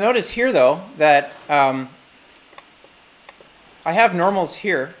 Now you'll notice here, though, that I have normals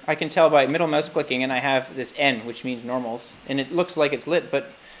here. I can tell by middle mouse clicking, and I have this N, which means normals, and it looks like it's lit,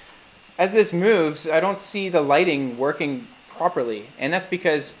 but as this moves, I don't see the lighting working properly, and that's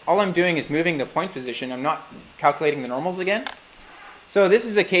because all I'm doing is moving the point position. I'm not calculating the normals again. So this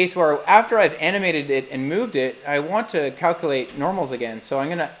is a case where after I've animated it and moved it, I want to calculate normals again. So I'm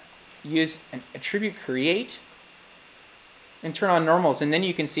going to use an attribute create and turn on normals, and then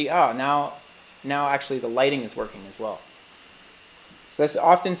you can see, oh, now actually the lighting is working as well. So that's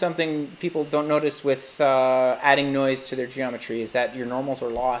often something people don't notice with adding noise to their geometry, is that your normals are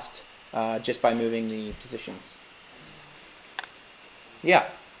lost just by moving the positions. Yeah.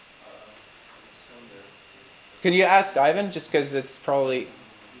 Can you ask Ivan, just because it's probably...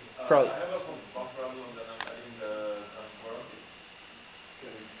 I have one problem that I'm adding the transform.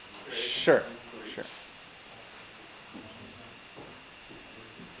 It's Sure, sure.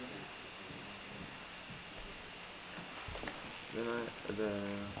 Then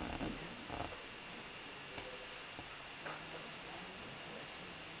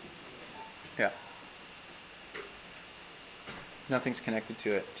Yeah. Nothing's connected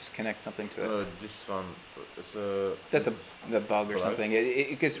to it. Just connect something to it. this one is a... That's the bug or something.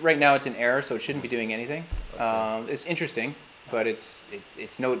 Because right now it's an error, so it shouldn't be doing anything. Okay. It's interesting, but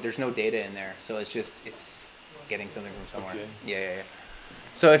there's no data in there, so it's getting something from somewhere. Okay. Yeah.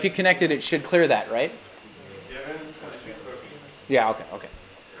 So if you connect it, it should clear that, right? Yeah, then it's connected. It's working. Yeah. Okay.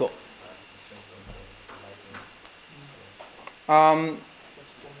 Cool.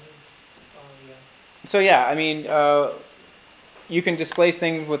 So yeah, I mean, you can displace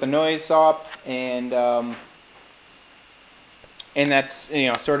things with a noise sop, and that's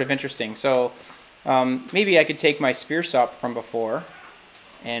sort of interesting. So maybe I could take my sphere sop from before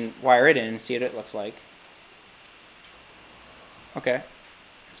and wire it in and see what it looks like. Okay,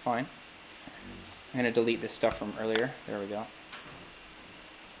 that's fine. I'm going to delete this stuff from earlier. There we go.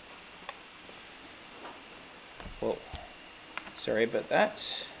 Whoa, sorry about that.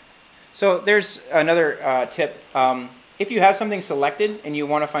 So there's another tip. If you have something selected and you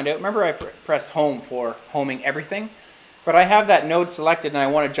want to find out, remember I pressed home for homing everything, but I have that node selected and I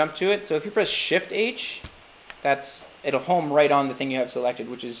want to jump to it. So if you press Shift H, it'll home right on the thing you have selected,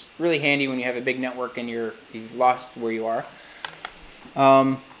 which is really handy when you have a big network and you've lost where you are.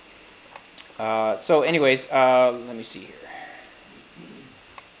 So anyways, let me see here.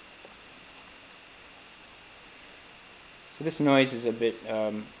 So this noise is a bit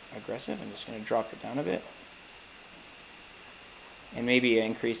aggressive. I'm just going to drop it down a bit. And maybe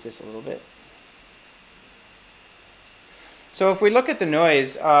increase this a little bit. So if we look at the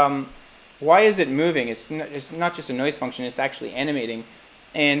noise, why is it moving? It's not just a noise function, it's actually animating.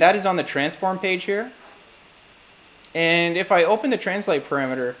 and that is on the transform page here. And if I open the translate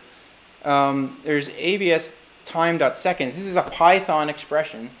parameter, there's abs time.seconds. This is a Python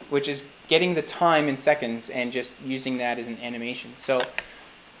expression, which is getting the time in seconds and just using that as an animation. So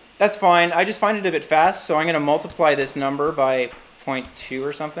that's fine. I just find it a bit fast, so I'm going to multiply this number by 0.2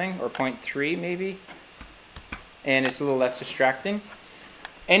 or something, or 0.3 maybe, and it's a little less distracting.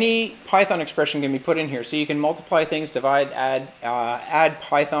 Any Python expression can be put in here, so you can multiply things, divide, add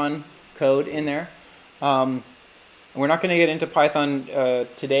Python code in there. We're not going to get into Python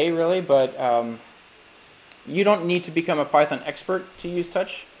today, really, but you don't need to become a Python expert to use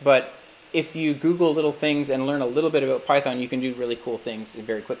Touch, but if you Google little things and learn a little bit about Python, you can do really cool things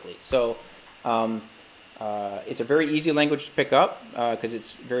very quickly. So it's a very easy language to pick up because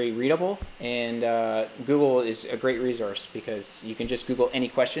it's very readable, and Google is a great resource because you can just Google any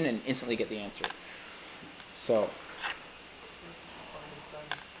question and instantly get the answer. So,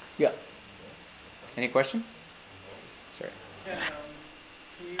 yeah. Any question? Sorry. Can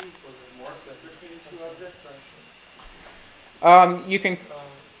you more separate between two objects?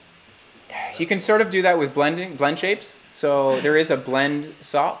 You can sort of do that with blend shapes. So there is a blend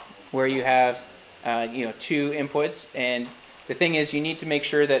SOP where you have two inputs, and the thing is you need to make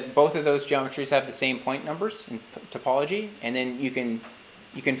sure that both of those geometries have the same point numbers in topology, and then you can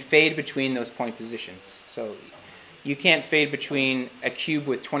fade between those point positions. So you can't fade between a cube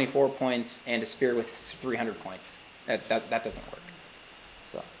with 24 points and a sphere with 300 points. That doesn't work.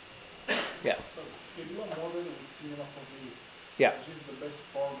 So yeah. So if you do a model with similar probability, yeah. which is the best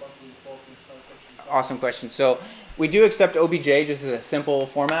format to import inside TouchDesigner? Awesome question. So we do accept OBJ just as a simple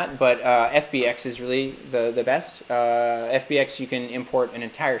format, but FBX is really the best. FBX, you can import an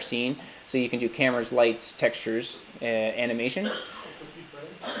entire scene, so you can do cameras, lights, textures, animation. What's the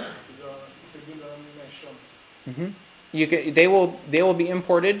difference if you do animations? They will be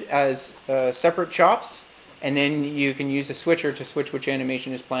imported as separate chops, and then you can use a switcher to switch which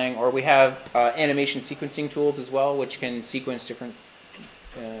animation is playing, or we have animation sequencing tools as well, which can sequence different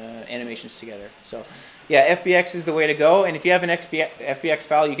animations together. So yeah, FBX is the way to go, and if you have an FBX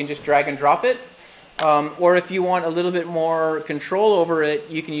file, you can just drag and drop it, or if you want a little bit more control over it,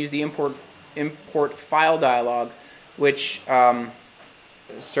 you can use the import file dialog, which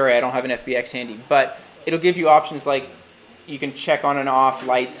sorry, I don't have an FBX handy, but it'll give you options like you can check on and off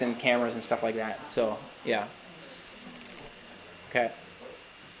lights and cameras and stuff like that. So yeah. Okay.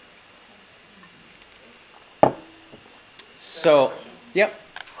 So, yep.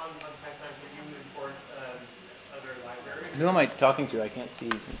 On Python, can you import other libraries? Who am I talking to? I can't see.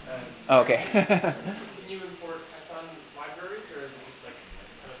 Oh, okay. Can you import Python libraries, or is it just like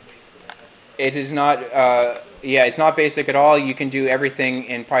kind of basic? It is not. Yeah, it's not basic at all. You can do everything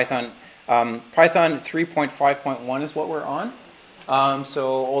in Python. Python 3.5.1 is what we're on. So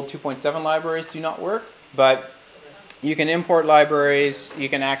old 2.7 libraries do not work, but you can import libraries. You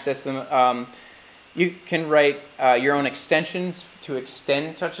can access them. You can write your own extensions to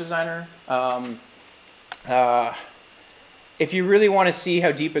extend TouchDesigner. If you really want to see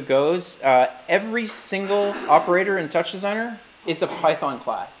how deep it goes, every single operator in TouchDesigner is a Python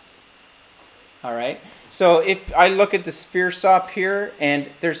class. All right. So if I look at the sphere SOP here, and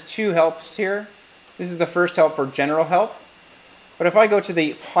there's two helps here. This is the first help for general help. But if I go to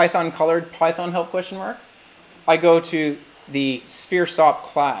the Python colored Python help question mark, I go to the sphere SOP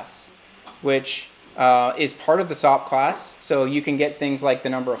class, which is part of the SOP class. So you can get things like the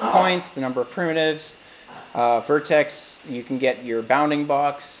number of points, the number of primitives, vertex, you can get your bounding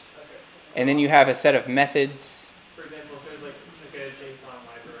box, and then you have a set of methods. For example, if there's like a JSON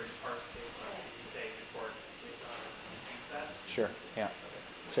library, parse JSON, you say import JSON and use that? Sure, yeah.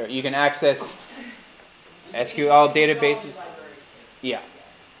 So you can access SQL databases. Yeah,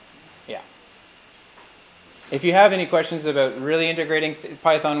 yeah. If you have any questions about really integrating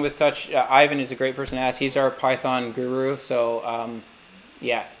Python with Touch, Ivan is a great person to ask. He's our Python guru. So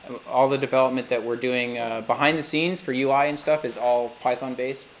yeah, all the development that we're doing behind the scenes for UI and stuff is all Python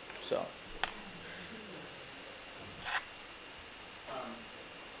based. So.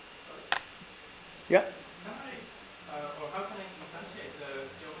 Yeah. How can I instantiate the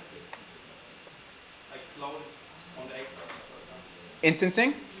geometry? Like load on the X for example?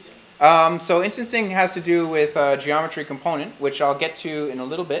 Instancing? So instancing has to do with geometry component, which I'll get to in a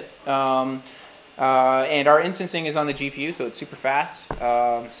little bit. And our instancing is on the GPU, so it's super fast.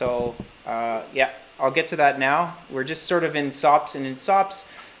 Yeah, I'll get to that now. We're just sort of in SOPs, and in SOPs,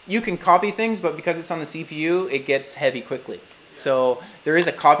 you can copy things, but because it's on the CPU, it gets heavy quickly. So there is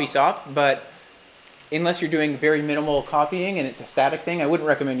a copy SOP, but unless you're doing very minimal copying and it's a static thing, I wouldn't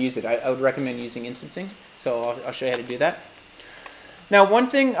recommend use it. I would recommend using instancing. So I'll show you how to do that. Now, one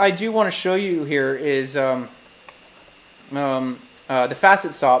thing I do want to show you here is the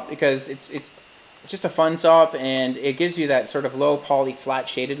facet SOP, because it's just a fun SOP, and it gives you that sort of low poly flat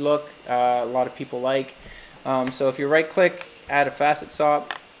shaded look a lot of people like. So if you right click, add a facet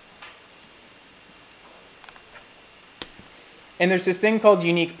SOP, and there's this thing called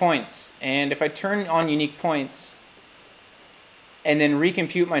unique points, and if I turn on unique points and then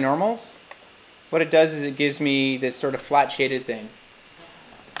recompute my normals, what it does is it gives me this sort of flat shaded thing.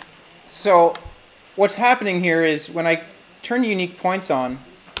 So what's happening here is when I turn unique points on,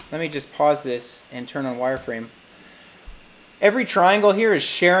 let me just pause this and turn on wireframe. Every triangle here is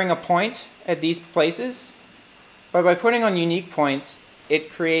sharing a point at these places, but by putting on unique points, it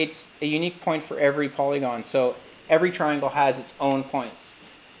creates a unique point for every polygon. So every triangle has its own points.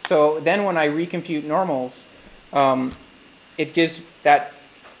 So then when I recompute normals, it gives that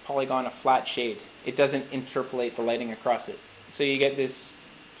polygon a flat shade. It doesn't interpolate the lighting across it. So you get this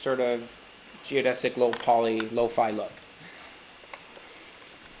sort of geodesic low poly, lo-fi look.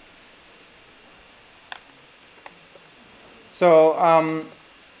 So,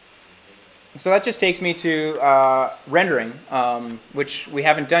 so that just takes me to rendering, which we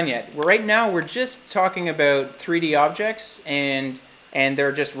haven't done yet. Right now, we're just talking about 3D objects, and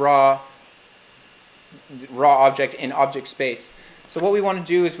they're just raw object in object space. So what we want to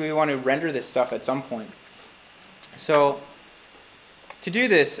do is we want to render this stuff at some point. So to do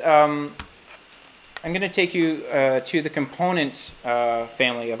this, I'm going to take you to the component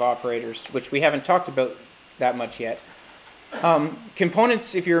family of operators, which we haven't talked about that much yet.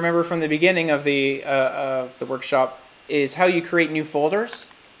 Components, if you remember from the beginning of the workshop, is how you create new folders.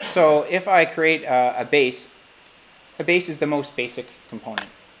 So if I create a base is the most basic component.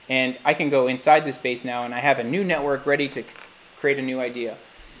 And I can go inside this base now, and I have a new network ready to create a new idea.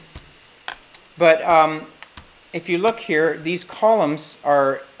 But if you look here, these columns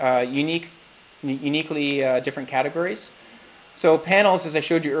are uniquely different categories. So panels, as I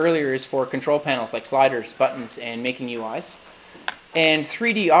showed you earlier, is for control panels like sliders, buttons, and making UIs. And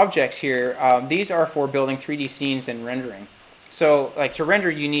 3D objects here, these are for building 3D scenes and rendering. So like to render,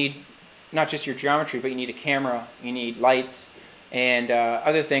 you need not just your geometry, but you need a camera, you need lights, and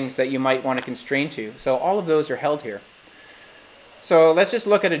other things that you might want to constrain to. So all of those are held here. So let's just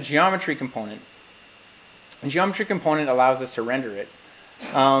look at a geometry component. A geometry component allows us to render it.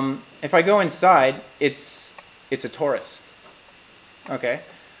 If I go inside, it's a torus. Okay.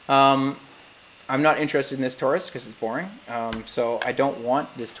 I'm not interested in this torus because it's boring. So I don't want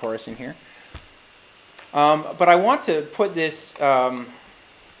this torus in here. But I want to put this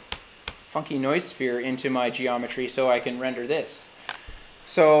funky noise sphere into my geometry so I can render this.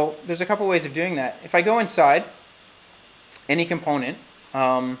 So there's a couple ways of doing that. If I go inside any component,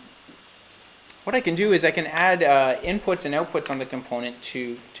 what I can do is I can add inputs and outputs on the component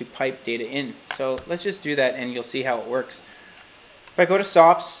to pipe data in. So let's just do that, and you'll see how it works. If I go to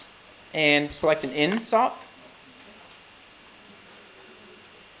SOPs and select an in SOP,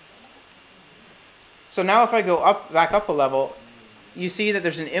 so now if I go back up a level, you see that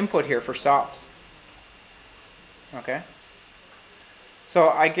there's an input here for SOPs. Okay.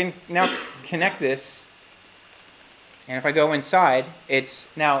 So I can now connect this, and if I go inside, it's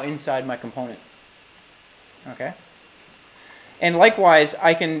now inside my component. Okay. And likewise,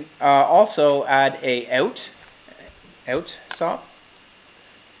 I can also add a out SOP.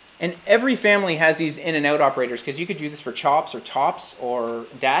 And every family has these in and out operators, because you could do this for chops or tops or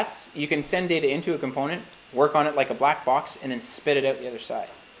DATs. You can send data into a component, work on it like a black box, and then spit it out the other side.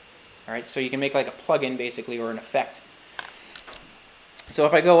 All right, so you can make like a plugin basically, or an effect. So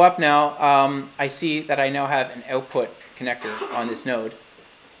if I go up now, I see that I now have an output connector on this node,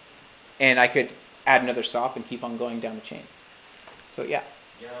 and I could add another SOP and keep on going down the chain. So yeah.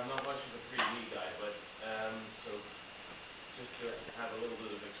 Yeah, I'm not much of a 3D guy, but so just to have a little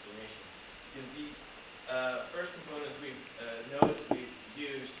bit of explanation, is the first components nodes we've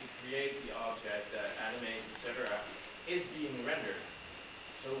used to create the object that animates, etc., is being rendered.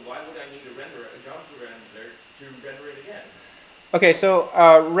 So why would I need a geometry renderer to render it again? Okay, so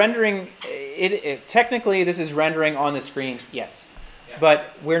rendering, technically this is rendering on the screen, yes. Yeah.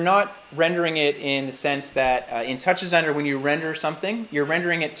 But we're not rendering it in the sense that in TouchDesigner, when you render something, you're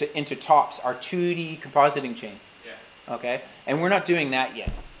rendering it into TOPS, our 2D compositing chain. Yeah. Okay, and we're not doing that yet.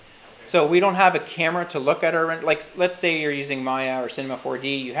 Okay. So we don't have a camera to look at our render. Like, let's say you're using Maya or Cinema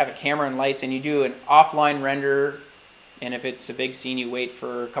 4D, you have a camera and lights, and you do an offline render, and if it's a big scene, you wait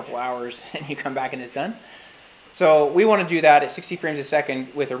for a couple hours, and you come back and it's done. So we want to do that at 60 frames a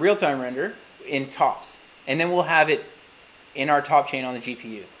second with a real-time render in TOPS. And then we'll have it in our top chain on the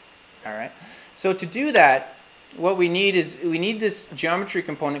GPU. All right. So to do that, what we need is we need this geometry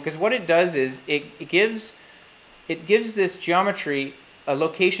component, because what it does is it gives this geometry a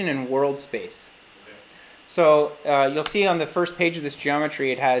location in world space. So you'll see on the first page of this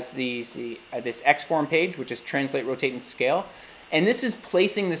geometry, it has this X-form page, which is translate, rotate, and scale. And this is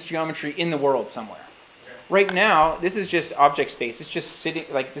placing this geometry in the world somewhere. Right now, this is just object space. It's just sitting,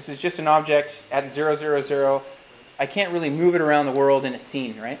 like this is just an object at 0, 0, 0. I can't really move it around the world in a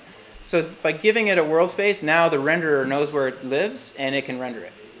scene, right? So by giving it a world space, now the renderer knows where it lives and it can render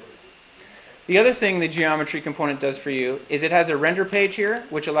it. The other thing the geometry component does for you is it has a render page here,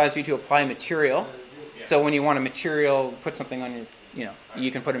 which allows you to apply material. So when you want a material, put something on your, you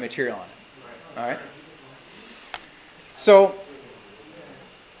can put a material on it. All right? So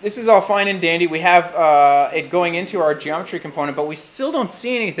this is all fine and dandy. We have it going into our geometry component, but we still don't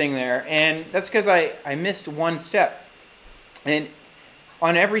see anything there. And that's because I missed one step. And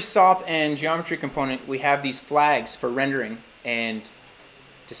on every SOP and geometry component, we have these flags for rendering and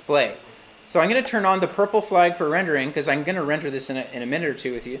display. So I'm going to turn on the purple flag for rendering, because I'm going to render this in a minute or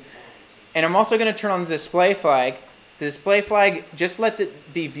two with you. And I'm also going to turn on the display flag. The display flag just lets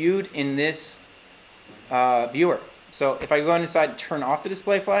it be viewed in this viewer. So if I go inside and turn off the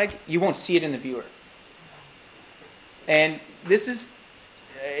display flag, you won't see it in the viewer. And this is,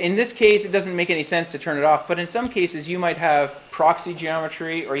 in this case, it doesn't make any sense to turn it off. But in some cases, you might have proxy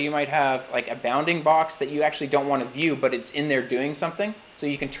geometry, or you might have like a bounding box that you actually don't want to view, but it's in there doing something. So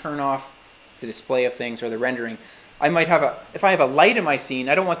you can turn off the display of things or the rendering. I might have if I have a light in my scene,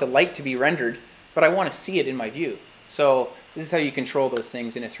 I don't want the light to be rendered, but I want to see it in my view. So this is how you control those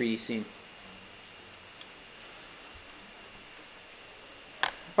things in a 3D scene.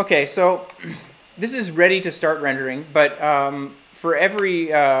 Okay, so this is ready to start rendering, but for every,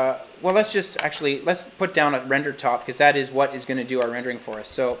 well, let's put down a render top, because that is what is going to do our rendering for us.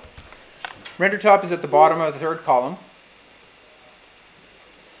 So render top is at the bottom of the third column.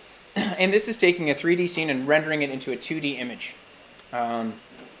 And this is taking a 3D scene and rendering it into a 2D image.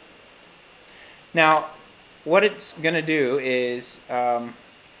 Now, what it's going to do is, well,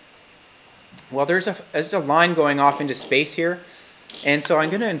 there's a line going off into space here. And so I'm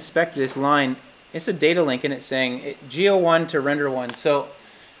going to inspect this line. It's a data link, and it's saying Geo1 to render 1. So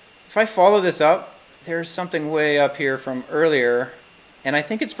if I follow this up, there's something way up here from earlier. And I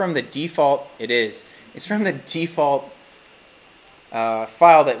think it's from the default. It is. It's from the default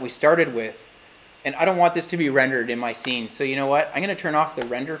file that we started with, and I don't want this to be rendered in my scene. So you know what? I'm going to turn off the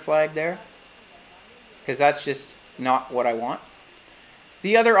render flag there, because that's just not what I want.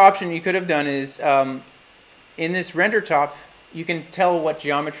 The other option you could have done is in this render top, you can tell what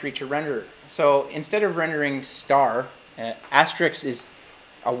geometry to render. So instead of rendering star, asterisk is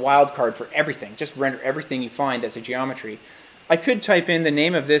a wildcard for everything. Just render everything you find as a geometry. I could type in the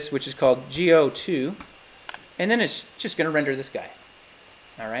name of this, which is called Geo2, and then it's just going to render this guy.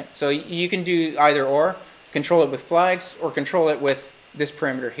 All right, so you can do either or, control it with flags or control it with this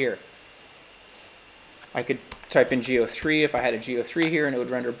parameter here. I could type in Geo3 if I had a Geo3 here, and it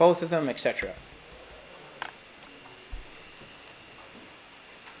would render both of them, etc.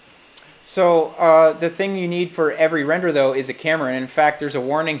 So the thing you need for every render, though, is a camera. And in fact, there's a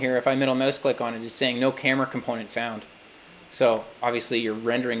warning here. If I middle mouse click on it, it's saying no camera component found. So obviously your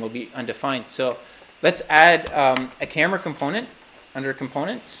rendering will be undefined. So let's add a camera component. Under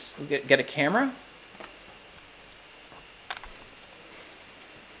components, we get a camera.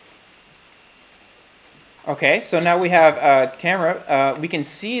 Okay, so now we have a camera. We can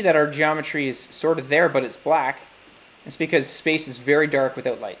see that our geometry is sort of there, but it's black. It's because space is very dark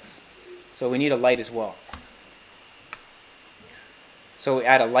without lights. So we need a light as well. So we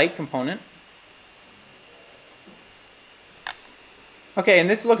add a light component. Okay, and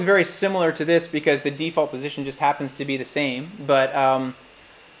this looks very similar to this because the default position just happens to be the same. But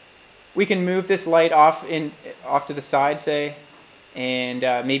we can move this light off to the side, say, and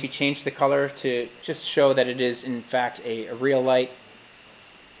maybe change the color to just show that it is, in fact, a real light.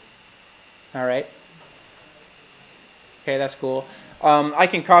 All right. Okay, that's cool. I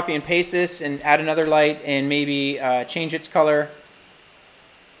can copy and paste this and add another light and maybe change its color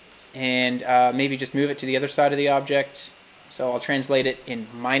and maybe just move it to the other side of the object. So I'll translate it in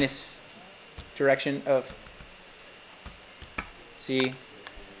minus direction of C.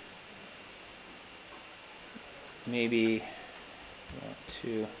 Maybe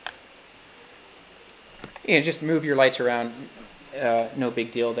 2. Yeah, just move your lights around. No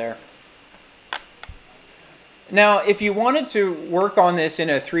big deal there. Now, if you wanted to work on this in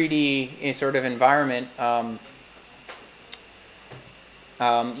a 3D sort of environment,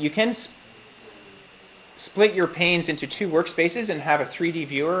 you can split your panes into 2 workspaces and have a 3D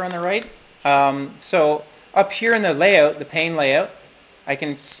viewer on the right. So Up here in the layout, the pane layout, I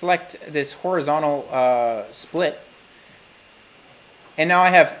can select this horizontal split. And now I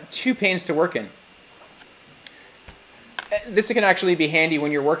have two panes to work in. This can actually be handy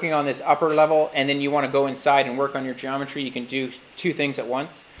when you're working on this upper level and then you want to go inside and work on your geometry. You can do two things at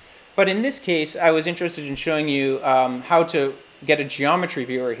once. But in this case, I was interested in showing you how to get a geometry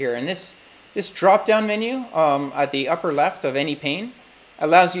viewer here. And this drop-down menu at the upper left of any pane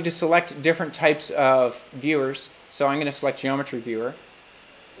allows you to select different types of viewers. So I'm going to select geometry viewer.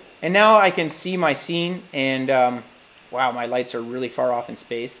 And now I can see my scene, and wow, my lights are really far off in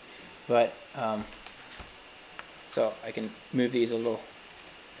space. But so I can move these a little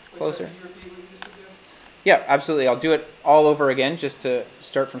closer. Yeah, absolutely. I'll do it all over again just to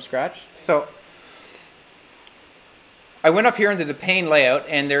start from scratch. So I went up here into the pane layout,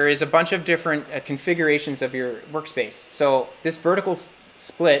 and there is a bunch of different configurations of your workspace. So this vertical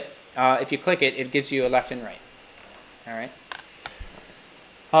split, if you click it, it gives you a left and right. All right.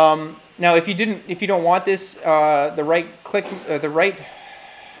 Now, if you don't want this, the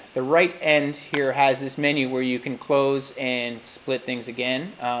right end here has this menu where you can close and split things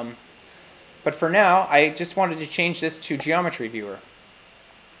again. But for now, I just wanted to change this to geometry viewer,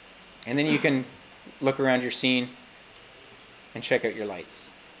 and then you can look around your scene and check out your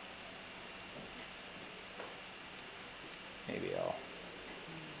lights. Maybe I'll.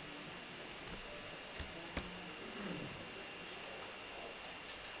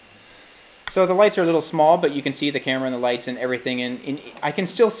 So the lights are a little small, but you can see the camera and the lights and everything. And I can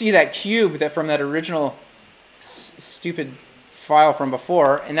still see that cube that from that original stupid file from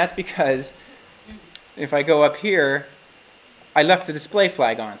before. And that's because if I go up here, I left the display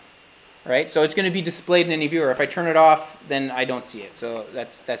flag on, right? So it's going to be displayed in any viewer. If I turn it off, then I don't see it. So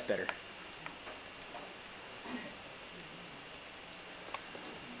that's better.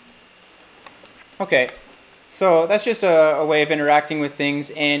 Okay. So that's just a way of interacting with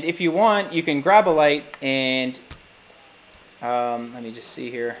things, and if you want, you can grab a light and let me just see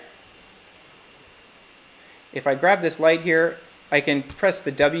here. If I grab this light here, I can press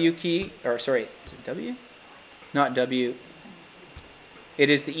the W key, or sorry, is it W? Not W. It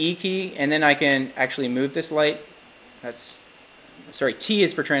is the E key, and then I can actually move this light. That's, sorry, T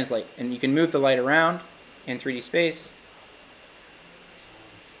is for translate, and you can move the light around in 3D space.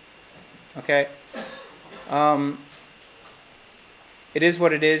 Okay. It is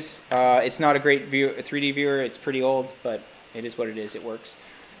what it is. It's not a great 3D viewer. It's pretty old, but it is what it is. It works.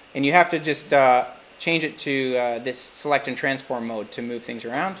 And you have to just change it to this select and transform mode to move things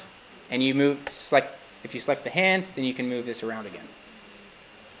around. And you if you select the hand, then you can move this around again.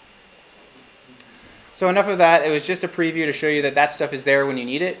 So enough of that. It was just a preview to show you that that stuff is there when you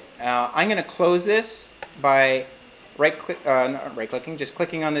need it. I'm going to close this by not right-clicking, just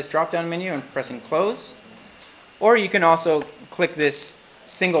clicking on this drop-down menu and pressing close. Or you can also click this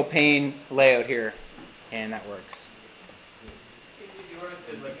single pane layout here, and that works. If you were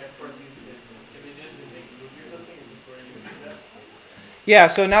to like export these images and make a movie or something, is this where you would do that? Yeah,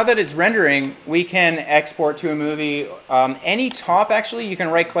 so now that it's rendering, we can export to a movie. Any top, actually, you can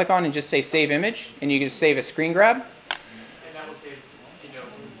right-click on and just say Save Image, and you can save a screen grab. And that will save,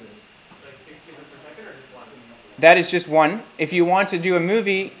 like 60 images per second or just one? That is just one. If you want to do a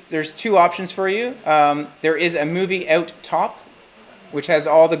movie, there's two options for you. There is a movie out top, which has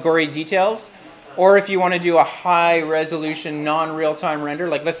all the gory details. Or if you want to do a high-resolution, non-real-time render,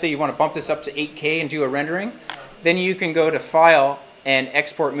 like let's say you want to bump this up to 8K and do a rendering, then you can go to File and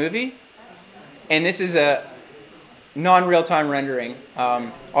Export Movie. And this is a non-real-time rendering.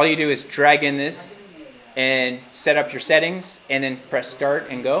 All you do is drag in this and set up your settings, and then press Start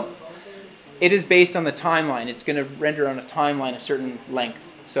and go. It is based on the timeline. It's going to render on a timeline a certain length.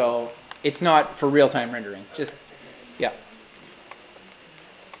 So it's not for real-time rendering. Just, yeah.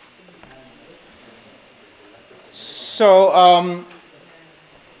 So I'm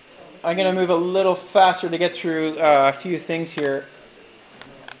going to move a little faster to get through a few things here.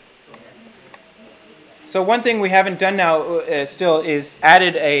 So one thing we haven't done now still is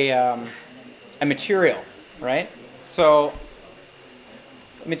added a material, right? So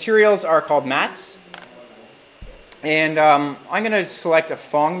materials are called mats. And I'm going to select a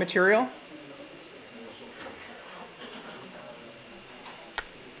Phong material.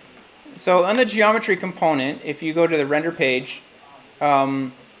 So on the geometry component, if you go to the render page,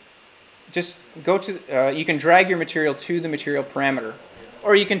 just go to, you can drag your material to the material parameter.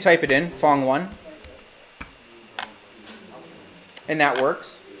 Or you can type it in, Phong1. And that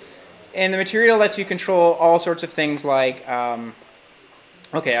works. And the material lets you control all sorts of things like,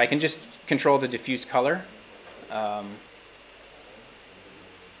 okay, I can just control the diffuse color,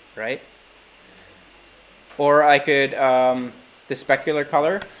 right? or I could, the specular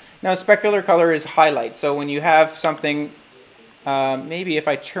color. Now specular color is highlight, so when you have something, maybe if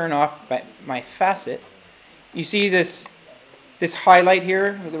I turn off my facet, you see this highlight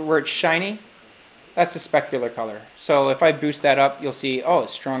here where it's shiny? That's the specular color. So if I boost that up, you'll see, oh,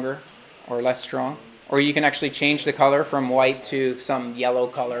 it's stronger or less strong. Or you can actually change the color from white to some yellow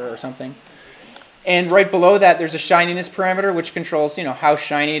color or something. And right below that, there's a shininess parameter, which controls, you know, how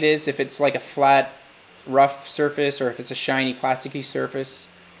shiny it is, if it's like a flat, rough surface, or if it's a shiny, plasticky surface.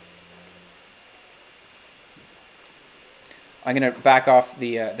 I'm going to back off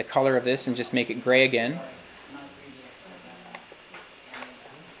the color of this and just make it gray again.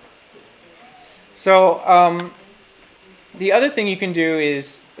 So the other thing you can do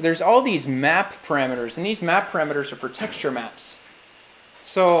is there's all these map parameters, and these map parameters are for texture maps.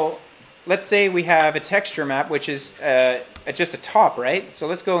 So let's say we have a texture map, which is just a top, right? So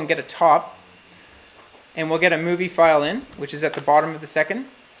let's go and get a top, and we'll get a movie file in, which is at the bottom of the second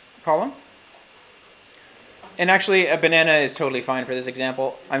column. And actually, a banana is totally fine for this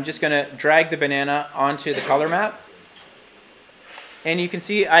example. I'm just going to drag the banana onto the color map. And you can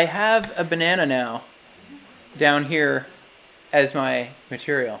see I have a banana now down here as my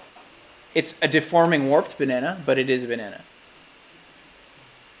material. It's a deforming, warped banana, but it is a banana.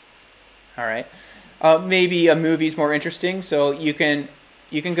 All right. Maybe a movie's more interesting, so you can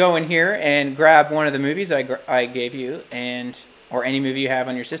go in here and grab one of the movies I gave you, or any movie you have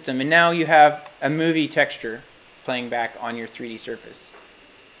on your system, and now you have a movie texture playing back on your 3D surface.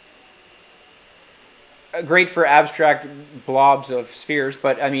 Great for abstract blobs of spheres,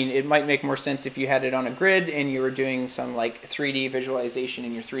 but I mean, it might make more sense if you had it on a grid and you were doing some like 3D visualization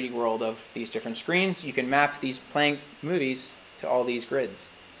in your 3D world of these different screens. You can map these playing movies to all these grids,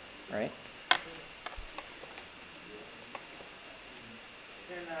 right?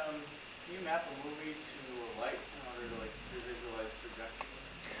 Can you map a movie to a light in order to like visualize projection?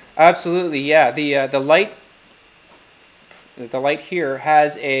 Absolutely, yeah. The light here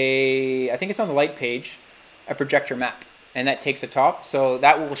has I think it's on the light page, a projector map, and that takes a top, so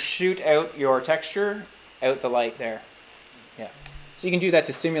that will shoot out your texture out the light there. Yeah. So you can do that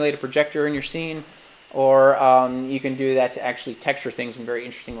to simulate a projector in your scene, or you can do that to actually texture things in very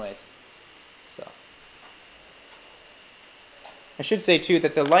interesting ways. So I should say too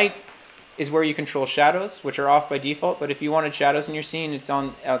that the light is where you control shadows, which are off by default, but if you wanted shadows in your scene, it's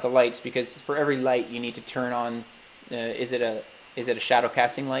on the lights, because for every light you need to turn on is it a shadow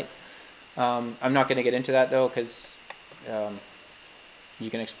casting light? I'm not going to get into that though, because you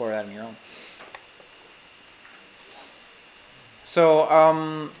can explore that on your own. So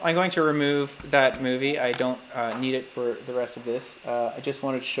I'm going to remove that movie. I don't need it for the rest of this. I just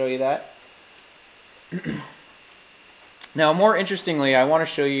wanted to show you that. Now, more interestingly, I want to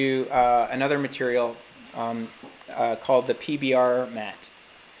show you another material called the PBR mat.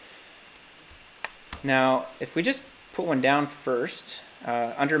 Now, if we just put one down first,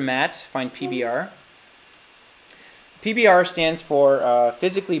 under mat, find PBR. PBR stands for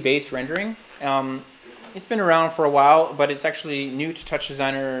physically based rendering. It's been around for a while, but it's actually new to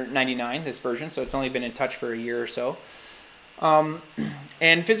TouchDesigner 99, this version, so it's only been in Touch for a year or so.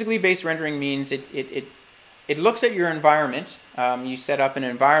 And physically based rendering means it looks at your environment. You set up an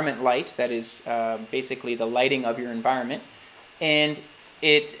environment light that is basically the lighting of your environment, and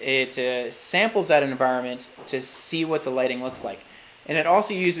it samples that environment to see what the lighting looks like. And it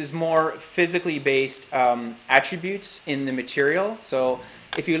also uses more physically based attributes in the material. So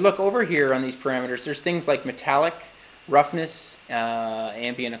if you look over here on these parameters, there's things like metallic, roughness,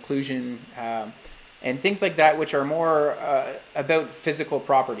 ambient occlusion, and things like that, which are more about physical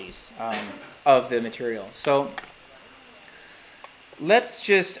properties of the material. So let's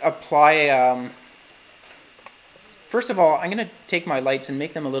just apply... First of all, I'm going to take my lights and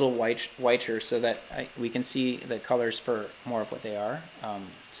make them a little whiter so that we can see the colors for more of what they are.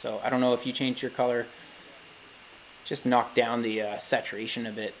 So I don't know if you change your color, just knock down the saturation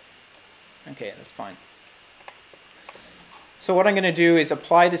a bit. Okay, that's fine. So what I'm going to do is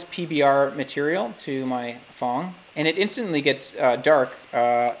apply this PBR material to my Phong, and it instantly gets dark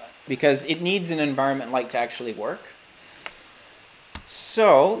because it needs an environment light to actually work.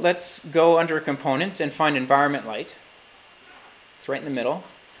 So let's go under components and find environment light. It's right in the middle.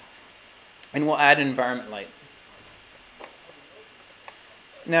 And we'll add an environment light.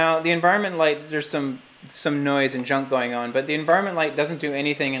 Now the environment light, there's some noise and junk going on, but the environment light doesn't do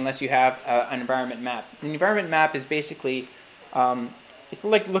anything unless you have an environment map. The environment map is basically, it's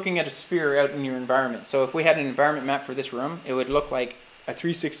like looking at a sphere out in your environment. So if we had an environment map for this room, it would look like a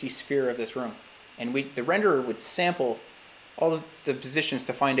 360 sphere of this room. And the renderer would sample all the positions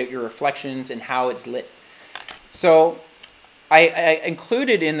to find out your reflections and how it's lit. So I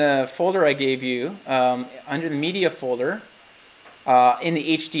included in the folder I gave you, under the media folder, in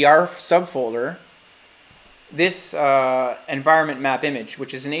the HDR subfolder, this environment map image,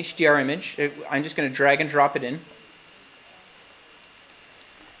 which is an HDR image. I'm just going to drag and drop it in.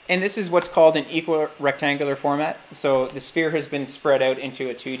 And this is what's called an equal rectangular format. So the sphere has been spread out into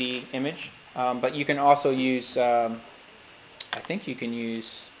a 2D image. But you can also use, I think you can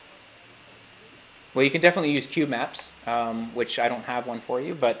use, well, you can definitely use cube maps, which I don't have one for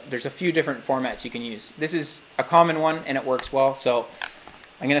you, but there's a few different formats you can use. This is a common one and it works well. So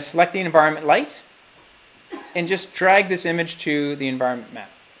I'm going to select the environment light and just drag this image to the environment map.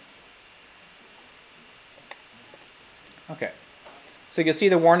 Okay. So you'll see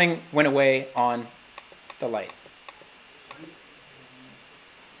the warning went away on the light.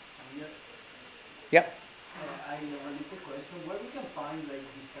 Yep. I have a question. Where we can find like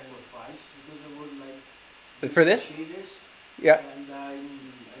this kind of files? Because I would like For this? shaders, Yeah. and I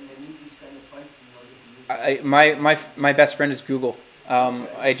need this kind of file in order to use it. My best friend is Google.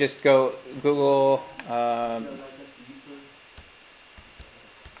 I just go Google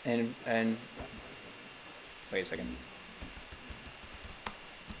and wait a second.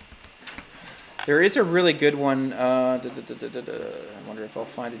 There is a really good one. I wonder if I'll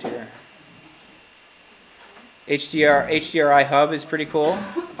find it here. HDRI Hub is pretty cool.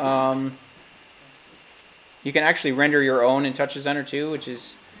 You can actually render your own in TouchDesigner too, which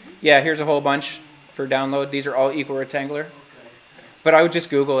is, yeah, here's a whole bunch for download. These are all equal rectangular. But I would just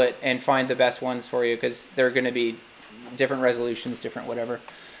Google it and find the best ones for you because they're going to be different resolutions, different whatever.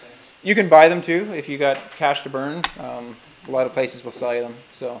 You can buy them too if you got cash to burn. A lot of places will sell you them.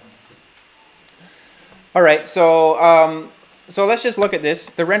 So, all right. So so let's just look at this.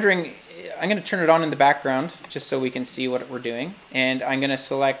 The rendering. I'm going to turn it on in the background just so we can see what we're doing. And I'm going to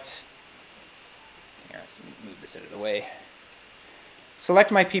select. Here, let's move this out of the way.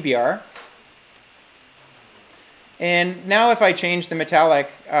 Select my PBR. And now if I change the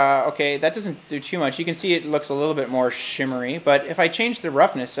metallic, okay, that doesn't do too much. You can see it looks a little bit more shimmery. But if I change the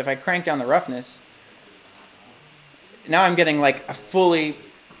roughness, if I crank down the roughness, now I'm getting like a fully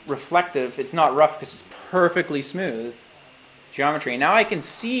reflective, it's not rough because it's perfectly smooth geometry. Now I can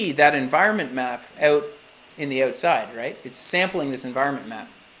see that environment map out in the outside, right? It's sampling this environment map.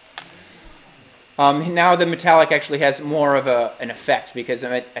 Now the metallic actually has more of an effect because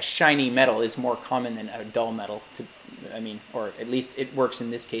a shiny metal is more common than a dull metal. Or at least it works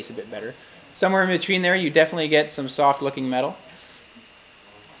in this case a bit better. Somewhere in between there, you definitely get some soft-looking metal.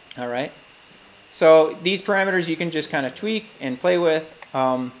 All right. So these parameters you can just kind of tweak and play with.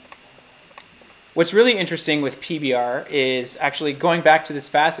 What's really interesting with PBR is actually going back to this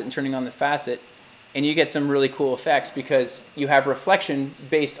facet and turning on the facet, and you get some really cool effects because you have reflection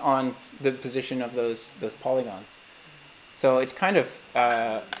based on the position of those polygons. So it's kind of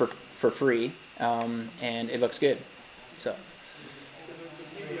for free, and it looks good. So.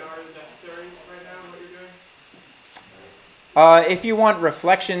 PBR is necessary right now, what you're doing? If you want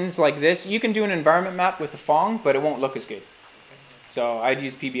reflections like this, you can do an environment map with a Phong, but it won't look as good. So I'd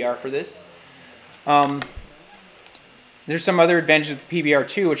use PBR for this. There's some other advantages with PBR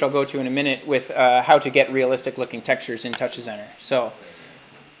too, which I'll go to in a minute, with how to get realistic looking textures in TouchDesigner. So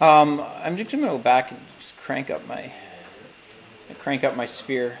I'm just going to go back and just crank up my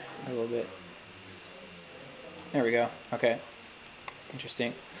sphere a little bit. There we go. Okay.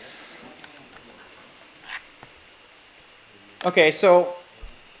 Interesting. Okay, so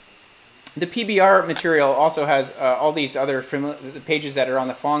the PBR material also has all these other pages that are on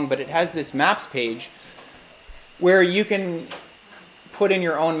the Phong, but it has this maps page where you can put in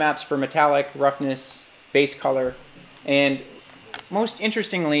your own maps for metallic, roughness, base color, and most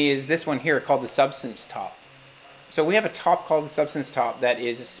interestingly is this one here called the substance top. So we have a top called the substance top that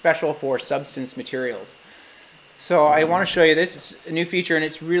is special for substance materials. So I want to show you this. It's a new feature, and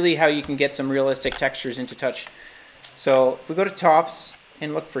it's really how you can get some realistic textures into Touch. So if we go to tops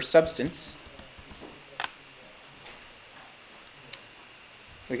and look for substance,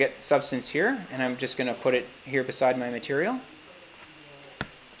 we get substance here, and I'm just going to put it here beside my material.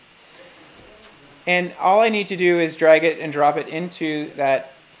 And all I need to do is drag it and drop it into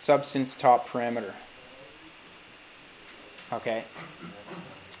that substance top parameter. Okay.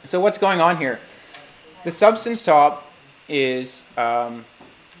 So what's going on here? The substance top is,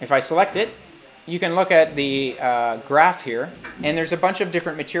 if I select it, you can look at the graph here, and there's a bunch of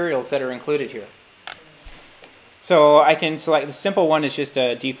different materials that are included here. So I can select, the simple one is just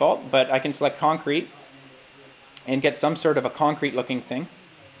a default, but I can select concrete and get some sort of a concrete looking thing.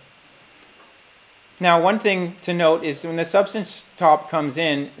 Now, one thing to note is when the substance top comes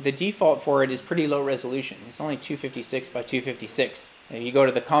in, the default for it is pretty low resolution. It's only 256 by 256. If you go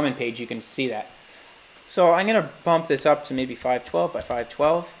to the common page, you can see that. So I'm going to bump this up to maybe 512 by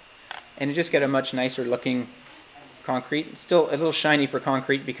 512, and you just get a much nicer looking concrete. It's still a little shiny for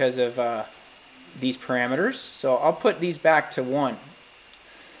concrete because of these parameters. So I'll put these back to 1.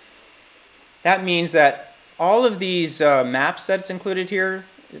 That means that all of these maps that's included here,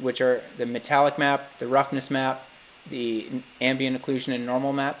 which are the metallic map, the roughness map, the ambient occlusion and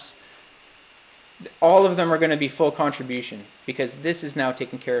normal maps, all of them are going to be full contribution because this is now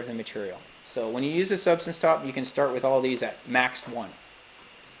taking care of the material. So when you use a substance top, you can start with all these at max 1.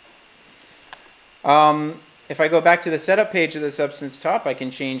 If I go back to the setup page of the substance top, I can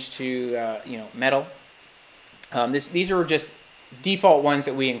change to metal. These are just default ones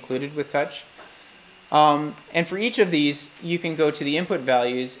that we included with Touch. And for each of these, you can go to the input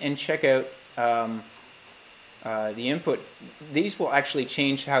values and check out the input. These will actually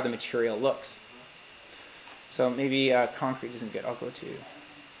change how the material looks. So maybe concrete isn't good. I'll go to,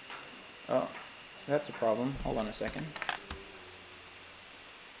 oh, that's a problem. Hold on a second.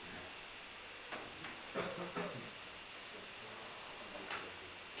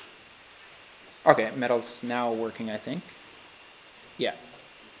 Okay, metal's now working, I think. Yeah,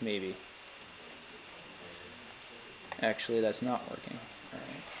 maybe. Actually, that's not working.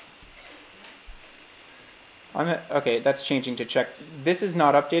 All right. Okay, that's changing to check. This is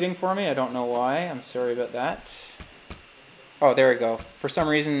not updating for me. I don't know why. I'm sorry about that. Oh, there we go. For some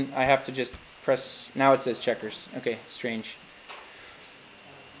reason, I have to just press. Now it says checkers. Okay, strange.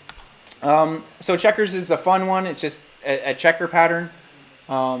 So checkers is a fun one. It's just a checker pattern.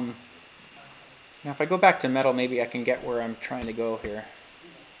 Now, if I go back to metal, maybe I can get where I'm trying to go here.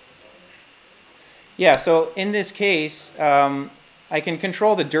 Yeah, so in this case, I can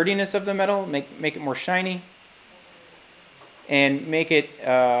control the dirtiness of the metal, make it more shiny, and make it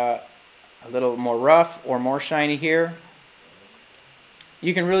a little more rough or more shiny here.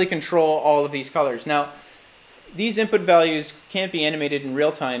 You can really control all of these colors. Now, these input values can't be animated in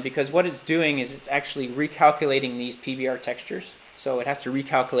real time because what it's doing is it's actually recalculating these PBR textures. So it has to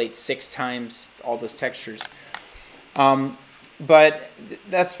recalculate 6 times all those textures. But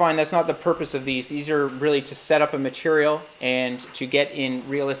that's fine. That's not the purpose of these. These are really to set up a material and to get in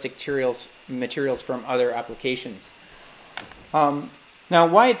realistic materials from other applications. Now,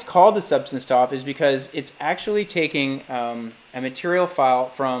 why it's called the substance top is because it's actually taking a material file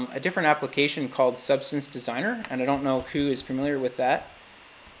from a different application called Substance Designer, and I don't know who is familiar with that.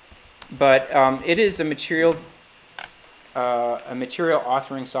 But it is a material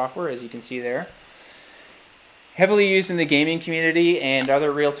authoring software, as you can see there. Heavily used in the gaming community and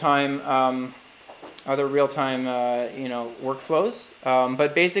other real-time workflows.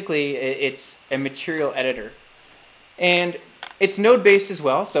 But basically, it's a material editor, and it's node-based as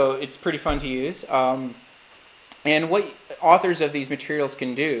well, so it's pretty fun to use. And what authors of these materials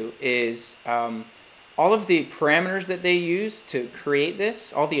can do is all of the parameters that they use to create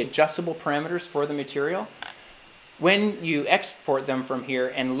this, all the adjustable parameters for the material, when you export them from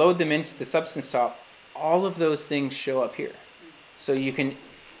here and load them into the substance top, all of those things show up here. So you can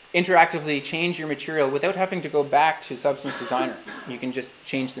interactively change your material without having to go back to Substance Designer. You can just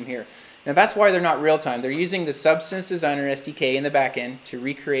change them here. Now that's why they're not real time. They're using the Substance Designer SDK in the back end to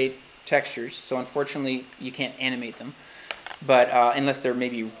recreate textures. So unfortunately, you can't animate them, but unless they're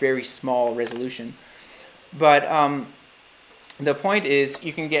maybe very small resolution. But the point is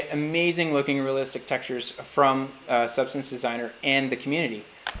you can get amazing looking realistic textures from Substance Designer and the community.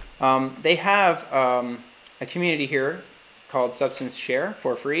 They have a community here called Substance Share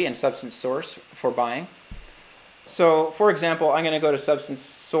for free and Substance Source for buying. So, for example, I'm going to go to Substance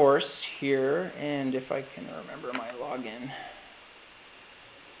Source here, and if I can remember my login.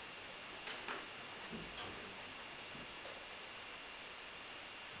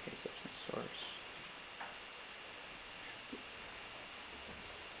 Okay, Substance Source.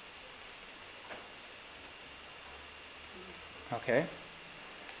 Okay.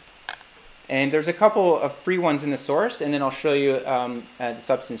 And there's a couple of free ones in the source, and then I'll show you the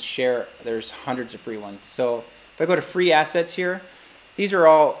Substance Share. There's hundreds of free ones. So if I go to free assets here, these are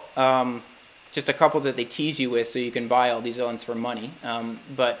all just a couple that they tease you with so you can buy all these ones for money.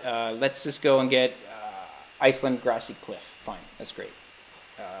 But let's just go and get Iceland Grassy Cliff. Fine, that's great.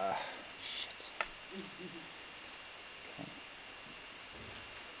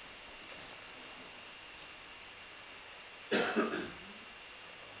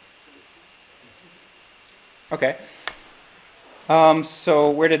 Okay, so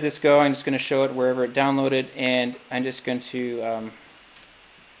where did this go? I'm just going to show it wherever it downloaded, and I'm just going to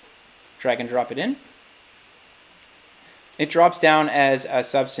drag and drop it in. It drops down as a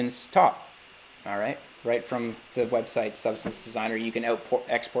substance top. All right, right from the website Substance Designer. You can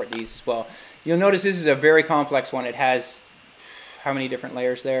export these as well. You'll notice this is a very complex one. It has how many different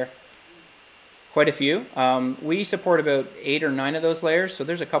layers there? Quite a few. We support about 8 or 9 of those layers, so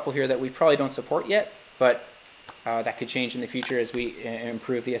there's a couple here that we probably don't support yet, but that could change in the future as we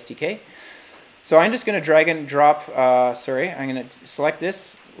improve the SDK. So I'm just going to drag and drop, I'm going to select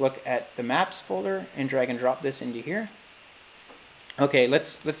this, look at the maps folder, and drag and drop this into here. Okay,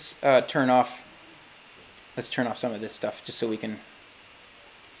 let's turn off some of this stuff just so we can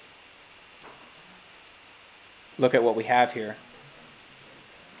look at what we have here.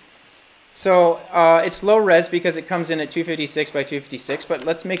 So it's low res because it comes in at 256 by 256, but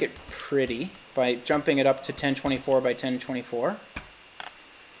let's make it pretty by jumping it up to 1024 by 1024.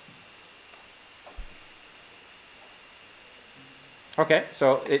 Okay,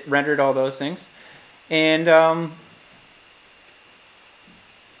 so it rendered all those things. And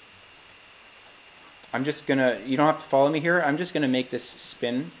I'm just going to, you don't have to follow me here, I'm just going to make this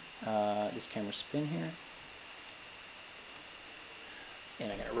spin, this camera spin here.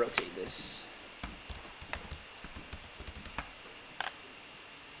 And I'm going to rotate this.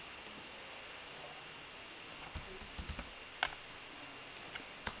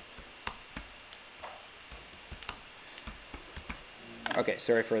 Okay,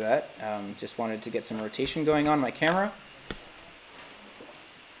 sorry for that. Just wanted to get some rotation going on my camera.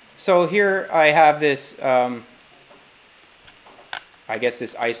 So here I have this, I guess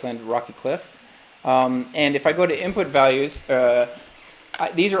this Iceland rocky cliff. And if I go to input values,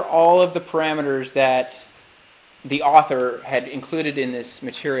 these are all of the parameters that the author had included in this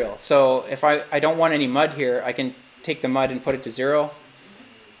material. So if I don't want any mud here, I can take the mud and put it to 0.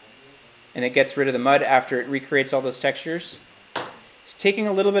 And it gets rid of the mud after it recreates all those textures. It's taking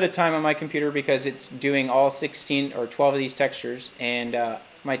a little bit of time on my computer because it's doing all 16 or 12 of these textures. And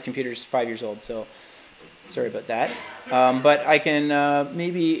my computer's 5 years old, so sorry about that. But I can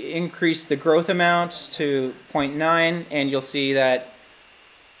maybe increase the growth amount to 0.9, and you'll see that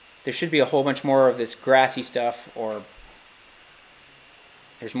there should be a whole bunch more of this grassy stuff, or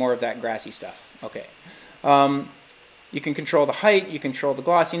there's more of that grassy stuff. Okay. You can control the height, you control the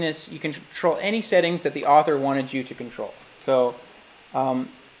glossiness, you can control any settings that the author wanted you to control. So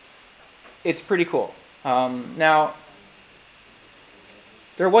it's pretty cool. Now,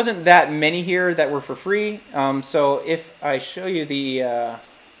 there wasn't that many here that were for free. So if I show you the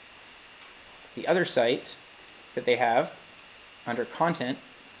other site that they have under content,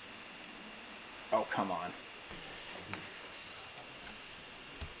 oh, come on.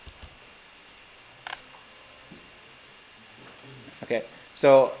 Okay,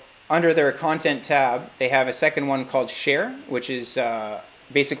 so under their content tab, they have a second one called Share, which is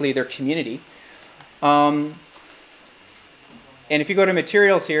basically their community. And if you go to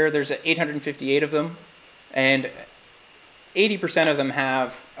materials here, there's 858 of them, and 80% of them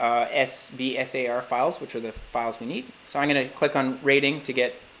have SBSAR files, which are the files we need. So I'm going to click on rating to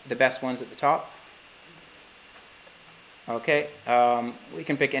get the best ones at the top. Okay, we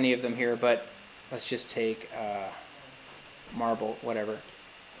can pick any of them here, but let's just take marble, whatever.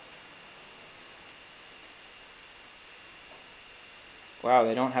 Wow,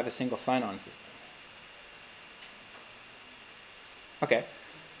 they don't have a single sign-on system. Okay,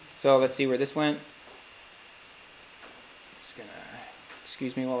 so let's see where this went. Just gonna,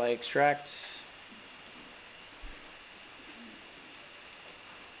 excuse me while I extract.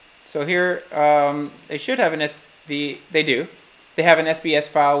 So here, they should have an they do. They have an SBS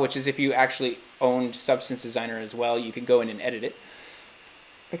file, which is if you actually owned Substance Designer as well, you can go in and edit it.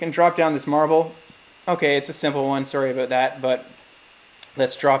 I can drop down this marble. Okay, it's a simple one, sorry about that, but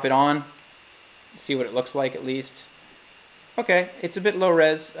let's drop it on, see what it looks like at least. Okay, it's a bit low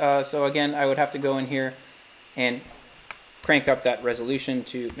res, so again, I would have to go in here and crank up that resolution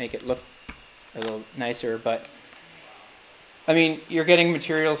to make it look a little nicer, but I mean, you're getting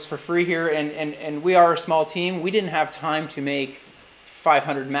materials for free here, and we are a small team. We didn't have time to make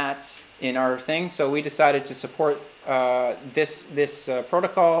 500 mats in our thing, so we decided to support this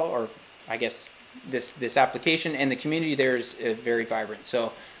protocol, or I guess this application, and the community there is very vibrant.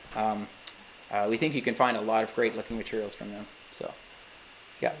 So we think you can find a lot of great looking materials from them. So,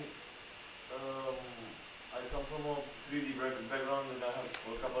 yeah. I come from a 3D background, and I have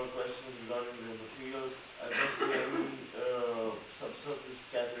a couple of questions regarding the materials. I don't see any subsurface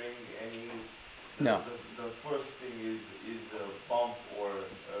scattering. Any? No. The first thing is bump or.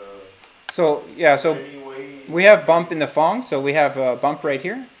 So yeah, so we have bump in the Fong. So we have bump right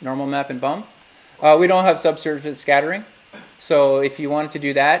here, normal map and bump. We don't have subsurface scattering. So if you wanted to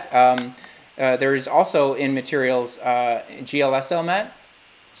do that, there is also in materials GLSL mat,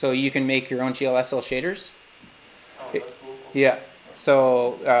 so you can make your own GLSL shaders. Oh, that's cool. Yeah,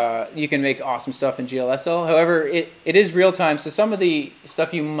 so you can make awesome stuff in GLSL. However, it is real time, so some of the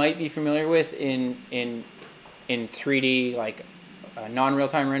stuff you might be familiar with in 3D, like non-real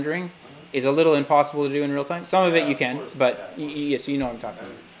time rendering, is a little impossible to do in real time. Some of it you can, course, but yeah. yes, you know what I'm talking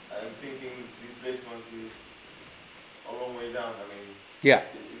about. I'm thinking displacement is a long way down. I mean, Yeah.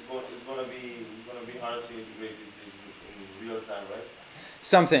 it's gonna be hard to integrate it in real time, right?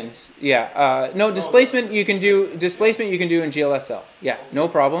 Some things, yeah. No, displacement you can do. Displacement you can do in GLSL. Yeah, no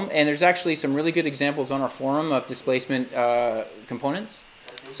problem. And there's actually some really good examples on our forum of displacement components.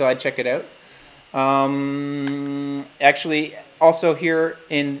 So I'd check it out. Actually, also here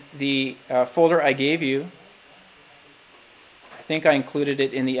in the folder I gave you, I think I included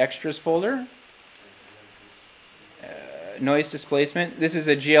it in the extras folder. Noise displacement. This is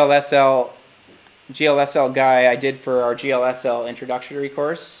a GLSL guy I did for our GLSL introductory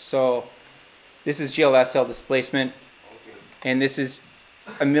course. So this is GLSL displacement, and this is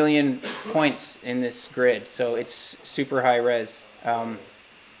 1,000,000 points in this grid. So it's super high res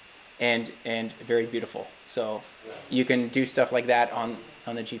and very beautiful. So you can do stuff like that on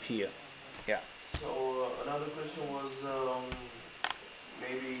the GPU. Yeah. So another question was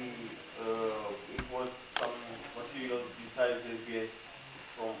maybe import some materials besides SBS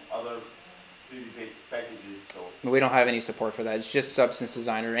from other 3D packages. So We don't have any support for that. It's just Substance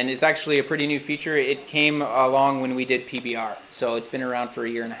Designer, and it's actually a pretty new feature. It came along when we did PBR, so it's been around for 1.5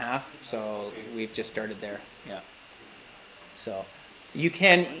 years. So we've just started there. Yeah. So you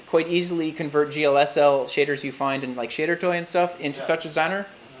can quite easily convert GLSL shaders you find in like ShaderToy and stuff into TouchDesigner.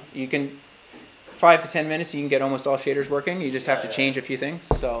 You can 5 to 10 minutes. You can get almost all shaders working. You just have to change a few things.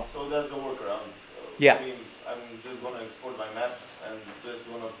 So that's the workaround. Yeah. I mean, I'm just gonna export my maps and just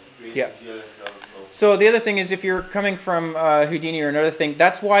gonna create GLSL. So the other thing is, if you're coming from Houdini or another thing,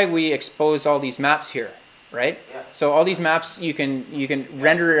 that's why we expose all these maps here, right? Yeah. So all these maps, you can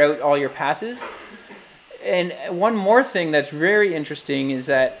render out all your passes. And one more thing that's very interesting is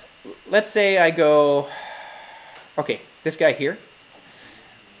that, let's say I go, okay, this guy here.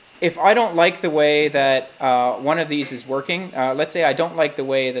 If I don't like the way that one of these is working, let's say I don't like the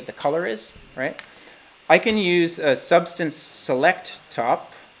way that the color is, right? I can use a substance select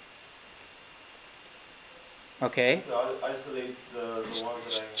top. Okay. So isolate the one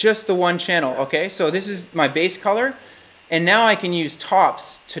that Just the one channel. Okay. So this is my base color, and now I can use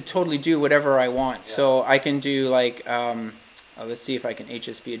tops to totally do whatever I want. Yeah. So I can do like, let's see if I can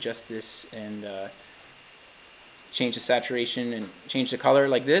HSV adjust this and change the saturation and change the color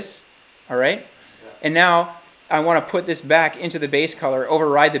like this. All right. Yeah. And now I want to put this back into the base color,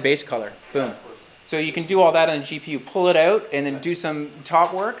 override the base color. Boom. Yeah, so you can do all that on the GPU. Pull it out and then do some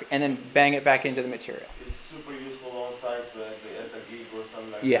top work and then bang it back into the material. Super useful on site at a gig or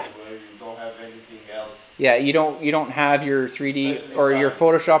something like that, where you don't have anything else. Yeah, you don't have your 3D or your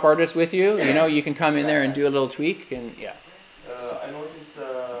Photoshop artist with you. You know, you can come in there and do a little tweak, and yeah. I noticed this is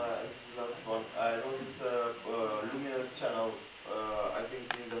another one. I noticed luminance channel. I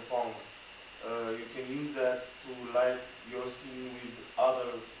think in the phone, you can use that to light your scene with other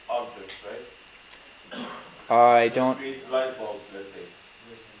objects, right? I don't. Create light bulbs, let's say.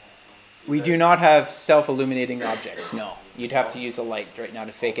 We do not have self-illuminating objects, no. You'd have to use a light right now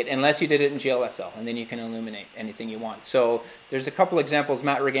to fake it, unless you did it in GLSL, and then you can illuminate anything you want. So there's a couple examples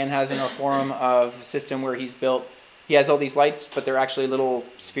Matt Regan has in our forum of a system where he has all these lights, but they're actually little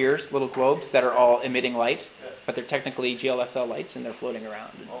spheres, little globes that are all emitting light, but they're technically GLSL lights, and they're floating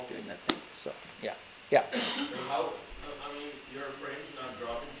around and doing that thing. So, yeah. Yeah. So how, I mean, your frames are now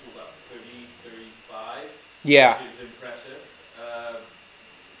dropping to about 30, 35, yeah. Which is impressive.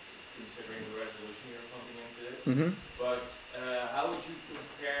 Considering the resolution you're pumping into this. Mm-hmm. But how would you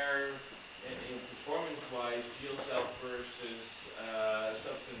compare, in performance-wise, GLSL versus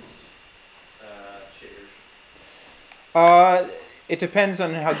substance shaders? It depends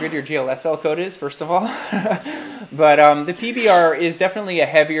on how good your GLSL code is, first of all. But the PBR is definitely a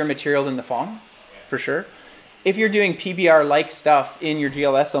heavier material than the FOM, for sure. If you're doing PBR-like stuff in your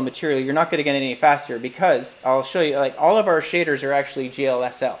GLSL material, you're not going to get any faster, because I'll show you, like, all of our shaders are actually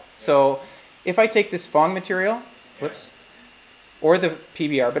GLSL. So if I take this FONG material, whoops, or the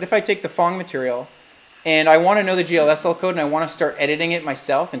PBR, but if I take the FONG material and I want to know the GLSL code and I want to start editing it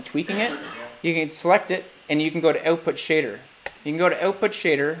myself and tweaking it, you can select it and you can go to Output Shader. You can go to Output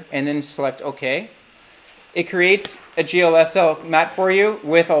Shader and then select OK. It creates a GLSL map for you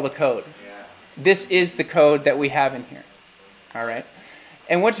with all the code. This is the code that we have in here. All right.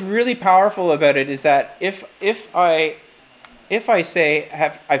 And what's really powerful about it is that if I if I say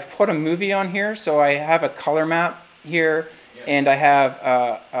I've put a movie on here, so I have a color map here, and I have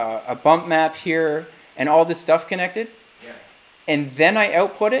a bump map here, and all this stuff connected, and then I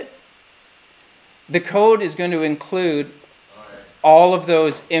output it, the code is going to include all of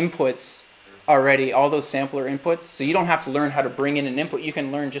those inputs already, all those sampler inputs. So you don't have to learn how to bring in an input. You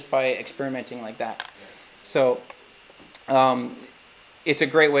can learn just by experimenting like that. So it's a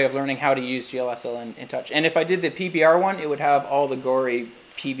great way of learning how to use GLSL in Touch. And if I did the PBR one, it would have all the gory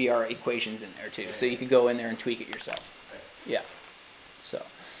PBR equations in there too. So you could go in there and tweak it yourself. Yeah. So,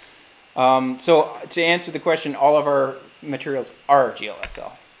 so to answer the question, all of our materials are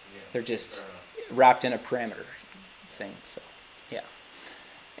GLSL. They're just wrapped in a parameter thing. So, yeah.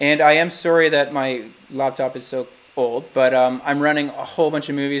 And I am sorry that my laptop is so old, but I'm running a whole bunch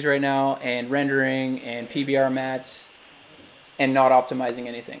of movies right now, and rendering, and PBR mats, and not optimizing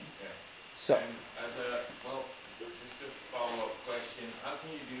anything. So. And as a, well, just a follow-up question, how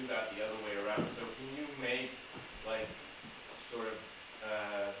can you do that the other way around? So can you make, like, sort of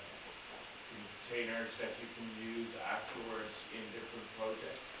containers that you can use afterwards in different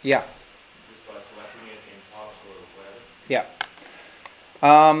projects? Yeah. Just by selecting it in POS or whatever? Yeah.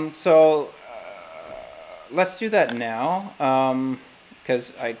 Let's do that now,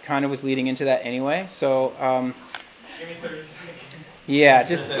 because I kind of was leading into that anyway. So give me 30 seconds. Yeah,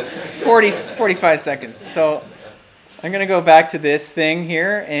 just 45 seconds. So I'm going to go back to this thing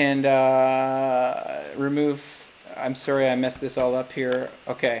here and remove. I'm sorry, I messed this all up here.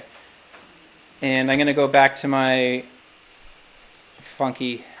 Okay. And I'm going to go back to my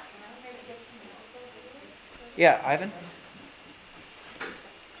funky. Yeah, Ivan?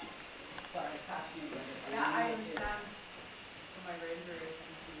 Yeah, I understand for my renderers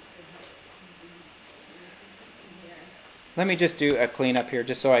here. Let me just do a cleanup here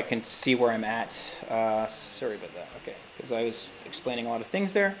just so I can see where I'm at. Sorry about that. Okay, because I was explaining a lot of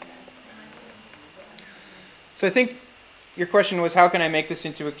things there. So I think your question was, how can I make this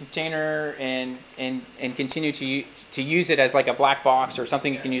into a container and continue to use it as like a black box or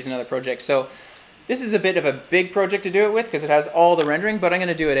something you can use in another project. So this is a bit of a big project to do it with because it has all the rendering, but I'm going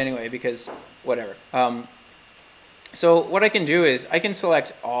to do it anyway because whatever. So what I can do is I can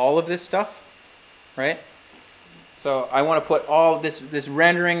select all of this stuff, right? So I want to put all this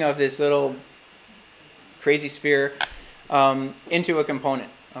rendering of this little crazy sphere into a component,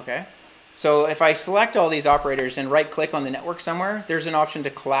 okay? So if I select all these operators and right-click on the network somewhere, there's an option to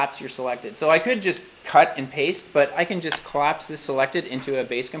collapse your selected. So I could just cut and paste, but I can just collapse this selected into a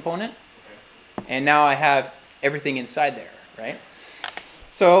base component. And now I have everything inside there, right?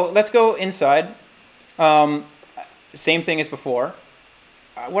 So let's go inside. Same thing as before.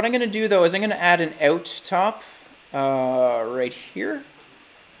 What I'm going to do, though, is I'm going to add an out top right here.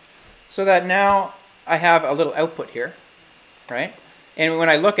 So that now I have a little output here, right? And when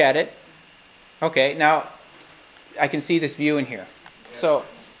I look at it, okay, now I can see this view in here. So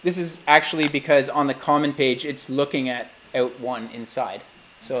this is actually because on the common page, it's looking at out one inside.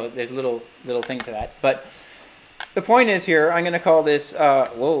 So there's a little thing to that. But the point is here, I'm going to call this,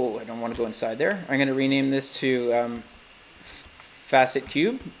 whoa, I don't want to go inside there. I'm going to rename this to facet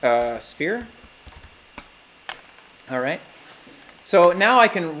cube, sphere. All right. So now I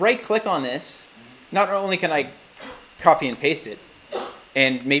can right-click on this. Not only can I copy and paste it,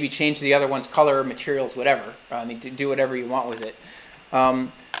 and maybe change the other one's color, materials, whatever. I mean, do whatever you want with it.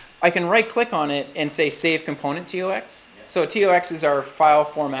 I can right-click on it and say Save Component TOX. So TOX is our file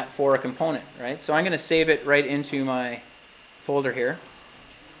format for a component, right? So I'm going to save it right into my folder here.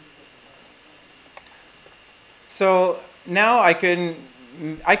 So now I can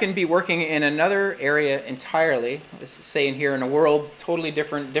be working in another area entirely. Let's say in here in a world, totally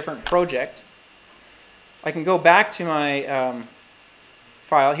different project. I can go back to my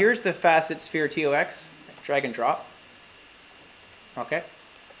file. Here's the facet sphere TOX. Drag and drop. Okay.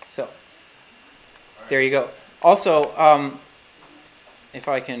 So there you go. Also, if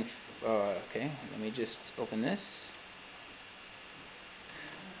I can, okay, let me just open this.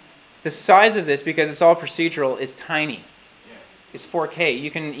 The size of this, because it's all procedural, is tiny. It's 4K.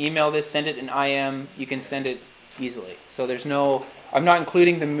 You can email this, send it in IM. You can send it easily. So there's no, I'm not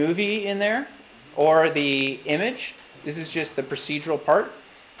including the movie in there or the image. This is just the procedural part.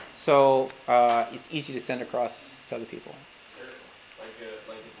 So it's easy to send across to other people. Is there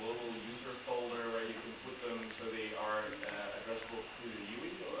like a global user folder where you can put them so they are addressable through the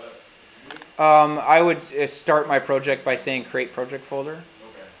UI? I would start my project by saying create project folder.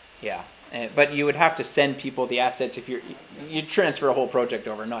 Okay. Yeah, but you would have to send people the assets if you transfer a whole project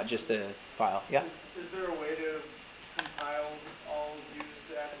over, not just the file. Yeah. Is there a way to compile all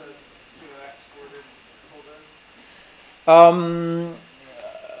used assets to an exported You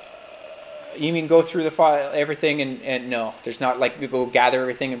mean go through the file, everything, and no, there's not like you go gather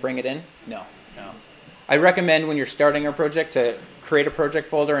everything and bring it in? No, no. I recommend when you're starting a project to create a project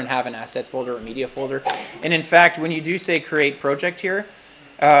folder and have an assets folder or media folder. And in fact, when you do say create project here,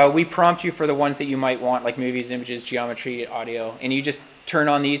 we prompt you for the ones that you might want, like movies, images, geometry, audio, and you just turn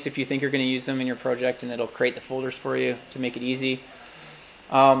on these if you think you're going to use them in your project, and it'll create the folders for you to make it easy.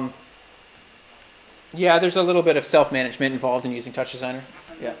 Yeah, there's a little bit of self-management involved in using TouchDesigner.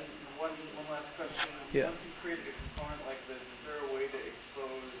 Yeah. One last question. Yeah. Once you create a component like this, is there a way to expose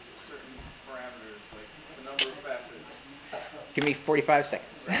certain parameters, like the number of facets? Give me 45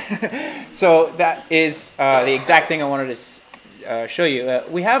 seconds. So that is the exact thing I wanted to show you.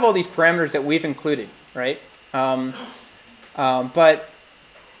 We have all these parameters that we've included, right? But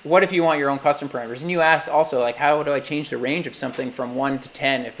what if you want your own custom parameters? And you asked also, like, how do I change the range of something from 1 to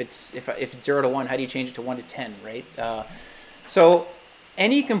 10? If it's 0 to 1, how do you change it to 1 to 10, right? So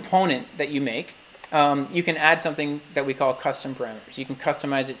any component that you make, you can add something that we call custom parameters. You can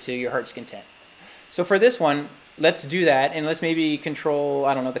customize it to your heart's content. So for this one, let's do that, and let's maybe control,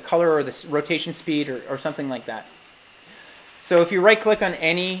 I don't know, the color or the rotation speed or something like that. So if you right-click on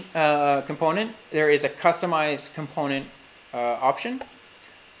any component, there is a customize component option,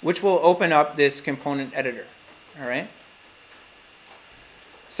 which will open up this component editor. All right.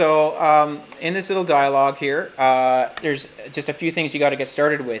 So in this little dialog here, there's just a few things you got to get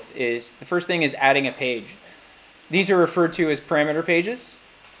started with. The first thing is adding a page. These are referred to as parameter pages.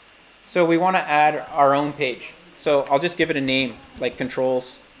 So we want to add our own page. So I'll just give it a name, like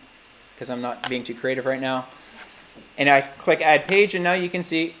controls, because I'm not being too creative right now. And I click add page, and now you can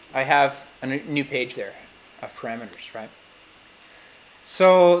see I have a new page there of parameters, right?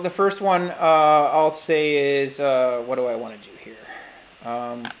 So the first one I'll say is, what do I want to do here?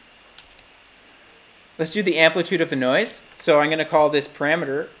 Let's do the amplitude of the noise. So I'm going to call this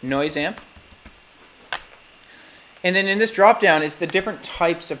parameter noise amp. And then in this dropdown is the different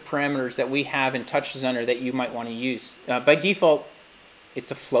types of parameters that we have in TouchDesigner that you might want to use. By default,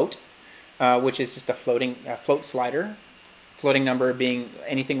 it's a float, which is just a float slider. Floating number being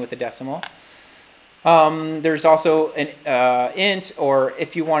anything with a decimal. There's also an int, or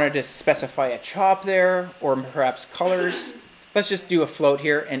if you wanted to specify a chop there, or perhaps colors. Let's just do a float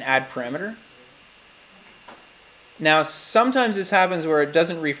here and add parameter. Now, sometimes this happens where it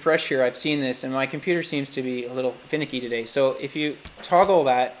doesn't refresh here. I've seen this, and my computer seems to be a little finicky today. So if you toggle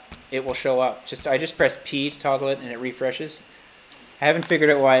that, it will show up. I just press P to toggle it, and it refreshes. I haven't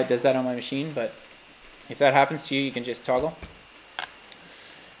figured out why it does that on my machine, but if that happens to you, you can just toggle.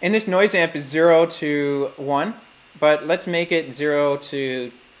 And this noise amp is 0 to 1, but let's make it 0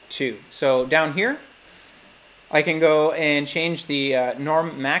 to 2. So down here, I can go and change the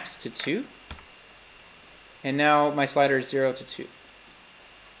norm max to 2. And now my slider is 0 to 2.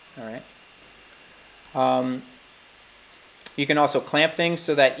 All right. You can also clamp things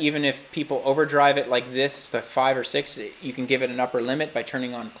so that even if people overdrive it like this to 5 or 6, you can give it an upper limit by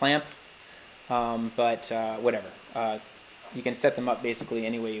turning on clamp. Whatever. You can set them up basically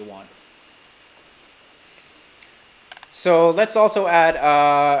any way you want. So let's also add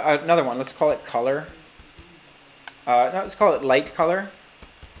another one. Let's call it color. No, let's call it light color.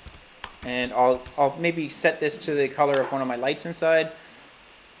 And I'll maybe set this to the color of one of my lights inside.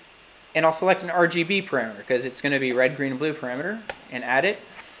 And I'll select an RGB parameter because it's going to be red, green, and blue parameter, and add it.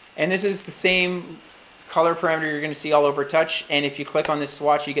 And this is the same color parameter you're going to see all over Touch. And if you click on this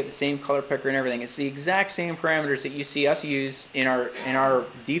swatch, you get the same color picker and everything. It's the exact same parameters that you see us use in our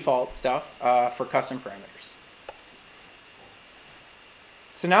default stuff for custom parameters.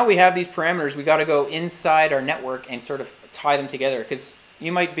 So now we have these parameters. We got to go inside our network and sort of tie them together, because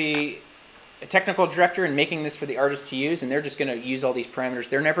you might be a technical director and making this for the artist to use, and they're just going to use all these parameters.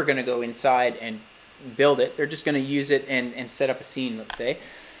 They're never going to go inside and build it. They're just going to use it and set up a scene, let's say.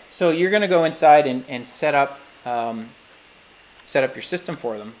 So you're going to go inside and set up your system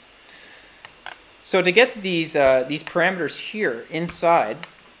for them. So to get these parameters here inside,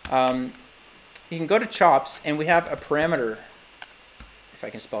 you can go to chops, and we have a parameter, if I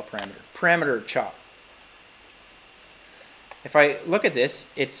can spell parameter chop. If I look at this,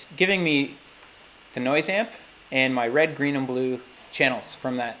 it's giving me the noise amp and my red, green, and blue channels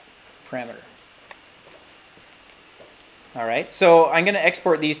from that parameter. All right, so I'm going to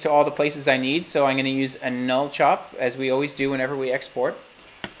export these to all the places I need. So I'm going to use a null chop, as we always do whenever we export.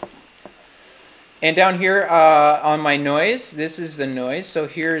 And down here on my noise, this is the noise. So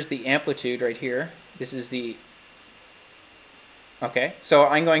here's the amplitude right here. This is the... Okay, so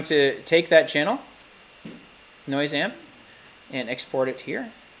I'm going to take that channel, noise amp, and export it here.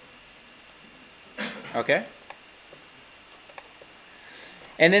 Okay.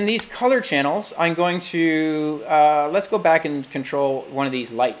 And then these color channels, I'm going to, let's go back and control one of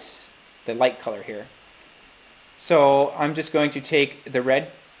these lights, the light color here. So I'm just going to take the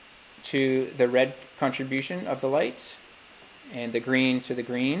red to the red contribution of the light and the green to the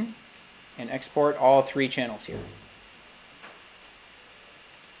green and export all 3 channels here.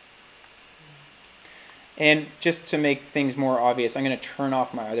 And just to make things more obvious, I'm going to turn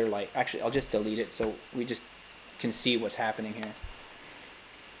off my other light. Actually, I'll just delete it so we just can see what's happening here.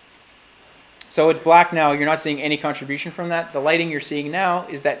 So it's black now. You're not seeing any contribution from that. The lighting you're seeing now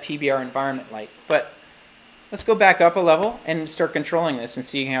is that PBR environment light. But let's go back up a level and start controlling this and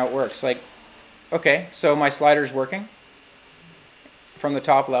seeing how it works. Like, okay, so my slider's working from the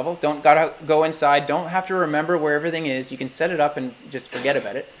top level. Don't gotta go inside. Don't have to remember where everything is. You can set it up and just forget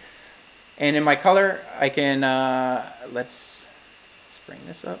about it. And in my color, I can, let's bring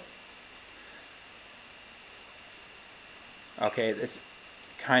this up. Okay, it's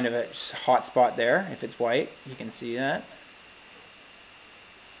kind of a hot spot there. If it's white, you can see that.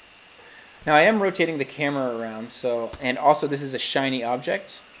 Now I am rotating the camera around, so, and also this is a shiny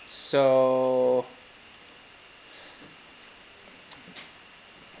object, so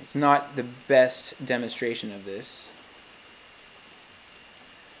it's not the best demonstration of this.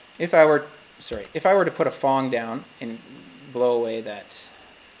 If I were to put a Phong down and blow away that,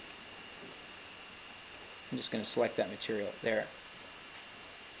 I'm just going to select that material there.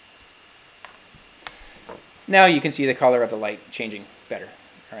 Now you can see the color of the light changing better,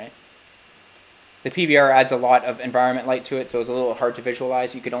 all right? The PBR adds a lot of environment light to it, so it's a little hard to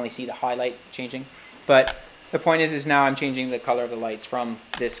visualize. You could only see the highlight changing. But the point is now I'm changing the color of the lights from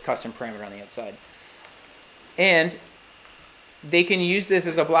this custom parameter on the outside. And they can use this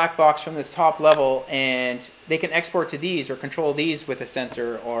as a black box from this top level, and they can export to these or control these with a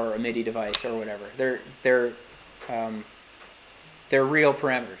sensor or a MIDI device or whatever. They're real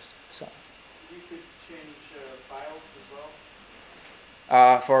parameters. So. You could change files as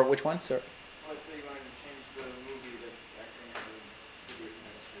well. For which one, sir? Let's say you wanted to change the movie that's acting as a video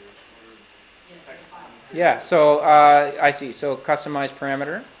canister or Yeah. So I see. So customize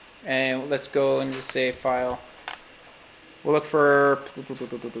parameter, and let's go and just say file. We'll look for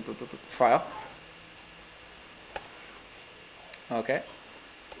file. Okay.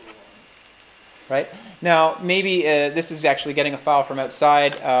 Right. Now, maybe this is actually getting a file from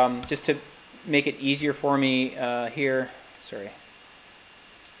outside. Just to make it easier for me here. Sorry.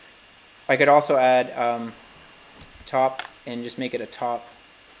 I could also add top and just make it a top.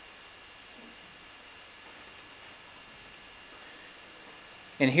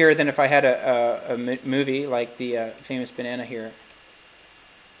 And here, then, if I had a movie like the famous banana here,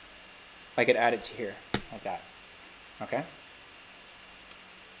 I could add it to here, like that. Okay?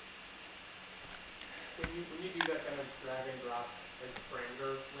 When you do that kind of drag and drop, like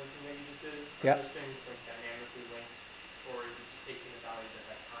parameter linking that you just did, yeah. Are those things like dynamically linked, or is it just taking the values at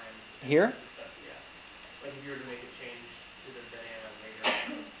that time? Here? Stuff? Yeah. Like if you were to make a change to the banana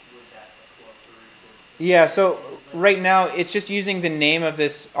later, would that flow through? Yeah, so right now it's just using the name of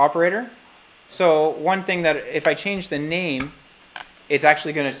this operator. So one thing that if I change the name, it's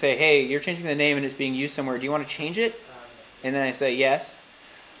actually going to say, hey, you're changing the name and it's being used somewhere. Do you want to change it? And then I say yes.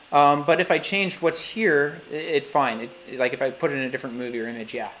 But if I change what's here, it's fine. Like if I put it in a different movie or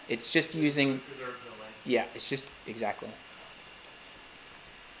image, yeah. It's just using, yeah, it's just, exactly.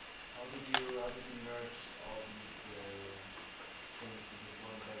 How did you merge all these things to this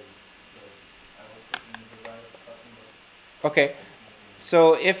one base? Because I was clicking the right button, but Okay,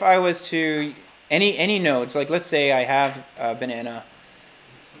 so if I was to, any nodes, like let's say I have a banana,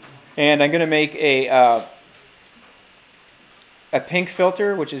 and I'm going to make a pink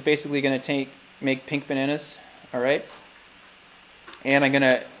filter, which is basically going to make pink bananas, all right? And I'm going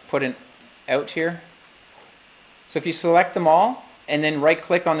to put an out here. So if you select them all, and then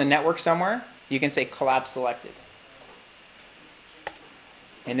right-click on the network somewhere, you can say collab selected.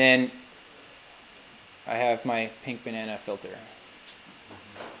 And then I have my pink banana filter.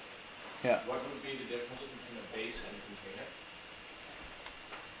 Yeah. What would be the difference between a base and a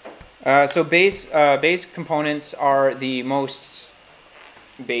container? So base components are the most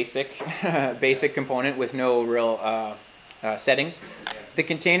basic component with no real settings. The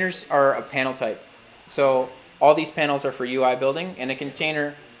containers are a panel type. So all these panels are for UI building, and a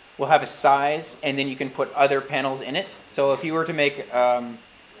container will have a size, and then you can put other panels in it. So if you were to make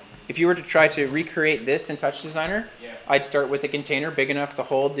if you were to try to recreate this in TouchDesigner, I'd start with a container big enough to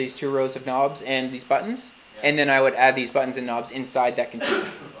hold these 2 rows of knobs and these buttons, and then I would add these buttons and knobs inside that container.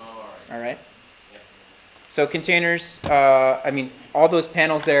 All right? So containers, I mean, all those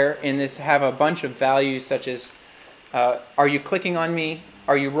panels there in this have a bunch of values such as, are you clicking on me?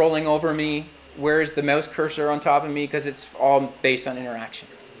 Are you rolling over me? Where is the mouse cursor on top of me? Because it's all based on interaction.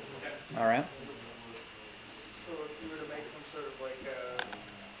 All right. So if you were to make some sort of like a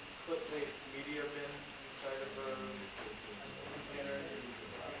clip-based media bin inside of a container or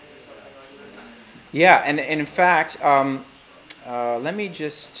something like that? Yeah, and in fact, let me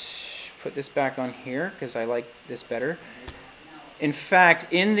just put this back on here because I like this better. In fact,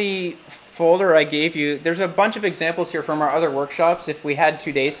 in the folder I gave you, there's a bunch of examples here from our other workshops. If we had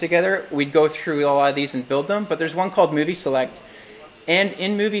 2 days together, we'd go through a lot of these and build them. But there's one called Movie Select. And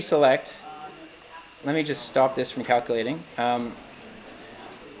in Movie Select, let me just stop this from calculating. I'll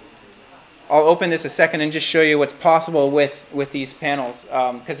open this a second and just show you what's possible with these panels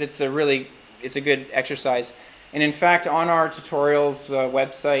because it's a good exercise. And in fact, on our tutorials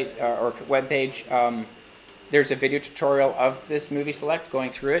website or webpage, there's a video tutorial of this Movie Select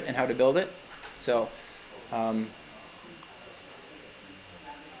going through it and how to build it. So,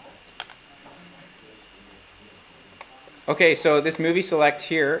 okay, so this Movie Select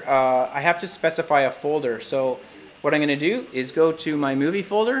here, I have to specify a folder. So what I'm going to do is go to my movie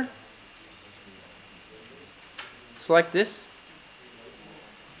folder, select this,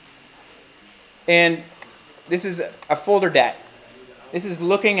 and this is a folder dat. This is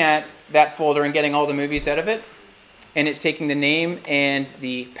looking at that folder and getting all the movies out of it. And it's taking the name and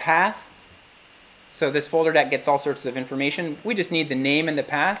the path. So this folder dat gets all sorts of information. We just need the name and the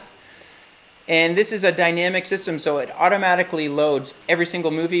path. And this is a dynamic system, so it automatically loads every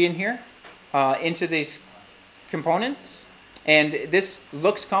single movie in here into these components. And this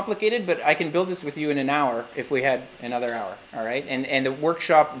looks complicated, but I can build this with you in an hour if we had another hour. All right? And the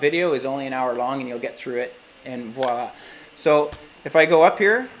workshop video is only an hour long, and you'll get through it, and voila. So if I go up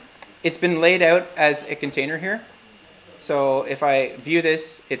here, it's been laid out as a container here. So if I view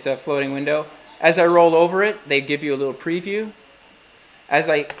this, it's a floating window. As I roll over it, they give you a little preview. As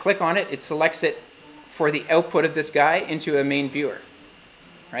I click on it, it selects it for the output of this guy into a main viewer.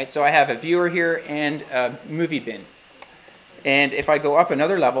 Right? So I have a viewer here and a movie bin. And if I go up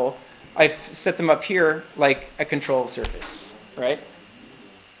another level, I've set them up here like a control surface. Right?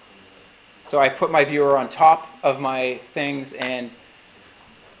 So I put my viewer on top of my things, and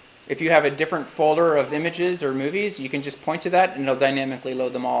if you have a different folder of images or movies, you can just point to that and it'll dynamically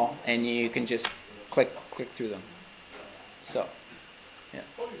load them all, and you can just click through them. So, yeah.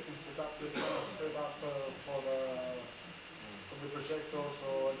 Or you can set up for the projectors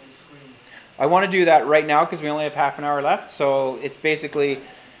or the screen. I want to do that right now because we only have half an hour left. So it's basically,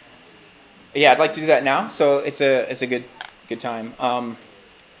 yeah, I'd like to do that now. So it's a good time.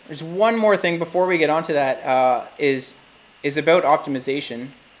 There's one more thing before we get onto that is about optimization.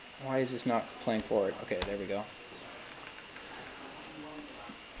 Why is this not playing forward? Okay, there we go.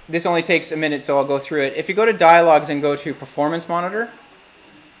 This only takes a minute, so I'll go through it. If you go to Dialogues and go to Performance Monitor,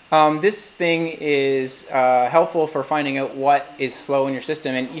 this thing is helpful for finding out what is slow in your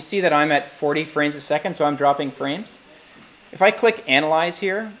system. And you see that I'm at 40 frames a second, so I'm dropping frames. If I click Analyze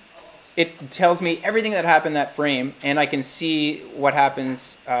here, it tells me everything that happened that frame, and I can see what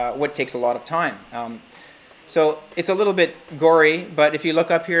happens, what takes a lot of time. So it's a little bit gory, but if you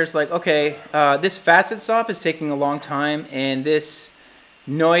look up here, it's like, okay, this facet SOP is taking a long time, and this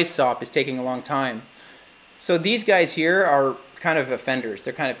noise SOP is taking a long time. So these guys here are kind of offenders.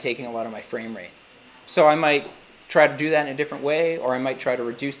 They're kind of taking a lot of my frame rate. So I might try to do that in a different way, or I might try to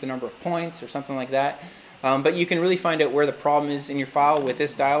reduce the number of points or something like that. But you can really find out where the problem is in your file with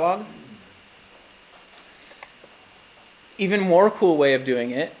this dialog. Even more cool way of doing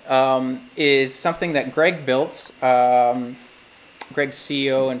it is something that Greg built. Greg's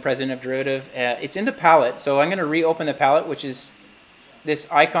CEO and president of Derivative. It's in the palette, so I'm going to reopen the palette, which is this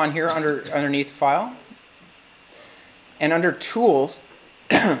icon here underneath File. And under Tools,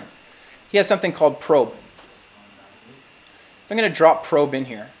 he has something called Probe. I'm going to drop Probe in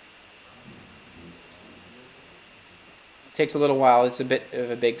here. It takes a little while. It's a bit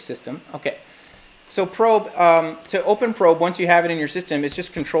of a big system. Okay. So Probe, to open Probe, once you have it in your system, it's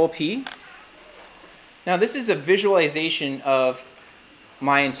just Control-P. Now this is a visualization of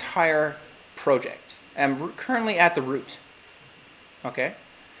my entire project. I'm currently at the root. Okay?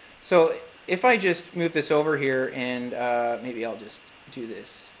 So if I just move this over here and maybe I'll just do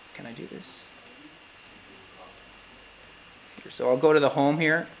this. Can I do this? Here. So I'll go to the home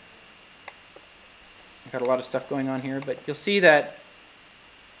here. I've got a lot of stuff going on here, but you'll see that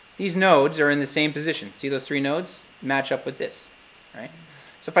these nodes are in the same position. See those 3 nodes? Match up with this, right?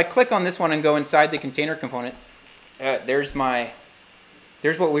 So if I click on this one and go inside the container component, there's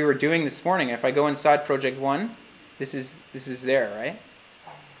what we were doing this morning. If I go inside project 1, this is there, right?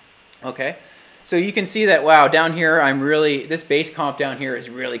 Okay. So you can see that, wow, down here, this base comp down here is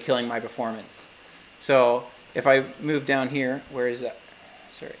really killing my performance. So if I move down here, where is that?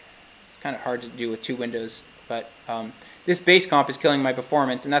 Sorry, it's kind of hard to do with two windows, but this base comp is killing my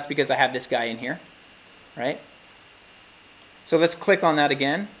performance, and that's because I have this guy in here, right? So let's click on that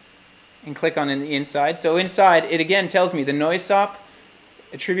again, and click on the inside. So inside, it again tells me the noise SOP,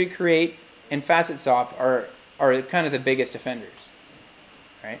 attribute create, and facet SOP are kind of the biggest offenders,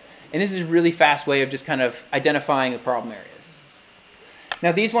 right? And this is a really fast way of just kind of identifying the problem areas.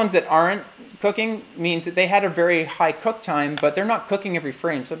 Now these ones that aren't cooking means that they had a very high cook time, but they're not cooking every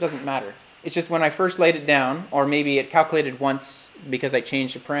frame, so it doesn't matter. It's just when I first laid it down, or maybe it calculated once because I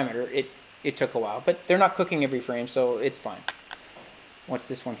changed the parameter, it took a while. But they're not cooking every frame, so it's fine. What's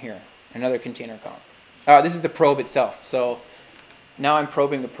this one here? Another container comp. This is the probe itself. So now I'm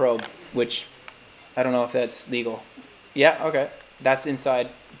probing the probe, which I don't know if that's legal. Yeah, okay. That's inside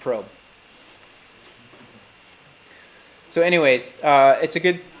the probe. So anyways, it's a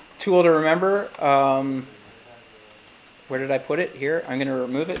good tool to remember. Where did I put it? Here. I'm going to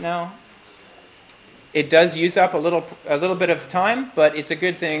remove it now. It does use up a little bit of time, but it's a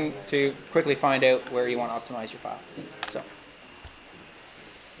good thing to quickly find out where you want to optimize your file.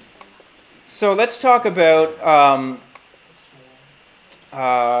 So let's talk about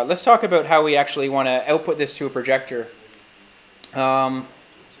how we actually want to output this to a projector. I'm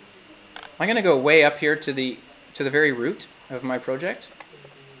going to go way up here to the very root of my project,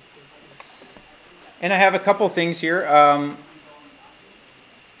 and I have a couple things here.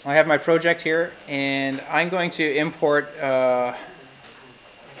 I have my project here, and I'm going to import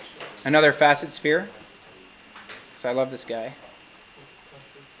another facet sphere, because I love this guy.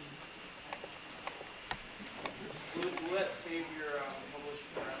 Will that save your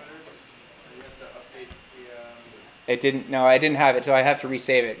published parameters? Or you have to update the... It didn't. No, I didn't have it, so I have to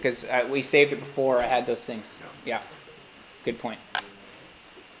resave it, because we saved it before I had those things. Yeah, good point.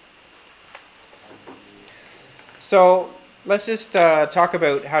 So let's just talk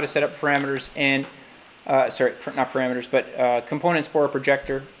about how to set up parameters and, sorry, not parameters, but components for a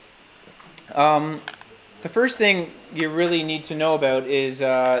projector. The first thing you really need to know about is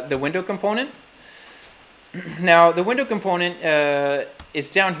the window component. Now, the window component is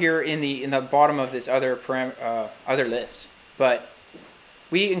down here in the bottom of this other list, but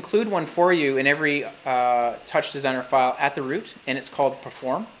we include one for you in every TouchDesigner file at the root, and it's called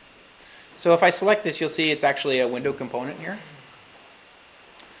perform. So if I select this, you'll see it's actually a window component here.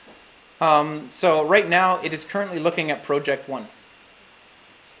 So right now, it is currently looking at project 1.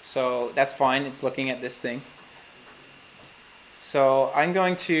 So that's fine. It's looking at this thing. So I'm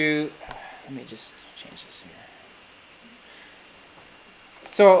going to, let me just change this here.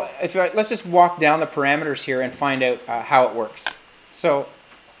 So let's just walk down the parameters here and find out how it works. So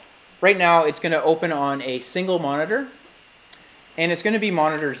right now, it's going to open on a single monitor, and it's going to be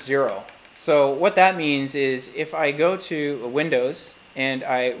monitor 0. So what that means is if I go to Windows and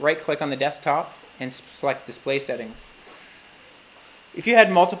I right-click on the desktop and select Display Settings, if you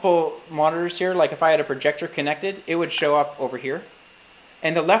had multiple monitors here, like if I had a projector connected, it would show up over here.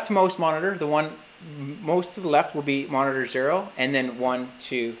 And the leftmost monitor, the one most to the left, will be monitor 0, and then 1,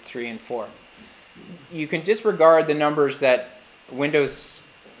 2, 3, and 4. You can disregard the numbers that Windows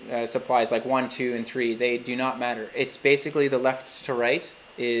supplies, like 1, 2, and 3. They do not matter. It's basically the left to right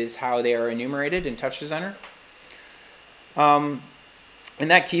is how they are enumerated in TouchDesigner. And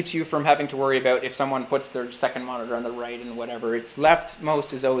that keeps you from having to worry about if someone puts their second monitor on the right and whatever. It's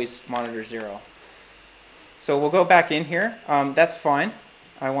leftmost is always monitor 0. So we'll go back in here. That's fine.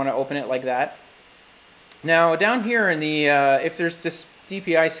 I want to open it like that. Now down here in the, if there's this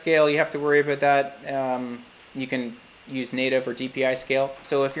DPI scale, you have to worry about that. You can use native or DPI scale.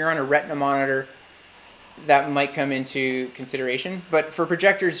 So if you're on a Retina monitor, that might come into consideration. But for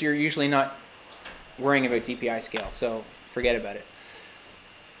projectors, you're usually not worrying about DPI scale, so forget about it.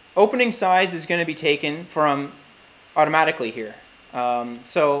 Opening size is going to be taken from automatically here.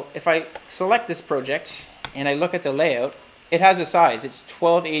 So if I select this project and I look at the layout, it has a size. It's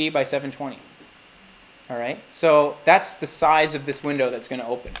 1280 by 720. All right, so that's the size of this window that's going to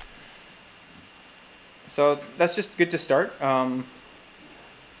open. So that's just good to start.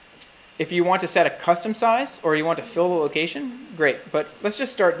 If you want to set a custom size or you want to fill the location, great. But let's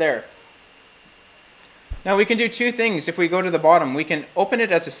just start there. Now we can do two things. If we go to the bottom, we can open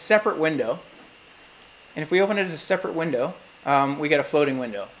it as a separate window. And if we open it as a separate window, we get a floating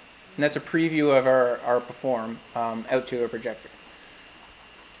window. And that's a preview of our perform out to a projector.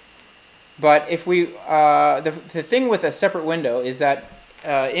 But if we, the thing with a separate window is that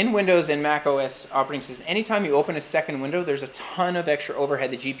in Windows and Mac OS operating system, anytime you open a second window, there's a ton of extra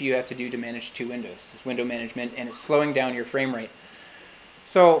overhead the GPU has to do to manage two windows. It's window management, and it's slowing down your frame rate.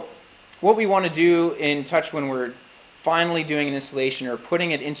 So what we want to do in Touch when we're finally doing an installation or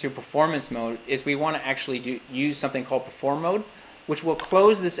putting it into performance mode is we want to actually use something called perform mode, which will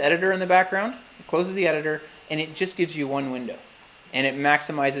close this editor in the background. It closes the editor, and it just gives you one window, and it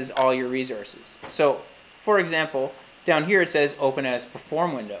maximizes all your resources. So, for example, down here it says open as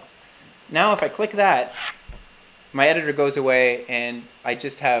perform window. Now if I click that, my editor goes away and I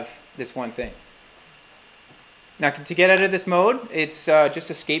just have this one thing. Now to get out of this mode, it's just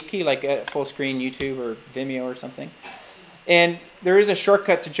escape key like a full screen YouTube or Vimeo or something. And there is a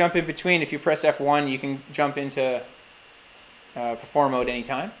shortcut to jump in between. If you press F1, you can jump into perform mode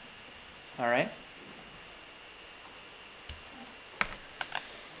anytime. All right.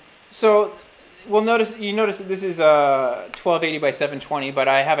 So you notice that this is a 1280 by 720, but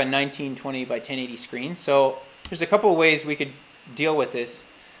I have a 1920 by 1080 screen. So there's a couple of ways we could deal with this.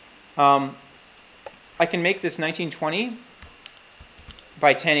 I can make this 1920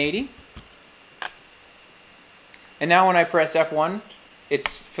 by 1080. And now when I press F1,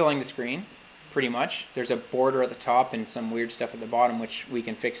 it's filling the screen, pretty much. There's a border at the top and some weird stuff at the bottom, which we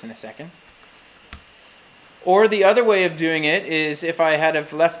can fix in a second. Or the other way of doing it is if I had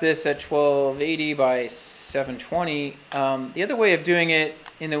have left this at 1280 by 720, the other way of doing it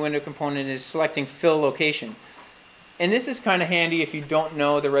in the window component is selecting fill location. And this is kind of handy if you don't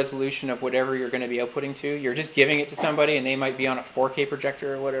know the resolution of whatever you're going to be outputting to. You're just giving it to somebody and they might be on a 4K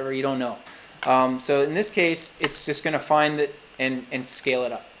projector or whatever, you don't know. So in this case, it's just going to find it and scale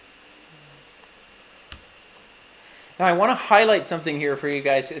it up. Now I want to highlight something here for you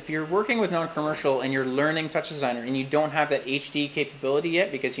guys. If you're working with non-commercial and you're learning TouchDesigner and you don't have that HD capability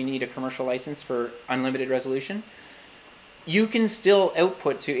yet because you need a commercial license for unlimited resolution, you can still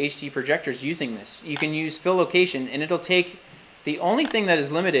output to HD projectors using this. You can use fill location and it'll take, the only thing that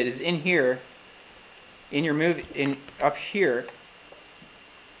is limited is in here, in your movie, up here,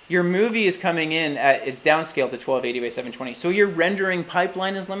 your movie is coming in at, it's downscaled to 1280 by 720. So your rendering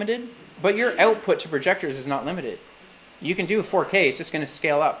pipeline is limited, but your output to projectors is not limited. You can do 4K, it's just going to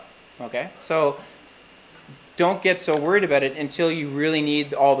scale up, okay? So don't get so worried about it until you really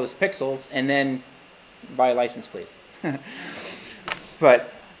need all those pixels, and then buy a license, please.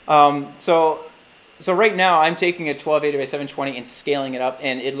 But, so right now I'm taking a 1280 by 720 and scaling it up,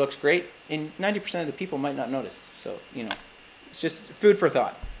 and it looks great, and 90% of the people might not notice. So, you know, it's just food for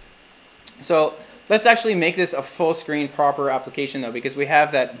thought. So let's actually make this a full screen proper application though, because we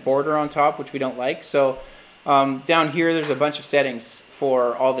have that border on top, which we don't like. So down here, there's a bunch of settings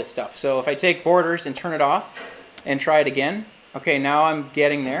for all this stuff. So if I take borders and turn it off and try it again, okay, now I'm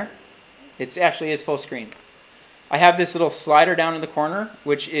getting there. It actually is full screen. I have this little slider down in the corner,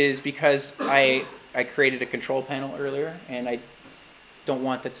 which is because I created a control panel earlier and I don't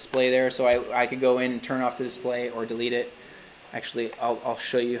want the display there, so I could go in and turn off the display or delete it. Actually, I'll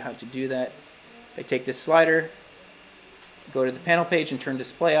show you how to do that. If I take this slider, go to the panel page and turn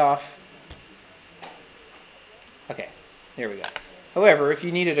display off. Okay, there we go. However, if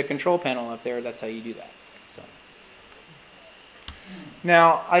you needed a control panel up there, that's how you do that. So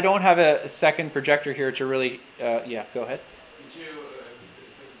now, I don't have a second projector here to really, yeah, go ahead. Could you,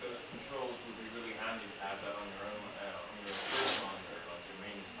 those controls would be really handy to have that on your own, on your monitor, on your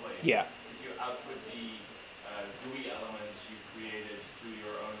main display. Yeah. Could you output the GUI elements you've created to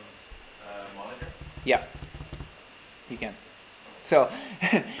your own monitor? Yeah, you can. So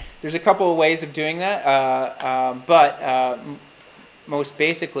there's a couple of ways of doing that, but most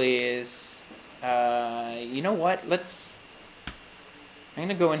basically is, you know what, I'm going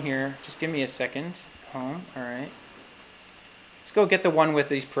to go in here, just give me a second, home, all right. Let's go get the one with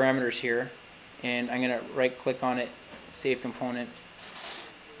these parameters here, and I'm going to right click on it, save component.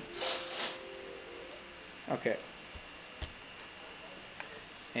 Okay.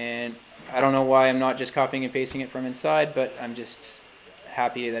 And I don't know why I'm not just copying and pasting it from inside, but I'm just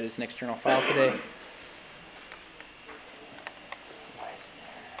happy that it's an external file today. Why is it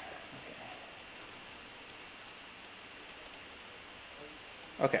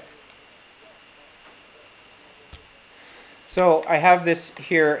there? Okay. So I have this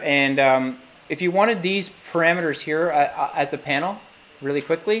here, and if you wanted these parameters here as a panel really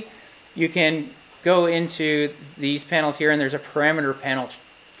quickly, you can go into these panels here, and there's a parameter panel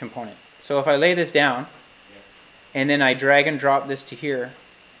component. So if I lay this down, and then I drag and drop this to here,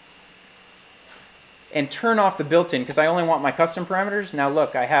 and turn off the built-in, because I only want my custom parameters. Now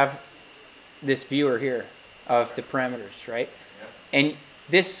look, I have this viewer here of the parameters, right? And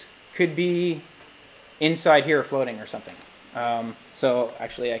this could be inside here floating or something. So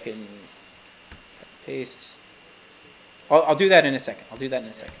actually I can paste. I'll do that in a second. I'll do that in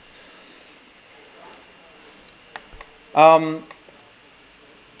a second.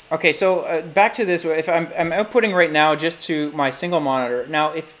 Okay, so back to this. If I'm outputting right now just to my single monitor.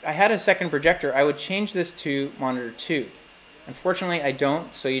 Now, if I had a second projector, I would change this to monitor 2. Unfortunately, I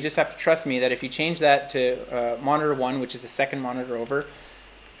don't. So you just have to trust me that if you change that to monitor 1, which is the second monitor over,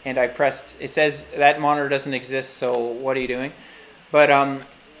 and I pressed, it says that monitor doesn't exist, so what are you doing? But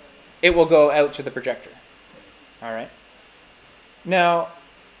it will go out to the projector. All right. Now,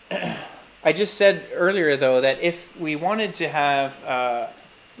 I just said earlier, though, that if we wanted to have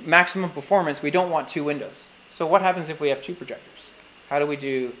maximum performance, we don't want 2 windows. So what happens if we have 2 projectors? How do we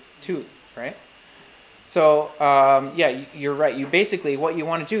do 2, right? So yeah, you're right. You basically, what you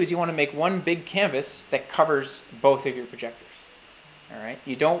want to do is you want to make one big canvas that covers both of your projectors. All right.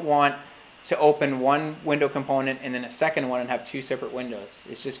 You don't want to open one window component and then a second one and have 2 separate windows.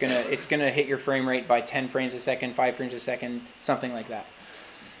 It's just gonna hit your frame rate by 10 frames a second, 5 frames a second, something like that.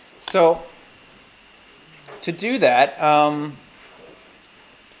 So to do that,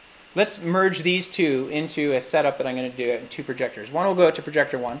 let's merge these 2 into a setup that I'm going to do in 2 projectors. One will go out to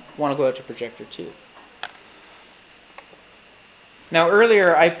projector 1, one will go out to projector 2. Now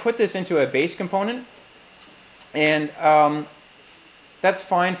earlier I put this into a base component, and that's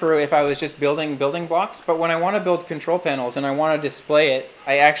fine for if I was just building blocks, but when I want to build control panels and I want to display it,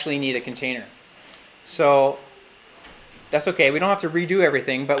 I actually need a container. So that's okay, we don't have to redo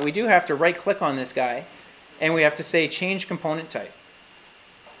everything, but we do have to right click on this guy and we have to say change component type.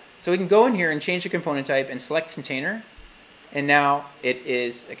 So we can go in here and change the component type and select container, and now it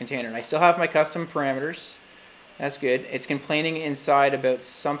is a container. And I still have my custom parameters. That's good. It's complaining inside about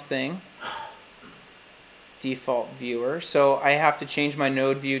something. Default viewer. So I have to change my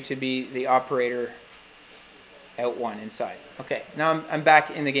node view to be the operator out 1 inside. Okay, now I'm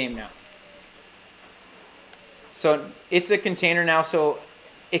back in the game now. So it's a container now, so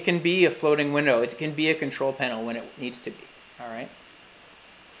it can be a floating window. It can be a control panel when it needs to be. All right.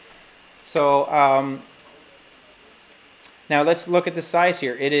 So now let's look at the size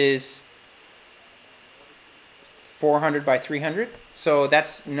here. It is 400 by 300, so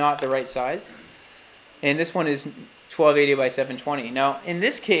that's not the right size. And this one is 1280 by 720. Now, in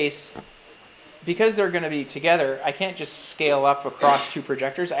this case, because they're going to be together, I can't just scale up across 2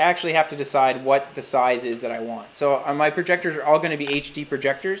 projectors. I actually have to decide what the size is that I want. So my projectors are all going to be HD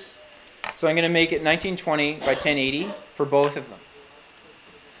projectors. So I'm going to make it 1920 by 1080 for both of them.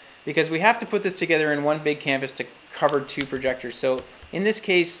 Because we have to put this together in one big canvas to cover 2 projectors. So in this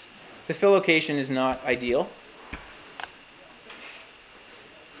case, the fill location is not ideal.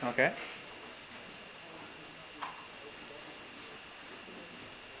 Okay.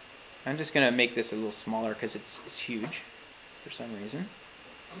 I'm just going to make this a little smaller because it's huge for some reason.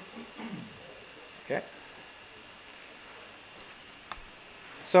 Okay.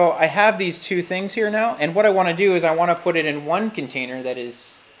 So I have these 2 things here now, and what I want to do is I want to put it in one container that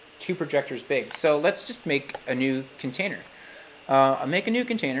is 2 projectors big. So let's just make a new container. I'll make a new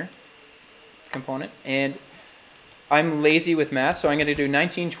container component, and I'm lazy with math, so I'm going to do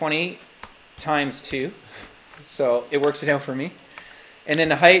 1920 times 2. So it works it out for me. And then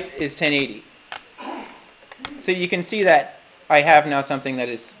the height is 1080. So you can see that I have now something that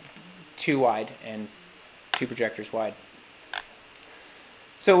is 2 wide and 2 projectors wide.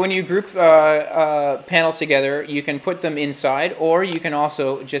 So when you group panels together, you can put them inside, or you can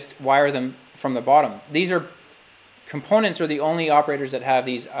also just wire them from the bottom. These are components are the only operators that have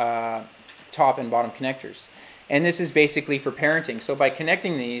these top and bottom connectors. And this is basically for parenting. So by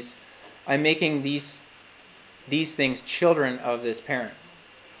connecting these, I'm making these things children of this parent.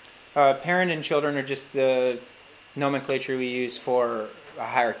 Parent and children are just the nomenclature we use for a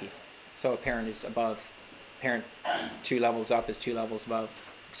hierarchy. So a parent is above, parent 2 levels up is 2 levels above,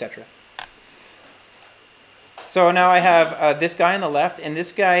 etc. So now I have this guy on the left, and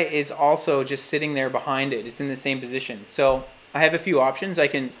this guy is also just sitting there behind it. It's in the same position. So I have a few options. I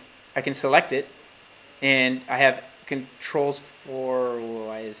can select it, and I have controls for,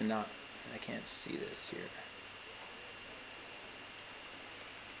 why is it not, I can't see this here.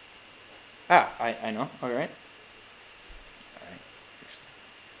 I know, all right.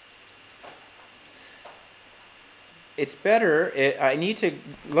 It's better, I need to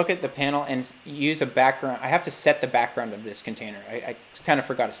look at the panel and use a background. I have to set the background of this container. I kind of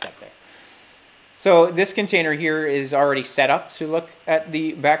forgot a step there. So this container here is already set up to look at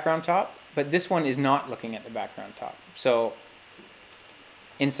the background top, but this one is not looking at the background top. So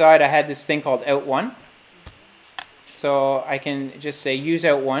inside I had this thing called out1. So I can just say use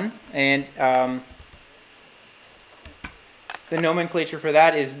out1, and the nomenclature for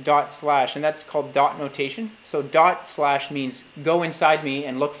that is // and that's called dot notation. So // means go inside me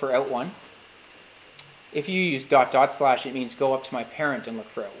and look for _1. If you use // it means go up to my parent and look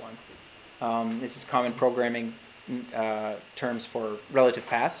for _1. This is common programming terms for relative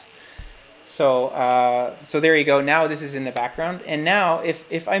paths. So so there you go. Now this is in the background, and now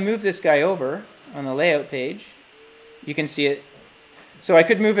if I move this guy over on the layout page, you can see it. So I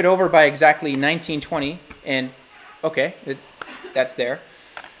could move it over by exactly 1920, and okay, that's there.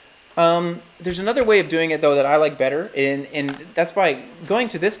 There's another way of doing it though that I like better, and that's by going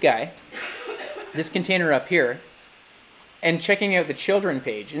to this guy, this container up here, and checking out the children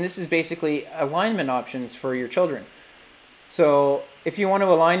page. And this is basically alignment options for your children. So if you want to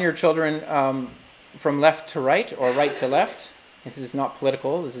align your children from left to right or right to left, this is not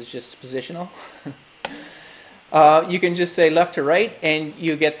political, this is just positional. You can just say left to right and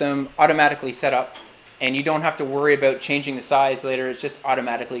you get them automatically set up, and you don't have to worry about changing the size later. It's just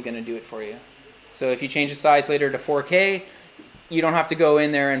automatically going to do it for you. So if you change the size later to 4K, you don't have to go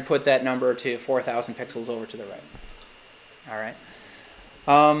in there and put that number to 4,000 pixels over to the right. All right.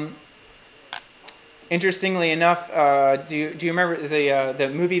 Interestingly enough, do you remember the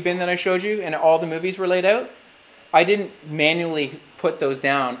movie bin that I showed you and all the movies were laid out? I didn't manually put those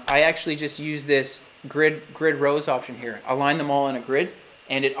down. I actually just used this grid rows option here. Align them all in a grid,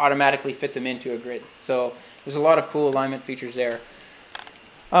 and it automatically fit them into a grid. So there's a lot of cool alignment features there.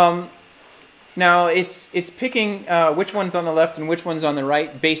 Now it's picking which one's on the left and which one's on the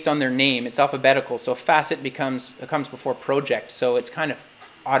right based on their name. It's alphabetical, so facet comes before project, so it's kind of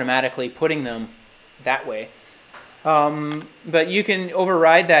automatically putting them that way. But you can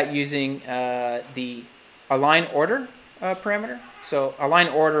override that using the align order parameter. So align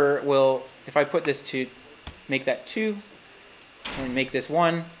order will, if I put this to make that 2 and make this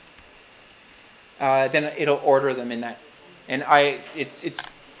 1, then it'll order them in that. And it's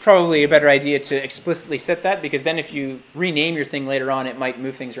probably a better idea to explicitly set that, because then if you rename your thing later on, it might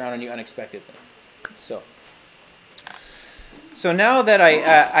move things around on you unexpectedly. So now that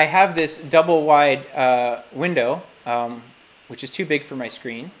I have this double wide window, which is too big for my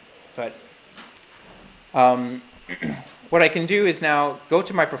screen, but what I can do is now go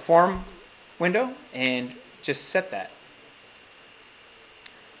to my perform window and just set that.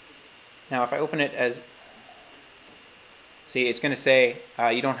 Now if I open it as, see, it's going to say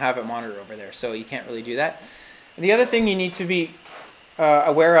you don't have a monitor over there, so you can't really do that. And the other thing you need to be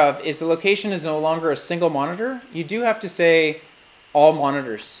aware of is the location is no longer a single monitor. You do have to say all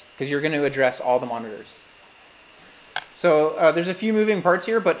monitors, because you're going to address all the monitors. So there's a few moving parts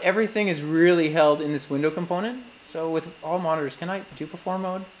here, but everything is really held in this window component. So with all monitors, can I do perform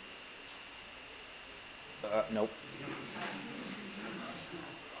mode? Nope.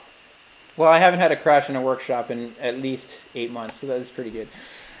 Well, I haven't had a crash in a workshop in at least 8 months, so that was pretty good.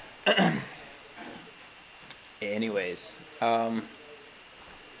 Anyways,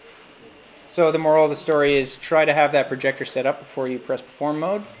 so the moral of the story is try to have that projector set up before you press perform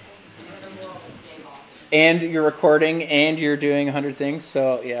mode. And you're recording and you're doing 100 things,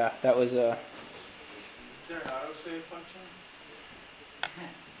 so yeah, that was a... Is there an autosave function?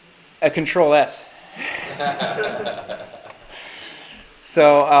 A control S.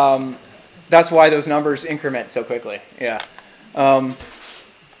 So that's why those numbers increment so quickly. Yeah.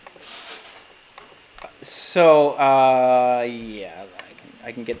 Yeah,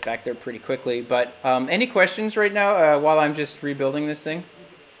 I can get back there pretty quickly. But any questions right now while I'm just rebuilding this thing?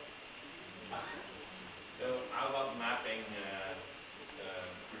 So how about mapping the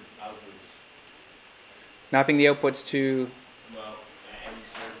outputs? Mapping the outputs to... Well, any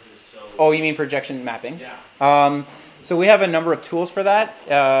surface, so... Oh, you mean projection mapping? Yeah. So we have a number of tools for that,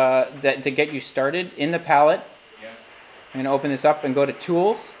 to get you started in the palette. Yeah. I'm going to open this up and go to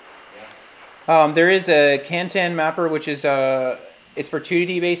Tools. Yeah. There is a Cantan mapper, which is it's for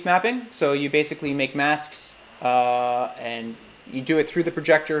 2D based mapping. So you basically make masks and you do it through the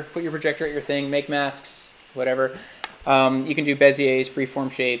projector. Put your projector at your thing, make masks, whatever. You can do Béziers,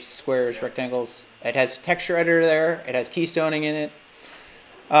 freeform shapes, squares, rectangles. It has texture editor there. It has keystoning in it.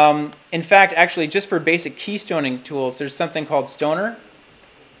 In fact, actually, just for basic keystoning tools, there's something called Stoner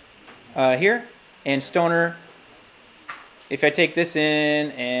here. And Stoner, if I take this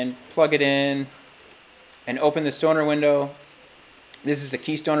in and plug it in and open the Stoner window, this is a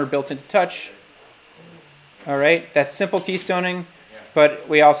keystoner built into Touch. All right, that's simple keystoning, but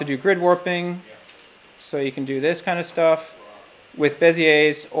we also do grid warping. So you can do this kind of stuff with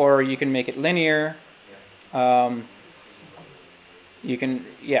Béziers, or you can make it linear. You can,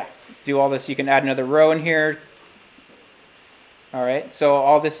 do all this. You can add another row in here. All right, so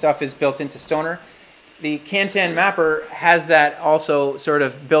all this stuff is built into Stoner. the Cantan mapper has that also sort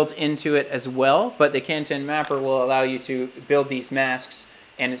of built into it as well, but the Cantan mapper will allow you to build these masks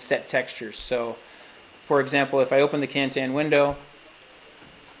and set textures. So, for example, if I open the Cantan window,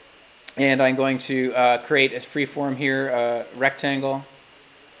 and I'm going to create a freeform here, rectangle,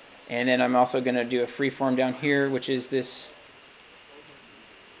 and then I'm also going to do a freeform down here, which is this.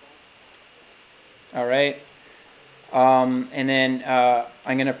 All right, and then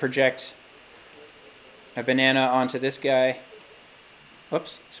I'm going to project a banana onto this guy.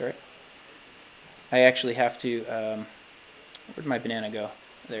 Whoops, sorry. I actually have to, where'd my banana go?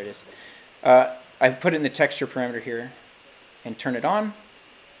 There it is. I put it in the texture parameter here and turn it on.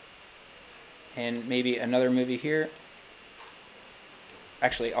 And maybe another movie here.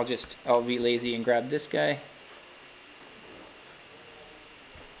 Actually, I'll be lazy and grab this guy.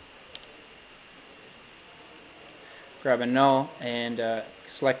 Grab a null and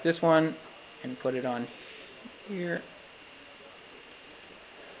select this one and put it on here.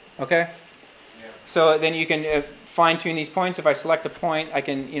 Okay. Yeah. So then you can fine tune these points. If I select a point, I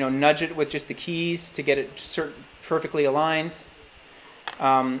can nudge it with just the keys to get it perfectly aligned.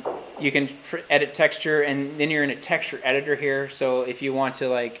 You can edit texture, and then you're in a texture editor here. So if you want to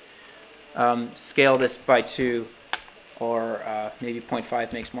like scale this by 2, or maybe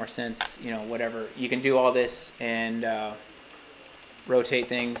 0.5 makes more sense, whatever. You can do all this and rotate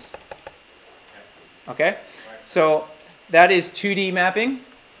things. Okay, so that is 2D mapping.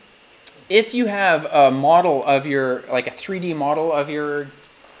 If you have a model of your, like a 3D model of your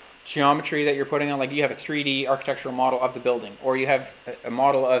geometry that you're putting on, like you have a 3D architectural model of the building, or you have a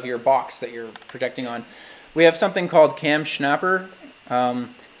model of your box that you're projecting on, we have something called Cam Schnapper.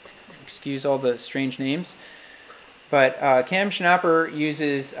 Excuse all the strange names. But Cam Schnapper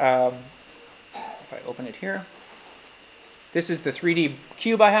uses, if I open it here, this is the 3D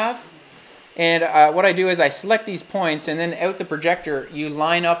cube I have. And what I do is I select these points, and then out the projector, you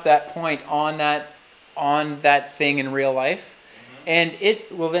line up that point on that thing in real life. And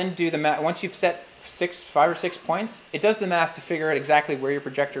it will then do the math. Once you've set 5 or 6 points, it does the math to figure out exactly where your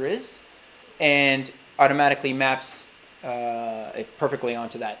projector is, and automatically maps it perfectly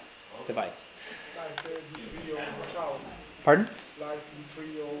onto that device. Pardon?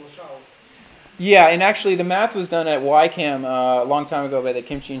 Yeah, and actually the math was done at YCAM a long time ago by the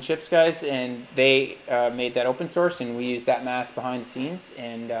Kimchi and Chips guys, and they made that open source, and we use that math behind the scenes.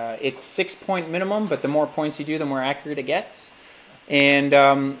 And it's 6-point minimum, but the more points you do, the more accurate it gets. And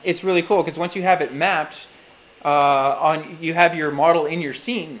it's really cool because once you have it mapped, you have your model in your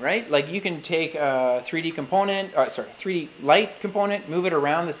scene, right? Like you can take a 3D component, 3D light component, move it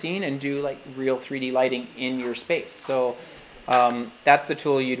around the scene, and do like real 3D lighting in your space. So that's the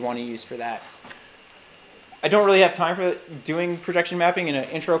tool you'd want to use for that. I don't really have time for doing projection mapping in an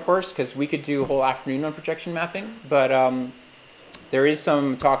intro course because we could do a whole afternoon on projection mapping, but there is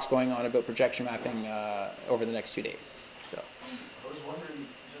some talks going on about projection mapping over the next 2 days. So I was wondering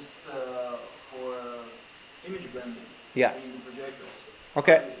just for image blending. Yeah. In the projectors.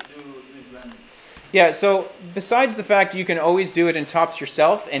 Okay. Do image blending. Yeah, so besides the fact you can always do it in Tops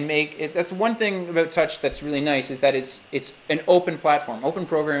yourself and make it, that's one thing about Touch that's really nice, is that it's an open platform, open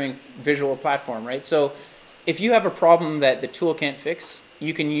programming visual platform, right? So if you have a problem that the tool can't fix,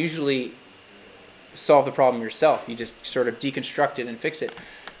 you can usually solve the problem yourself. You just sort of deconstruct it and fix it.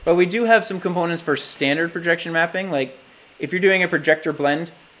 But we do have some components for standard projection mapping. Like if you're doing a projector blend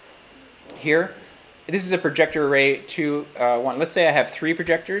here, this is a projector array 2, 1. Let's say I have 3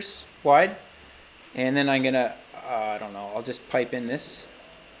 projectors wide, and then I'm gonna, I don't know, I'll just pipe in this.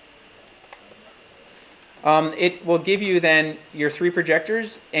 It will give you then your 3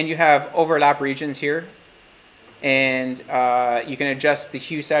 projectors, and you have overlap regions here. And you can adjust the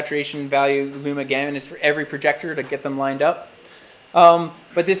hue, saturation, value, luma, gamma for every projector to get them lined up.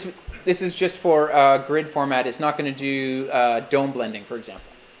 But this is just for grid format. It's not going to do dome blending, for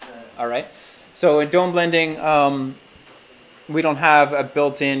example. All right. So in dome blending, we don't have a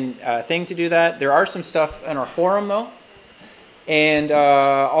built-in thing to do that. There are some stuff in our forum though, and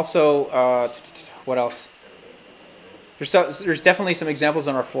also what else? There's definitely some examples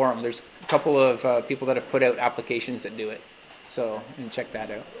on our forum. There's a couple of people that have put out applications that do it. So, and check that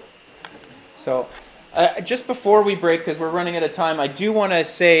out. So, just before we break, because we're running out of time, I do want to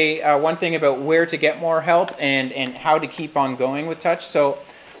say one thing about where to get more help and how to keep on going with Touch. So,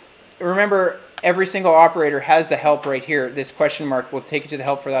 remember, every single operator has the help right here. This question mark will take you to the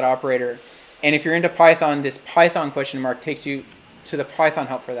help for that operator. And if you're into Python, this Python question mark takes you to the Python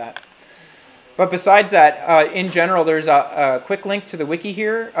help for that. But besides that, in general, there's a quick link to the wiki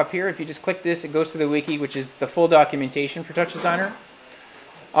here, up here. If you just click this, it goes to the wiki, which is the full documentation for TouchDesigner.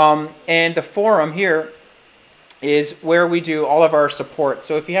 And the forum here is where we do all of our support.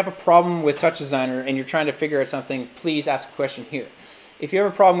 So if you have a problem with TouchDesigner and you're trying to figure out something, please ask a question here. If you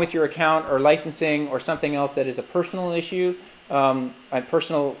have a problem with your account or licensing or something else that is a personal issue,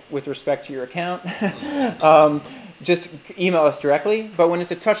 personal with respect to your account, just email us directly. But when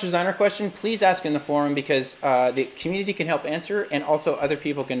it's a TouchDesigner question, please ask in the forum, because the community can help answer, and also other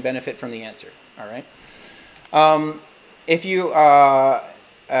people can benefit from the answer. All right. If you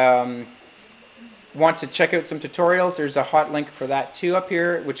want to check out some tutorials, there's a hot link for that too up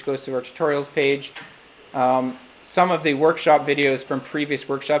here, which goes to our tutorials page. Some of the workshop videos from previous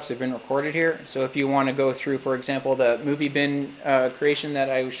workshops have been recorded here. So if you want to go through, for example, the movie bin creation that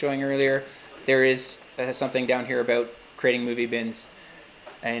I was showing earlier, there is something down here about creating movie bins.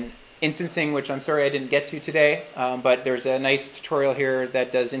 And instancing, which I'm sorry I didn't get to today, but there's a nice tutorial here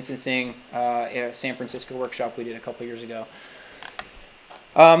that does instancing, a San Francisco workshop we did a couple years ago.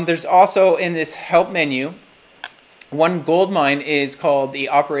 There's also, in this help menu, one goldmine is called the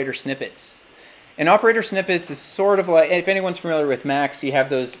operator snippets. And operator snippets is sort of like, if anyone's familiar with Macs, you have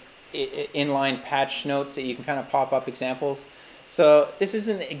those inline patch notes that you can kind of pop up examples. So this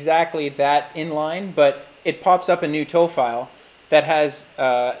isn't exactly that inline, but it pops up a new TOE file that has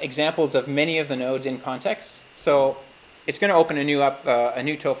examples of many of the nodes in context. So it's going to open a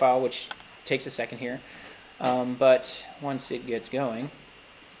new TOE file, which takes a second here. But once it gets going,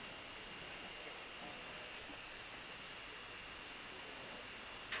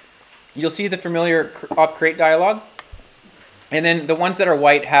 you'll see the familiar op create dialog. And then the ones that are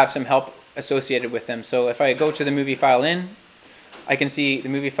white have some help associated with them. So if I go to the movie file in, I can see the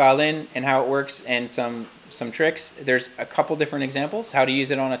movie file in and how it works, and some tricks. There's a couple different examples: how to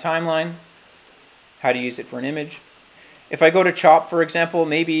use it on a timeline, how to use it for an image. If I go to chop, for example,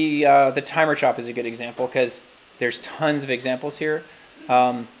 maybe the timer chop is a good example, because there's tons of examples here.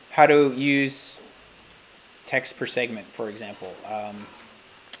 How to use text per segment, for example.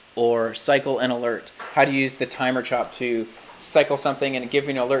 Or cycle and alert. How to use the timer chop to cycle something and give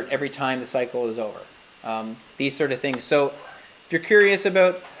you an alert every time the cycle is over. These sort of things. So if you're curious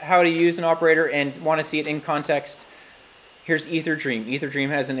about how to use an operator and want to see it in context, here's EtherDream. EtherDream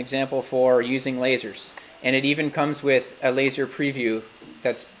has an example for using lasers. And it even comes with a laser preview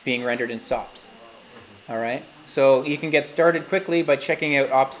that's being rendered in SOPs. All right? So you can get started quickly by checking out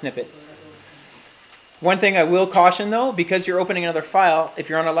op snippets. One thing I will caution, though, because you're opening another file, if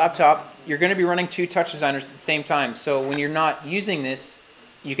you're on a laptop, you're going to be running two TouchDesigners at the same time. So when you're not using this,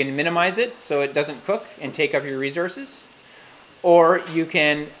 you can minimize it so it doesn't cook and take up your resources. Or you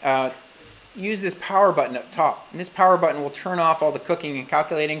can use this power button up top. And this power button will turn off all the cooking and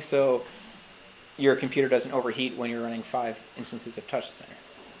calculating so your computer doesn't overheat when you're running 5 instances of TouchDesigner.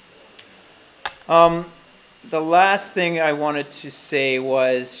 The last thing I wanted to say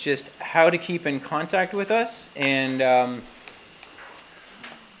was just how to keep in contact with us, and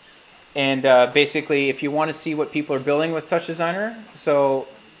basically if you want to see what people are building with TouchDesigner. So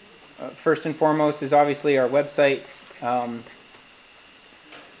first and foremost is obviously our website.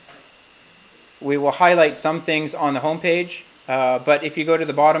 We will highlight some things on the homepage, but if you go to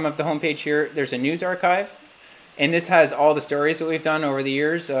the bottom of the homepage here, there's a news archive. And this has all the stories that we've done over the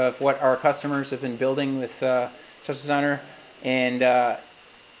years of what our customers have been building with TouchDesigner, and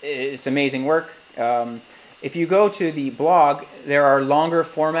it's amazing work. If you go to the blog, there are longer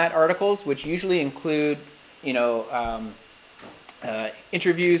format articles, which usually include,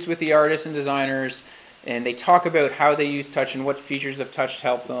 interviews with the artists and designers, and they talk about how they use Touch and what features of Touch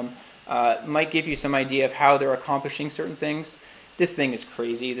help them. Might give you some idea of how they're accomplishing certain things. This thing is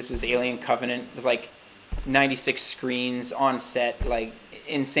crazy. This is Alien Covenant. It's like 96 screens on set, like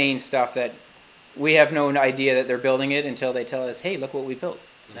insane stuff that we have no idea that they're building it until they tell us, hey, look what we built.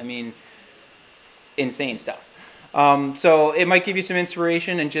 I mean, insane stuff. So it might give you some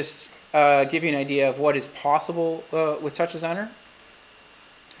inspiration and just give you an idea of what is possible with TouchDesigner.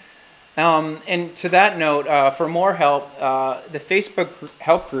 And to that note, for more help, the Facebook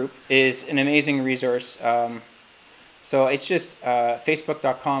help group is an amazing resource. So it's just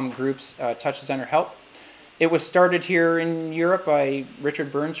facebook.com groups TouchDesigner help. It was started here in Europe by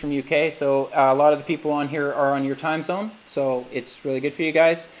Richard Burns from UK, so a lot of the people on here are on your time zone, so it's really good for you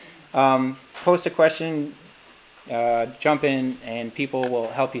guys. Post a question, jump in, and people will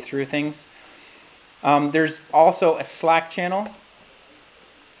help you through things. There's also a Slack channel.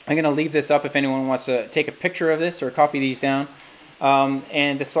 I'm going to leave this up if anyone wants to take a picture of this or copy these down.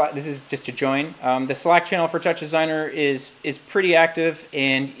 And the Slack, this is just to join. The Slack channel for TouchDesigner is pretty active,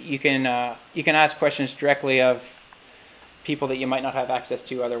 and you can ask questions directly of people that you might not have access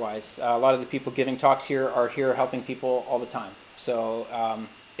to otherwise. A lot of the people giving talks here are here helping people all the time. So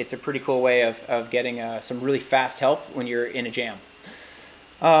it's a pretty cool way of getting some really fast help when you're in a jam.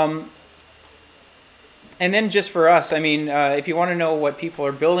 And then just for us, I mean, if you want to know what people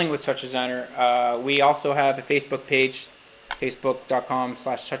are building with TouchDesigner, we also have a Facebook page,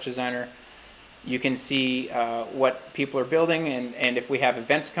 facebook.com/TouchDesigner. You can see what people are building, and if we have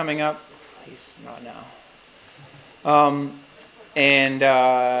events coming up, please, not now. And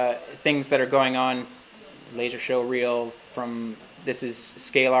things that are going on, laser show reel from, this is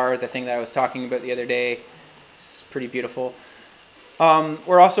Scalar, the thing that I was talking about the other day. It's pretty beautiful.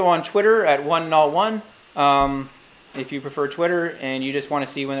 We're also on Twitter at OneNull1. If you prefer Twitter and you just want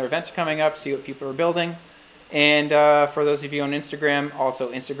to see when their events are coming up, see what people are building. And for those of you on Instagram,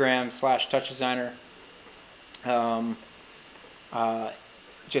 also Instagram/TouchDesigner.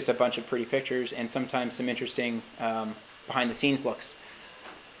 Just a bunch of pretty pictures and sometimes some interesting behind the scenes looks.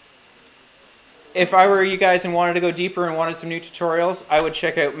 If I were you guys and wanted to go deeper and wanted some new tutorials, I would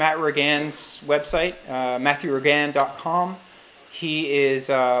check out Matt Regan's website, MatthewRegan.com. He is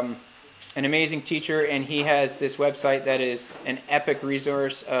an amazing teacher, and he has this website that is an epic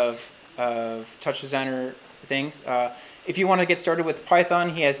resource of TouchDesigner things. If you want to get started with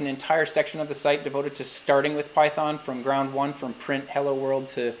Python, he has an entire section of the site devoted to starting with Python from ground one, from print hello world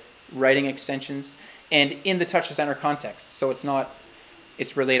to writing extensions, and in the TouchDesigner context. So it's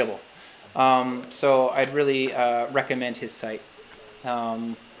relatable. So I'd really recommend his site.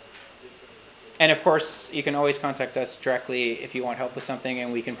 And of course, you can always contact us directly if you want help with something,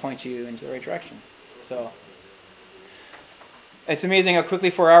 and we can point you into the right direction. So it's amazing how quickly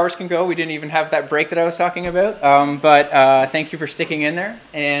 4 hours can go. We didn't even have that break that I was talking about. But thank you for sticking in there.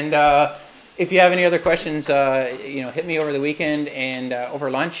 And if you have any other questions, hit me over the weekend and over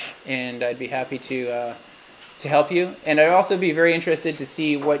lunch, and I'd be happy to help you. And I'd also be very interested to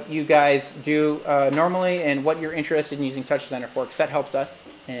see what you guys do normally and what you're interested in using TouchDesigner for, because that helps us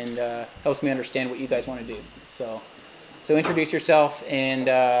and helps me understand what you guys want to do. So introduce yourself and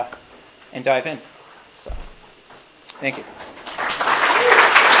dive in. So, thank you.